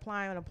had been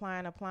applying,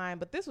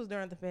 but this was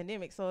during the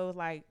pandemic, so it was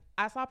like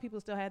I saw people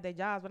still had their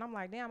jobs, but I'm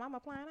like, damn, I'm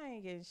applying, I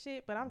ain't getting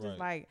shit, but I'm just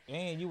like,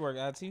 and you work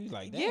IT,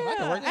 like, damn, yeah, I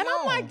can work and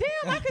I'm like,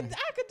 damn, I could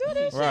do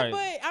this shit,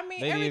 but I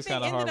mean, Maybe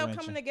everything ended up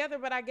coming together.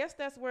 But I guess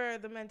that's where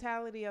the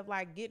mentality of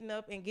like getting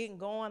up and getting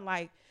going,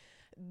 like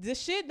the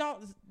shit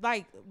don't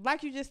like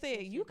you just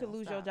said, you could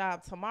lose your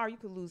job tomorrow, you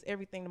could lose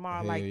everything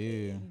tomorrow.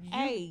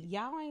 Hey,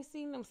 y'all ain't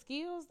seen them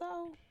skills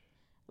though.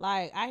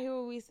 Like, I hear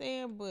what we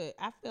saying, but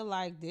I feel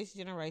like this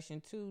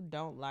generation, too,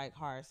 don't like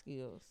hard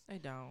skills. They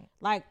don't.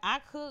 Like, I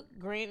cook,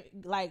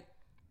 like,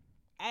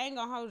 I ain't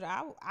gonna hold you.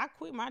 I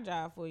quit my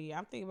job for you.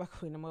 I'm thinking about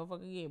quitting the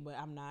motherfucker again, but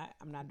I'm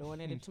not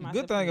doing it to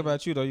myself. Good thing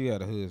about you, though, you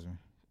got a husband.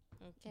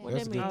 Okay.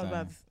 That's a good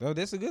thing. Oh,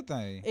 that's a good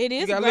thing. It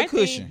is you got a great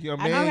cushion. Thing.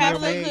 I don't have a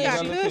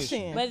little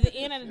cushion. But at the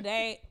end of the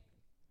day,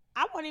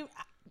 I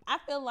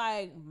feel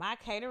like my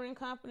catering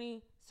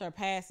company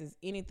surpasses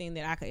anything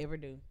that I could ever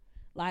do.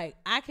 Like,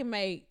 I can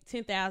make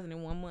 $10,000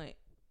 in 1 month.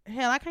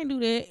 Hell, I can't do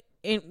that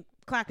and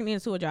clocking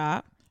into a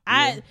job.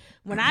 Yeah.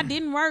 When I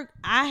didn't work,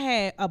 I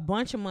had a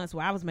bunch of months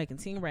where I was making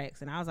 10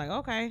 racks, and I was like,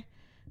 okay,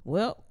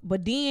 well,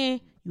 but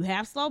then you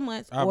have slow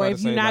months, or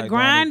if you're not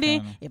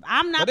grinding, if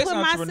I'm not putting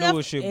myself,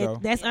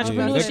 that's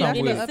entrepreneurship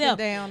in itself.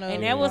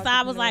 And that was,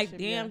 I was like,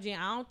 damn, Jen,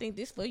 I don't think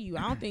this for you.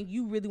 I don't think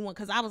you really want,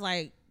 because I was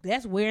like,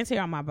 that's wear and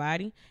tear on my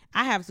body.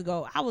 I have to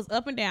go. I was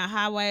up and down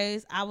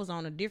highways. I was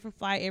on a different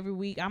flight every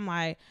week. I'm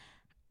like,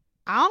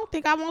 I don't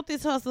think I want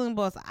this hustling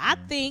bus. I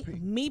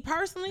think, me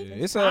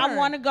personally, I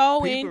want to go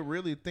in. People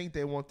really think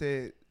they want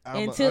that.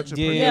 I'm an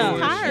entrepreneur.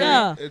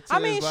 Yeah. I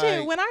mean,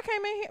 shit, when I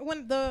came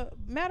in here,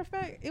 matter of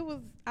fact, it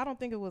was, I don't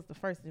think it was the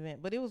first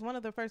event, but it was one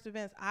of the first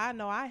events I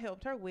know I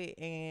helped her with,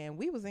 and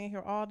we was in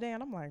here all day,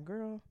 and I'm like,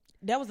 girl.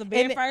 That was the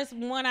very first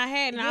one I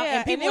had,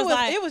 and people was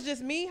like, it was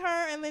just me,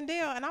 her, and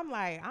Lindell, and I'm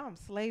like, I'm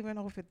slaving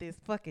over this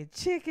fucking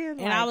chicken,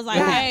 and I was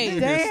like, hey,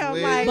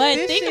 damn, like, but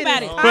think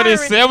about it, but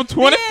it's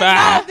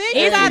 $7.25.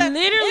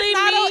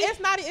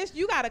 It's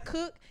you gotta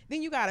cook,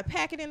 then you gotta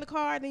pack it in the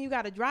car, then you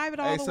gotta drive it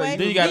all the way,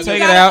 then you gotta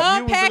take it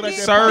out, unpack it,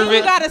 serve it,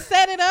 you gotta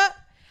set it up.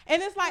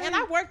 And it's like, and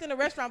I worked in a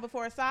restaurant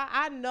before, so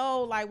I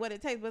know like what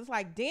it takes. But it's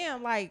like,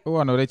 damn, like. Oh,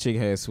 I know that chick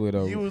had sweat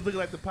over. You was looking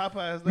like the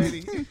Popeyes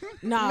lady.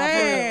 No,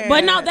 man.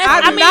 But no, that's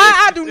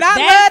I do not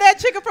love that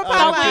chicken from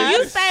Popeyes. So when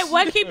you say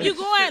what keep you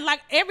going,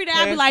 like every day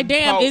I be like,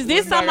 damn, is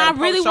this something I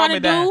really want to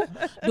do?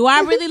 Do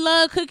I really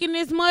love cooking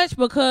this much?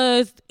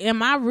 Because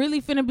am I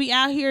really finna be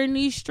out here in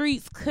these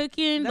streets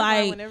cooking?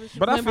 Like,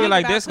 but I feel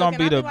like that's gonna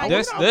be the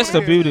that's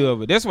the beauty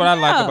of it. That's what I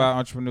like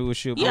about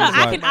entrepreneurship. Yeah,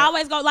 I can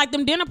always go like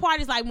them dinner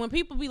parties. Like when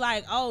people be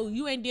like, "Oh,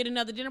 you ain't did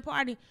another dinner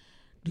party."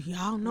 Do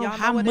y'all know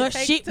how much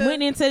shit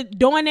went into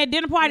doing that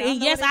dinner party?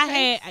 And yes, I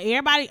had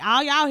everybody,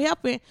 all y'all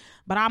helping,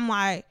 but I'm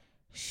like,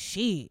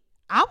 shit.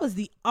 I was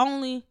the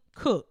only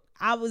cook.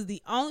 I was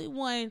the only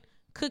one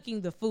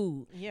cooking the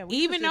food. Yeah,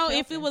 even though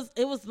if it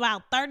was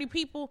about 30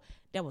 people,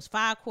 that was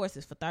 5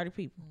 courses for 30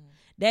 people.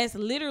 That's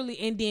literally,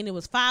 and then it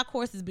was 5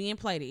 courses being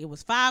plated. It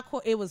was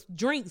it was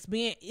drinks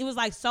being. It was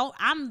like so.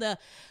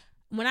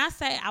 When I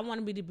say I want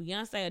to be the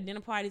Beyonce of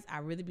dinner parties, I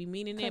really be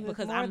meaning it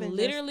because I'm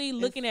literally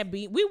looking at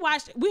we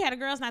had a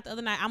girls' night the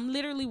other night. I'm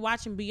literally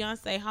watching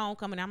Beyonce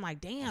Homecoming. I'm like,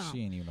 damn,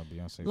 she ain't even a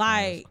Beyonce. Like,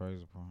 fan. That's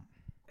crazy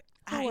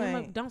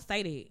part. Don't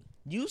say that.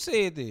 You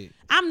said that.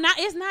 I'm not.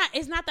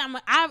 It's not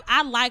that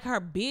I like her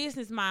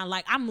business mind.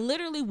 Like I'm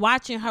literally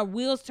watching her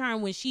wheels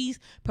turn when she's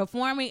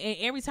performing, and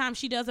every time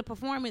she does a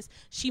performance,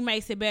 she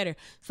makes it better.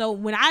 So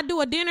when I do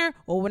a dinner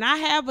or when I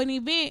have an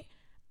event,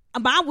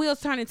 my wheels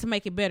turning to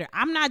make it better.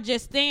 I'm not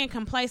just staying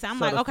complacent. I'm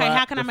like, okay,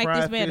 how can I make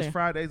this better?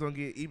 Fridays gonna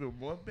get even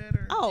more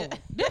better. Oh,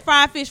 this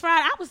fried fish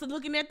fried. I was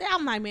looking at that.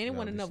 I'm like, man, it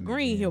wasn't enough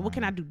green here. What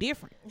can I do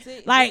different?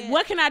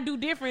 What can I do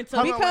different?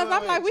 Because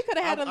I'm like, we could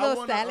have had a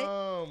little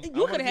salad.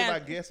 You could have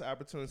had. I guess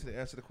opportunity to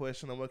answer the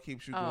question on what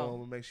keeps you going,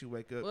 what makes you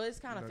wake up. Well,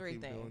 it's kind of 3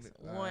 things.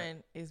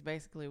 One is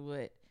basically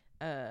what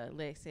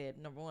Lex said.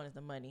 Number 1 is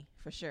the money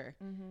for sure.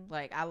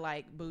 Like I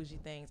like bougie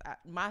things.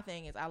 My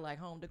thing is I like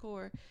home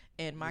decor,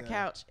 and my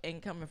couch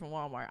ain't coming from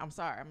Walmart. I'm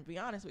sorry, I'm gonna be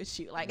honest with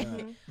you. Like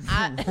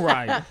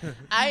right,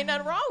 I ain't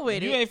nothing wrong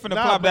with it. You ain't finna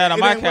pop that on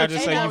my couch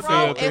and say you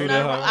feel through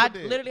that. I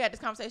literally had this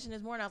conversation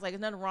this morning. I was like,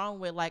 there's nothing wrong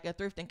with like a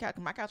thrifting couch.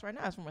 My couch right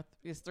now is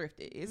it's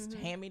thrifted. It's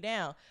hand me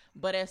down.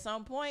 But at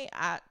some point,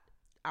 I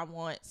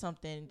want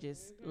something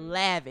just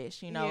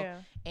lavish, you know. Yeah.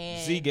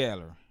 And Z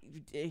Gallery.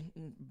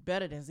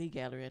 Better than Z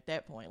Gallery at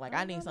that point. Like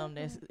I need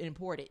something that's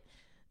imported,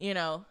 you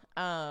know.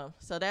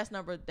 So that's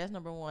number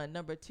 1.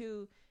 Number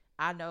 2,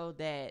 I know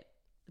that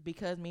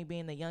because me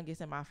being the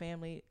youngest in my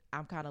family,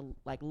 I'm kind of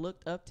like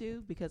looked up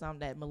to because I'm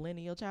that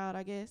millennial child,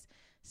 I guess.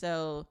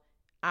 So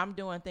I'm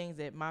doing things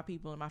that my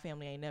people in my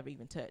family ain't never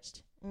even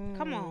touched.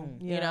 Come on,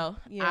 you know.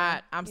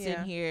 I'm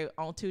sitting here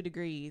on 2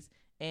 degrees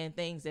and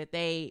things that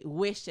they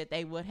wish that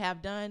they would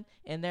have done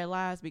in their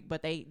lives,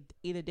 but they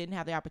either didn't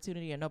have the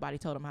opportunity or nobody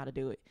told them how to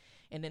do it.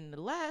 And then the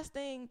last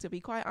thing, to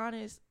be quite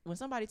honest, when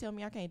somebody tell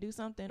me I can't do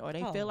something or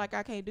they feel like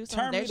I can't do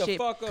something,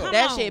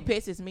 that shit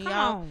pisses me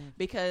off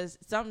because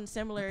something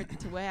similar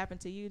to what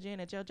happened to you, Jen,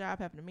 at your job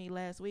happened to me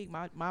last week.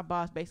 My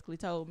boss basically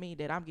told me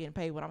that I'm getting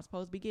paid what I'm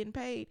supposed to be getting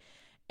paid,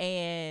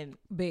 and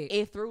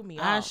it threw me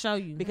off. I'll show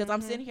you because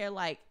I'm sitting here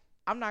like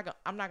I'm not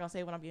gonna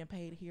say what I'm getting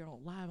paid here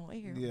on live on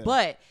air,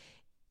 but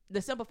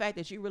the simple fact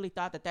that you really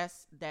thought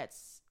that's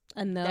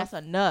enough. That's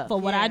enough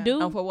for what I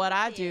do. For what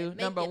I do,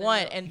 number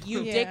 1, and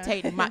you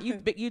dictating my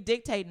you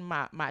dictating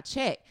my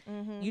check,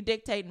 you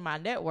dictating my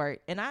net worth,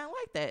 and I don't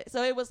like that.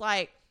 So it was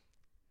like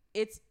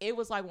it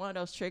was like one of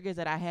those triggers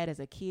that I had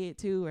as a kid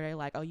too, where they're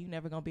like, oh, you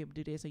never gonna be able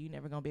to do this or you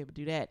never gonna be able to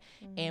do that.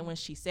 And when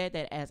she said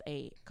that as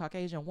a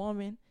Caucasian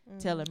woman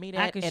telling me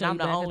that, and I'm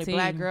the only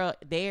black girl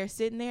there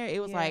sitting there, it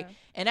was like,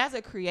 and as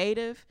a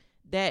creative,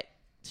 that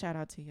shout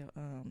out to your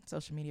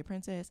social media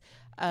princess.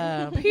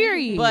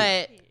 Period.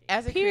 But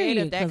as a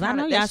creative,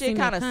 that shit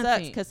kind of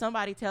sucks because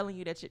somebody telling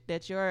you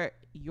that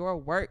your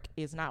work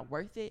is not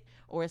worth it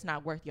or it's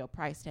not worth your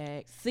price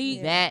tag.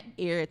 See, that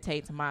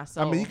irritates my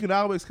soul. I mean, you can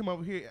always come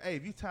over here. Hey,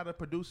 if you tired of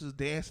producers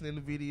dancing in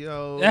the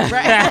video, doing all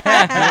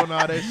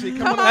that shit,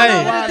 come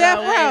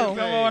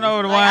on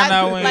over to Wine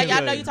Out Wednesday.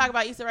 Like I know you talk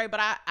about Issa Rae, but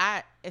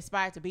I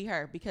aspire to be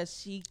her because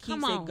she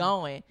keeps it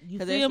going.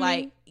 Because it's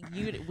like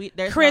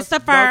there's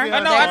Christopher.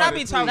 I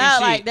be talking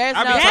shit. Like there's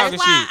I be talking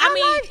shit.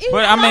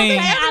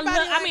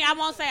 I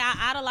won't say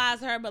I idolize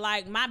her, but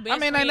like my best.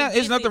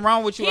 There's nothing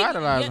wrong with you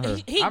idolizing her.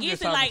 He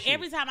gets it. Like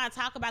every time I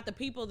talk about the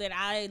people that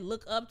I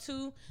look up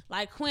to,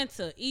 like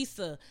Quinta,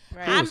 Issa,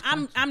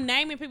 I'm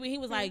naming people. He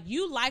was like,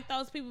 you like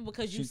those people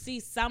because you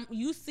see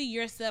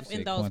yourself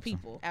in those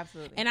people.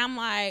 Absolutely. And I'm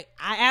like,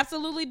 I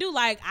absolutely do.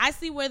 Like I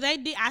see where they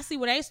did. I see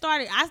where they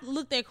started. I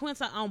looked at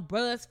Quinta on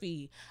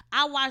BuzzFeed.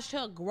 I watched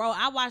her grow.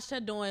 I watched her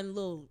doing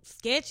little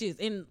sketches,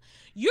 and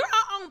you're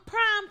on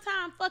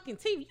primetime fucking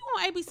TV. You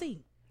on ABC.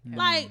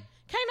 Like,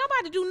 can't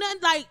nobody do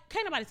nothing. Like,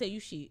 can't nobody tell you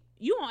shit.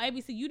 You on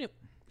ABC. You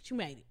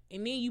made it,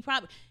 and then you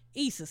probably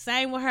Issa.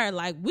 Same with her.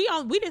 Like, we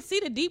didn't see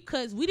the deep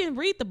cuts. We didn't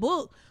read the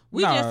book.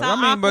 We just saw.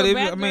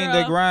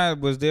 The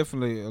grind was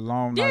definitely a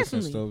long nights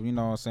and stuff. You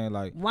know what I'm saying?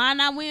 Like, Why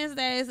Not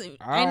Wednesdays?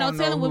 Ain't no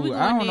telling where we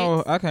going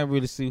next. I can't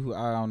really see who.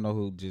 I don't know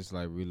who just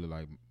like really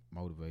like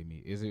motivate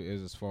me? Is it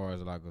as far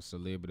as like a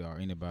celebrity or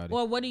anybody?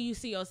 Or what do you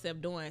see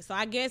yourself doing? So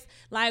I guess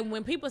like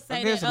when people say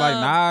I guess that, like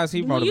Nas,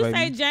 he motivates me. When you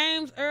say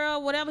James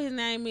Earl, whatever his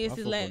name is,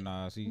 his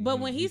Nas. But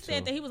when he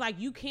said that, he was like,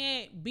 you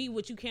can't be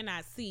what you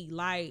cannot see.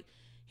 Like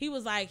he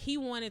was like, he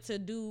wanted to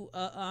do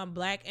a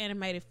black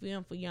animated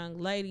film for young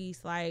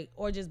ladies, like,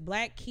 or just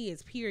black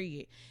kids,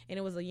 period. And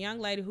it was a young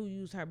lady who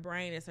used her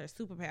brain as her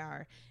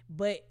superpower,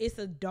 but it's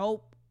a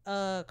dope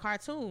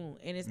cartoon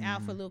and it's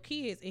out for little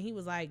kids. And he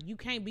was like, you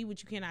can't be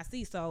what you cannot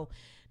see. So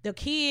the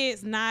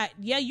kids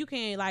you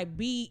can like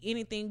be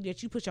anything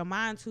that you put your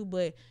mind to,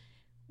 but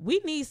we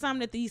need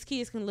something that these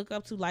kids can look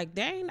up to. Like,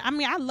 dang, I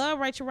mean, I love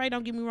Rachel Ray.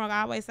 Don't get me wrong.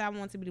 I always say I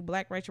want to be the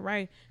black Rachel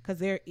Ray because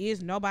there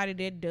is nobody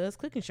that does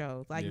cooking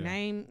shows. Like,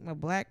 name a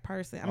black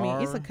person. I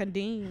mean, it's a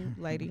Kadeem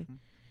lady.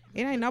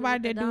 It ain't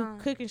nobody that do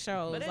cooking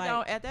shows. But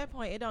like, at that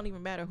point, it don't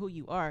even matter who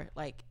you are,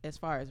 like, as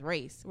far as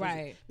race.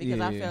 Right. Because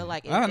I feel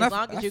like as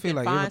long as you can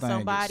like find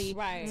somebody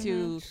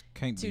to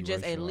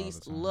just at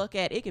least look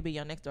at, it could be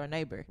your next door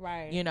neighbor.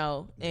 Right. You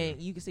know,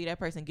 and you can see that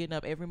person getting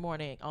up every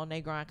morning on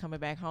their grind, coming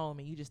back home,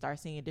 and you just start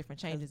seeing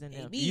different changes in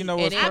them. You know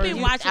what's I've crazy?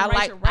 been watching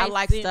I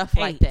like stuff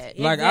like that.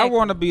 Like, I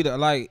want to be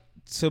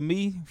to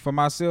me, for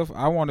myself,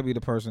 I want to be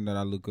the person that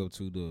I look up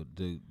to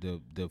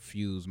the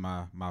fuse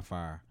my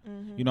fire.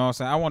 You know what I'm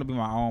saying? I want to be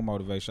my own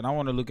motivation. I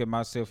want to look at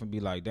myself and be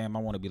like, damn, I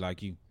want to be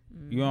like you.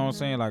 You know what I'm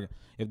saying? Like,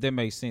 if that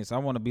makes sense, I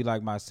want to be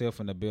like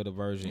myself and a better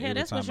version. Yeah,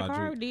 every that's time what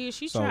Shakara did.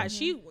 She tried.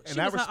 She was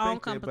I her respect own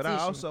that, competition. but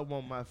I also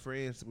want my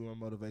friends to be my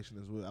motivation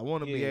as well. I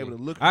want to be able to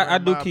look. I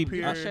at do my keep.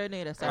 peers, I sure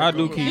need a circle. I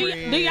do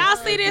keep. Do y'all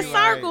see this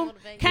circle?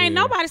 Can't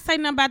nobody say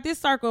nothing about this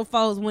circle of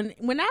foes.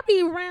 When I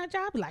be around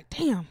y'all, I be like,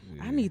 damn,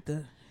 I need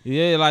to.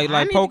 Yeah,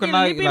 like poker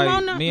night,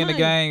 like me and the money.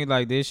 gang,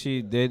 like that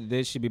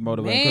should be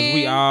motivating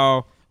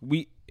because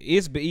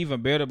it's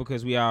even better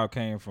because we all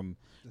came from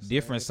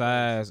different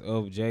sides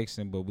of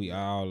Jackson, but we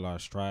all are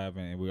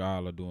striving and we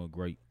all are doing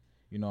great.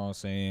 You know what I'm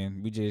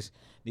saying? We just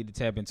need to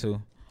tap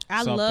into.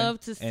 I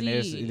love to see. And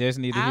there's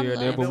neither here or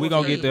there, but we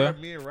gonna get there.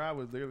 Me and Rob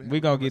was literally we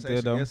gonna get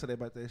there though. Yesterday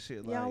about that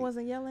shit. Like, y'all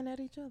wasn't yelling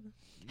at each other.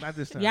 Not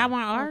this time. Y'all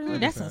weren't arguing.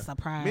 That's a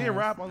surprise. Me and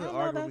Rob only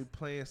argue. We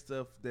playing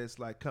stuff that's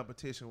like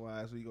competition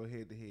wise. We go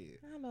head to head.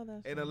 I know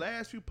that. And the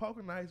last few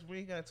poker nights, we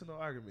ain't got into no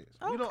arguments.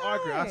 We don't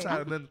argue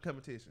outside of nothing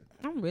competition.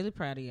 I'm really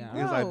proud of y'all.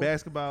 It's like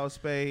basketball,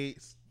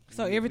 spades.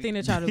 So everything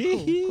that y'all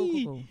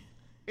do, cool.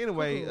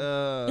 Anyway,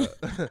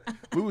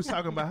 we was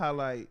talking about how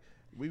like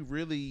we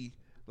really.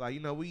 Like,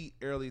 you know, we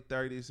early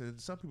 30s, and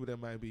some people that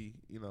might be,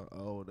 you know,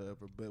 older,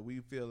 but we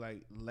feel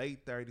like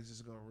late 30s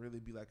is going to really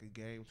be like a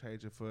game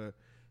changer for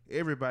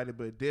everybody,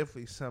 but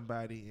definitely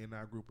somebody in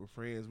our group of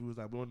friends. We was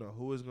like, we don't know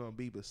who it's going to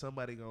be, but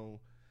somebody going to,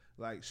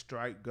 like,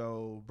 strike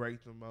gold,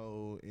 break the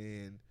mold,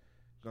 and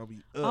going to be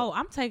up. Oh,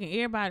 I'm taking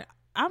everybody.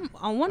 I'm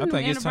on one of the I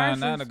think it's time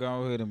now to anniversaries.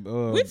 go ahead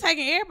and We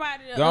taking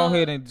everybody to go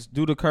ahead and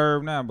do the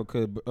curve now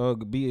because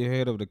be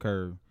ahead of the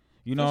curve.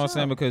 You know what I'm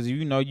saying? Because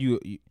you know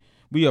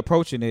we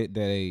approaching that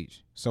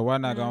age, so why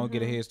not go and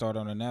get a head start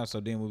on it now? So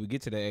then when we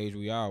get to that age,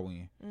 we all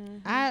win.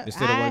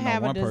 Instead of waiting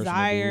on one person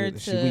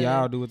to do it, we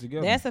all do it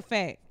together. That's a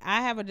fact.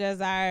 I have a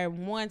desire,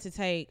 one, to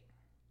take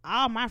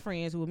all my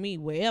friends with me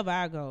wherever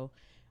I go.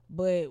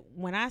 But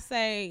when I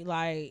say,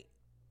 like,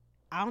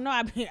 I don't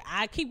know,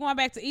 I keep going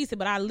back to Issa,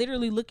 but I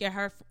literally look at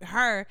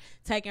her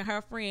taking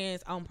her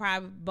friends on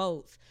private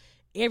boats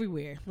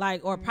everywhere,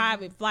 like, or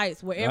private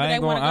flights, wherever they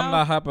want to go. I'm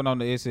not hopping on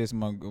the SS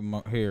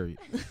Harriet.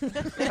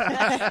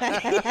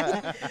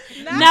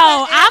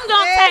 No, I'm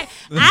gonna take.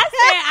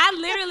 I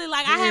literally,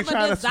 like, I have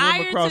a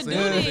desire to do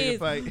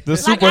this. The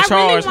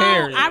supercharged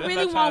Harriet. I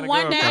really want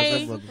one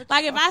day,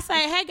 like, if I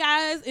say, hey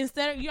guys,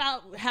 instead of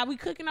y'all, how we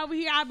cooking over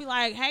here, I'll be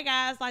like, hey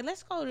guys, like,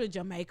 let's go to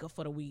Jamaica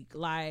for the week.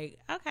 Like,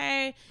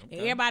 okay. And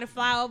everybody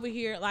fly over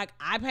here. Like,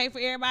 I pay for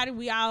everybody.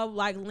 We all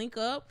like link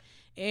up.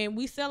 And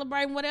we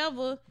celebrate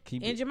whatever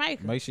in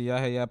Jamaica. Make sure y'all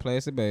have y'all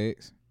plastic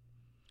bags.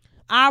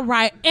 All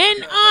right, and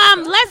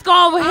let's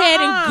go over ahead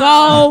and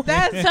go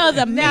to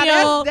the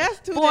meal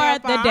for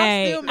the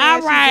day.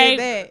 All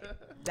right.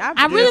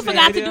 I really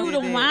forgot to do the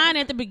wine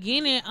at the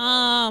beginning.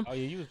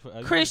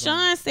 Chris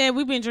Sean said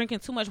we've been drinking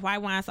too much white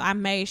wine, so I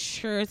made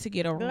sure to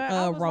get a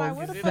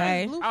rose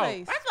today. First of all,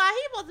 he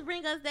supposed to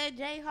bring us that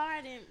Jay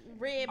Harden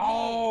red.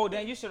 Oh,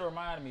 damn! You should have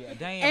reminded me.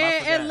 Damn,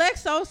 and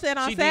Lexo said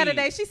on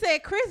Saturday, she said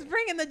Chris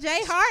bringing the Jay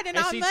Harden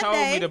on Monday. And she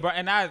told me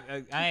and I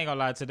ain't gonna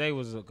lie. Today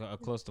was a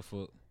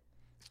clusterfuck.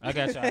 I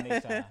got y'all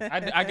next time.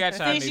 I got y'all Since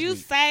next you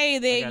week. say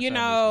that, you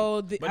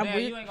know, but now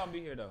you ain't gonna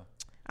be here though.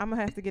 I'm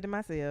gonna have to get it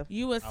myself.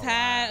 You was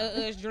tired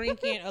of us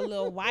drinking a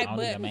little white,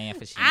 but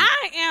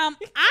I am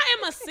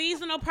a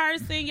seasonal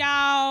person,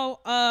 y'all.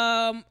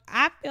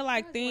 I feel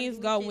like things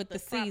go with the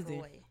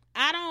season.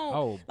 I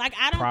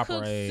don't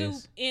cook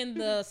soup in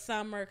the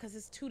summer because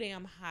it's too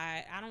damn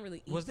hot. I don't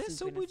really eat. Was that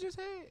soup we just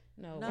had?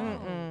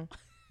 No.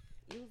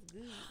 It was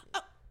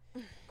good.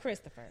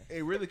 Christopher.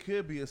 It really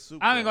could be a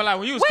soup. I ain't gonna lie.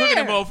 When you was cooking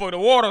that motherfucker, the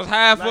water was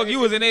high fuck. You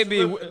was in that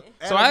bit,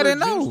 so I didn't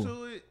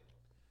know.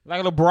 Like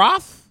a little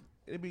broth.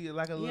 It'd be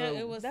like a Yeah, little.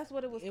 it was. That's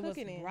what it was It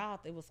cooking was in. broth.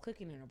 It was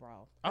cooking in a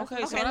broth.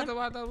 Okay, so Okay, I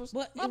thought that was.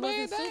 But My it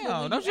bad, wasn't soup,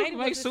 damn. when Don't you you ate it,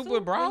 make was it soup soup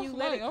with broth? when you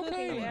let it Like, cook in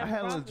okay. there? I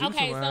had a little juice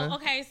Okay, in mine.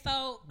 Was it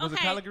okay.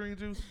 collard green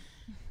juice?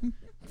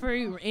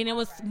 Free, and it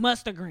was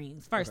mustard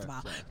greens. First of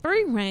all,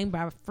 Free Reign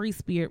by Free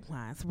Spirit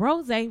Wines,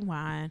 rosé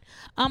wine,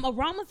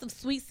 aromas of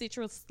sweet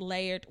citrus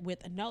layered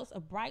with notes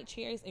of bright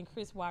cherries and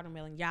crisp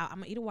watermelon. Y'all, I'm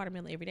gonna eat a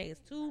watermelon every day. It's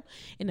 2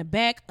 in the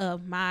back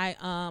of my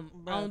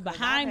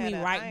behind me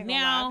right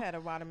now. I've had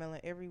a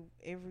watermelon every.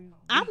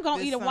 I'm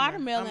gonna eat a summer.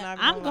 watermelon.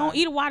 I'm gonna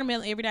eat a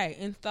watermelon every day.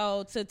 And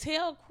so to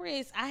tell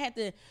Chris, I had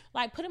to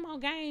like put him on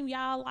game,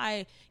 y'all.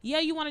 Like, yeah,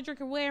 you want to drink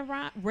a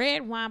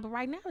red wine, but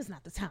right now is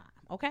not the time.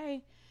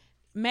 Okay.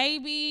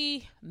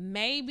 Maybe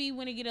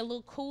when it get a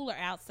little cooler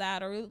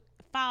outside or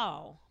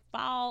fall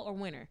or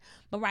winter.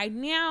 But right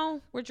now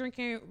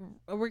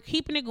we're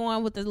keeping it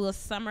going with the little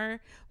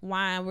summer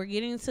wine. We're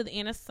getting to the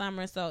end of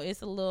summer, so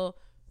it's a little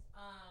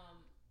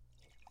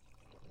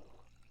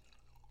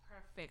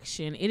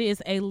perfection. It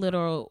is a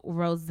little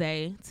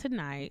rosé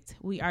tonight.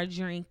 We are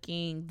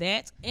drinking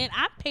that, and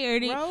I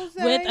paired it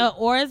with a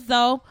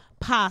orzo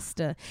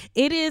pasta.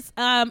 It is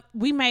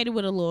we made it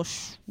with a little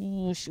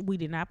we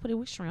did not put it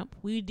with shrimp.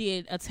 We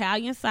did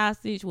Italian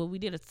sausage. Well, we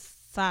did a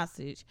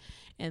sausage,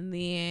 and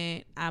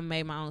then I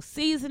made my own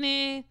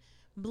seasoning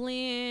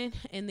blend,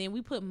 and then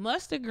we put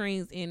mustard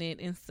greens in it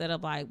instead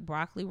of like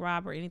broccoli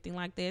rabe or anything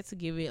like that to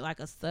give it like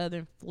a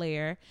southern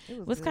flair.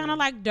 It was kind of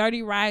like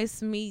dirty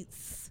rice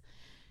meets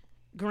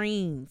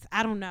greens.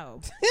 I don't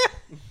know.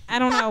 I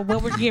don't know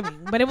what we're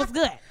giving, but it was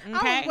good.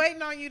 Okay? I was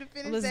waiting on you to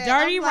finish. It was that.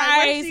 dirty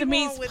rice. It It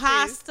means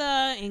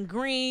pasta and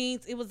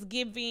greens. It was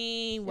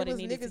giving what it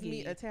needed to niggas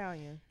meet give.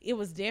 Italian. It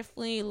was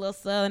definitely a little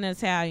Southern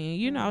Italian.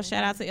 You know,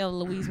 shout out to Ella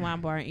Louise Wine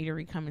Bar and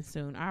Eatery coming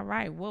soon. All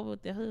right, what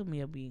would the hood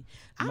meal be?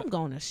 I'm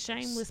going to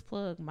shameless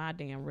plug my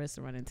damn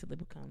restaurant until it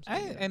becomes.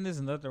 And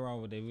there's nothing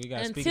wrong with it. We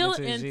got until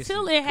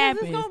it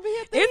happens. It's gonna be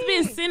a It's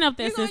been thing. sitting up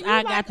there You since gonna- I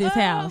you got like, this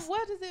house.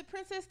 What is it,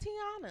 Princess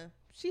Tiana?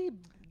 She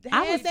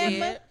I had was that dead.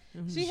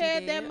 money. She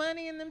had that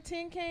money in them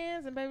tin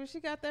cans, and baby, she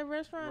got that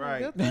restaurant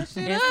Right. and built that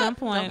shit At up. some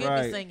point, Don't get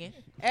Right. me singing.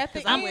 At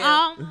the I'm end,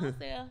 almost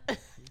there.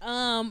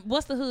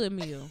 What's the hood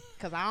meal?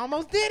 because I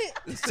almost did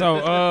it.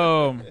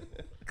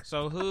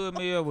 So hood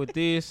meal with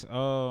this,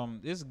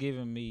 it's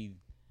giving me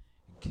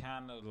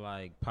kind of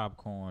like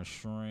popcorn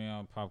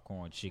shrimp,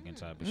 popcorn chicken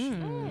type of shit. You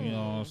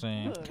know what I'm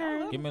saying?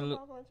 Okay. Give me a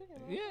little,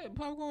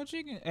 popcorn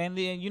chicken, and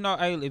then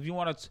hey, if you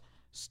want to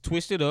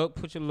twist it up,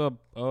 put your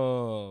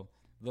little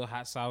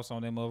hot sauce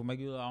on that mother, make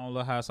your own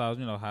little hot sauce.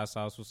 Hot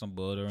sauce with some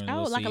butter and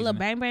Oh, like a little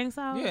bang bang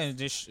sauce. Yeah, and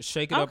just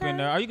shake it up in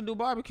there. Or you can do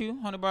barbecue,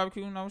 honey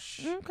barbecue.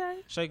 Okay.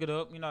 Shake it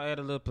up. Add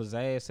a little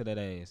pizzazz to that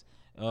ass.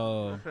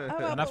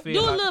 And I feel Do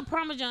a like little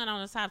Parmesan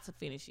on the top to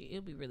finish it.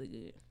 It'll be really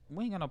good.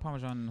 we ain't got no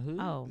Parmesan in the hood.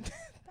 Oh,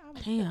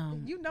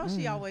 damn. You know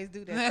she always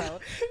do that though.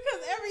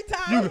 Because every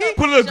time he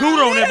Put a little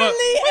gouda on it, but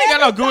we ain't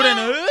got no gouda in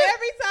the hood.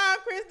 Every time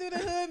Chris do the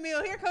hood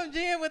meal, here comes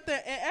Jen with the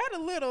and add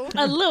a little.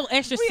 A little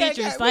extra We ain't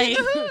citrus, got- we like.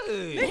 in the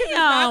hood. Niggas is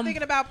not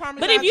thinking about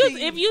Parmesan But if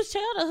cheese. you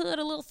tell the hood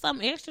a little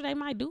something extra, they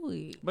might do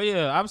it. But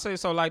yeah, I'm saying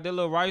so like that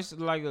little rice,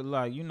 like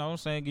you know what I'm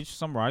saying, get you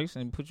some rice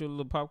and put your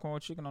little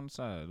popcorn chicken on the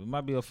side. It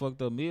might be a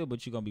fucked up meal,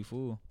 but you're gonna be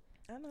full.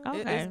 I know.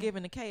 Okay. It's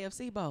giving the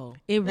KFC bowl.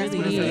 It That's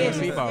really what it is.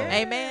 is. Ball.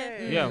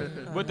 Amen. Yeah,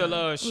 with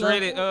the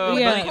shredded yeah. what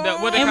they And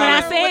call when I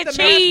it? said With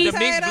the cheese, The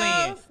mixed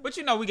blend.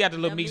 potatoes. But we got the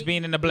little mixed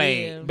bean in the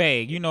Yeah.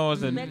 bag. You know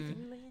it's a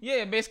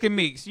Mexican. Mexican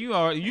mix. You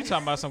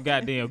talking about some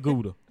goddamn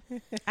Gouda.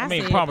 I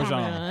mean said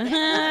Parmesan.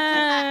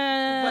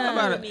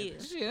 Meal.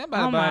 Shit,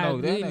 Oh my that.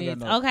 Ain't goodness. got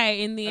no.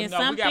 Okay, and then No, we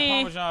got something.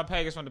 Parmesan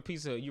packets from the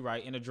Pizza Hut. You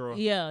right in the drawer.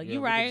 Yeah, we you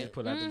can right. Just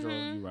pull out the drawer.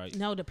 You right.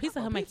 No, the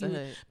Pizza Hut make Pizza you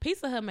Hut.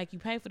 Pizza Hut make you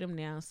pay for them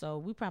now, so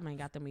we probably ain't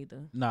got them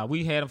either. Nah,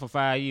 we had them for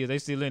 5 years. They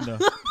still in there.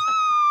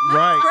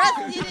 Right.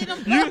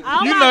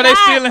 Oh you my know they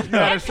God. still in there.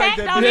 That shake pack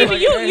that don't bitch even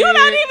like you that.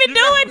 don't even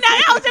do it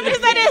now. I was just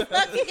gonna say this.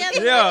 Stuck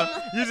together.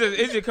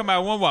 Yeah, it just come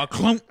out one while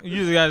clunk.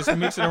 You just gotta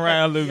mix it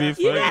around a little bit.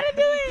 You gotta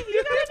do it.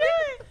 You gotta do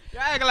it.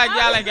 Y'all acting like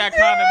y'all ain't got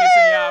condiments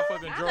in y'all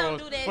fucking I don't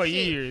drawers do that for shit.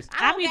 years.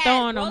 I be don't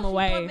throwing got them grocery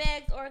away. store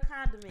bags or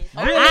condiments.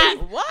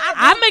 What?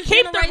 I'm gonna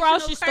keep the Generational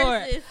grocery store.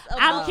 curses of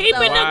I'm us.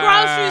 keeping the Wow.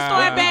 grocery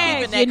store I'm bags.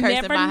 keeping that You curse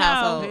in never my know.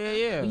 household.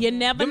 Yeah. You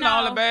never Them know.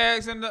 all the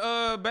bags in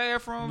the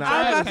bathroom. Nah, I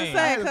was trash about to can.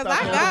 say because I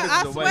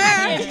I away.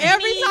 swear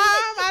every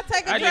time I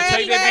take a I just trash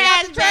take that bag bitch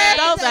out the trash,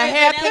 Those are can.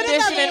 hair Put it in the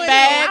conditioning window.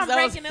 bags. I'm Those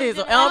breaking them is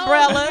down.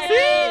 umbrellas.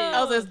 Yeah.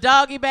 Those is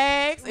doggy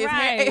bags. It's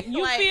Right. hair-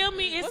 You like, feel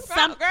me? It's what's wrong,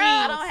 something. girl?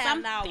 I don't have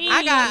no- Something.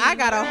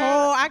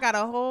 I got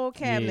a whole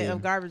cabinet Yeah.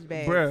 of garbage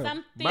bags. Bruh.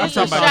 Something. My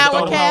Some son about to shower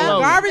throw them cap. all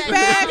over. Garbage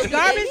bags, Yeah.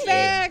 garbage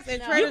bags, and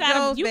No. Trader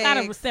Joe's You bags.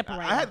 gotta separate.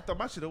 I had to throw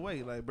my shit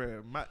away, like,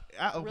 bro.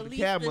 I opened Release the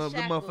cabinet, the the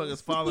shackles.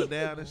 motherfuckers falling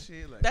down and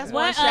shit. Like, That's damn.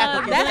 one What,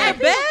 shackle. that's That's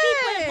a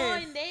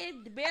bad. They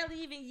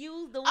barely even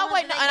use the ones. Oh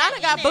wait, no, that and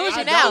I got done got in there. bougie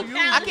I now. don't use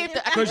I it. keep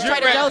the Cause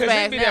Trader Joe's be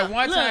bags that now.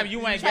 one Look, time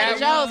you ain't Trader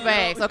got Joe's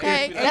bags,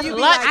 okay? And That's you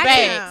be lunch like,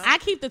 bags. I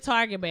keep the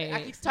Target bag.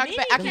 I keep talking Me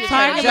about. I neither. keep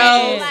Target Trader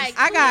bags. Joe's. Like,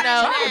 I got- you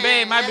know, Target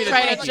bag might be the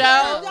Trader thing.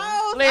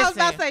 Joe's. I was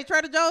about to say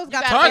Trader Joe's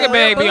got Target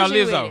bag be on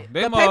Lizzo. That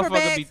Them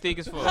motherfuckers be thick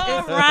as fuck.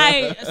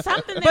 Right.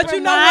 Something that but we're you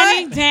know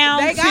what?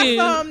 down They to.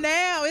 got some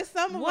now. It's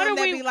some of What them are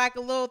that we- be like a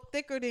little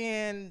thicker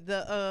than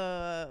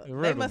the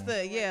they must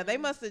have they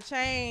must have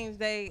changed.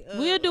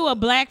 We'll do a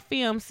black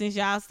film since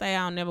y'all say I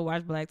don't never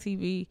watch black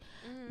TV.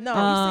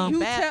 No, you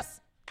Baps?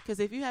 Because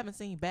if you haven't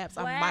seen Baps,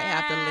 I might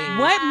have to leave.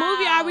 What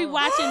movie are we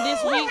watching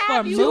this week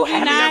for you movie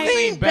haven't night?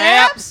 seen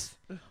Baps?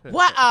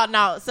 What? Oh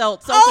no! So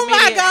social Oh my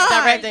media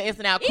God. director is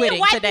now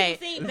quitting today.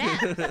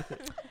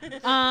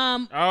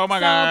 Oh my so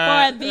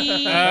God. for the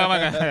Oh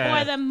my God.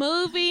 for the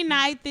movie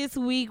night this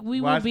week,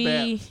 we will Watch be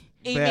Baps.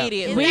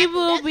 Immediately. we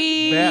will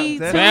be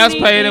Baps. Bass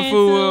tuning paid in into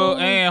full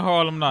and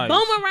Harlem Nights.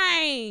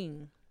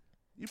 Boomerang.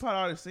 You probably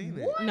already seen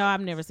it. No, I've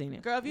never seen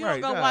it. Girl, if you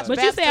Right, don't go God. watch But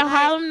Baps you said tonight,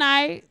 Harlem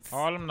Nights.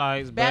 Harlem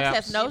Nights. Baps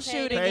has Baps. no She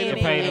shooting paid in in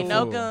it, full. ain't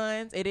no Full.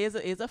 guns. It is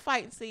a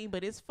fight scene,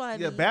 but it's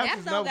funny. Yeah, Baps Baps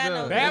is don't no got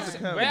no good. Baps,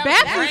 Baps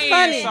Baps is ran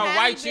funny. some Halle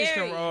white chicks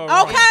Berry.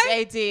 from Okay.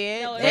 They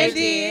did. No, they they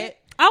did.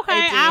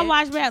 Okay, They I did.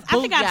 watched Baps.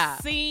 I think I've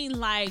Booyah. seen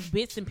like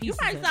bits and You pieces.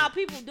 probably of saw it.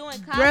 people doing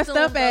costumes dressed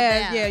up of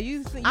as that.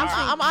 you see.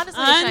 I'm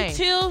honestly ashamed.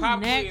 Until Pop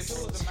next quiz,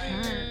 who was the main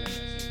time. character?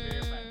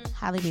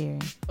 Halle Berry.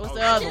 What's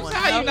the other one?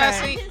 How you not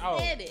Okay. see? Oh.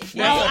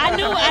 No, I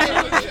knew it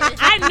was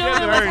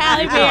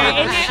Halle Berry.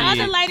 And that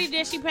Shit. other lady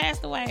that she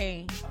passed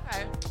away.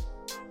 Okay.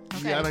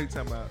 Yeah, I know you're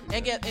talking about.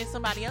 And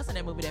somebody else in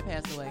that movie that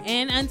passed away.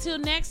 And until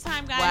next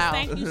time, guys, Wow.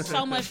 thank you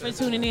so much for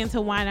tuning in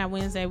to Why Not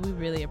Wednesday. We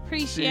really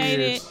appreciate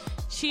Cheers. it.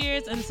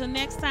 Cheers. Until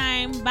next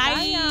time. Bye.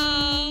 Bye,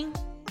 y'all.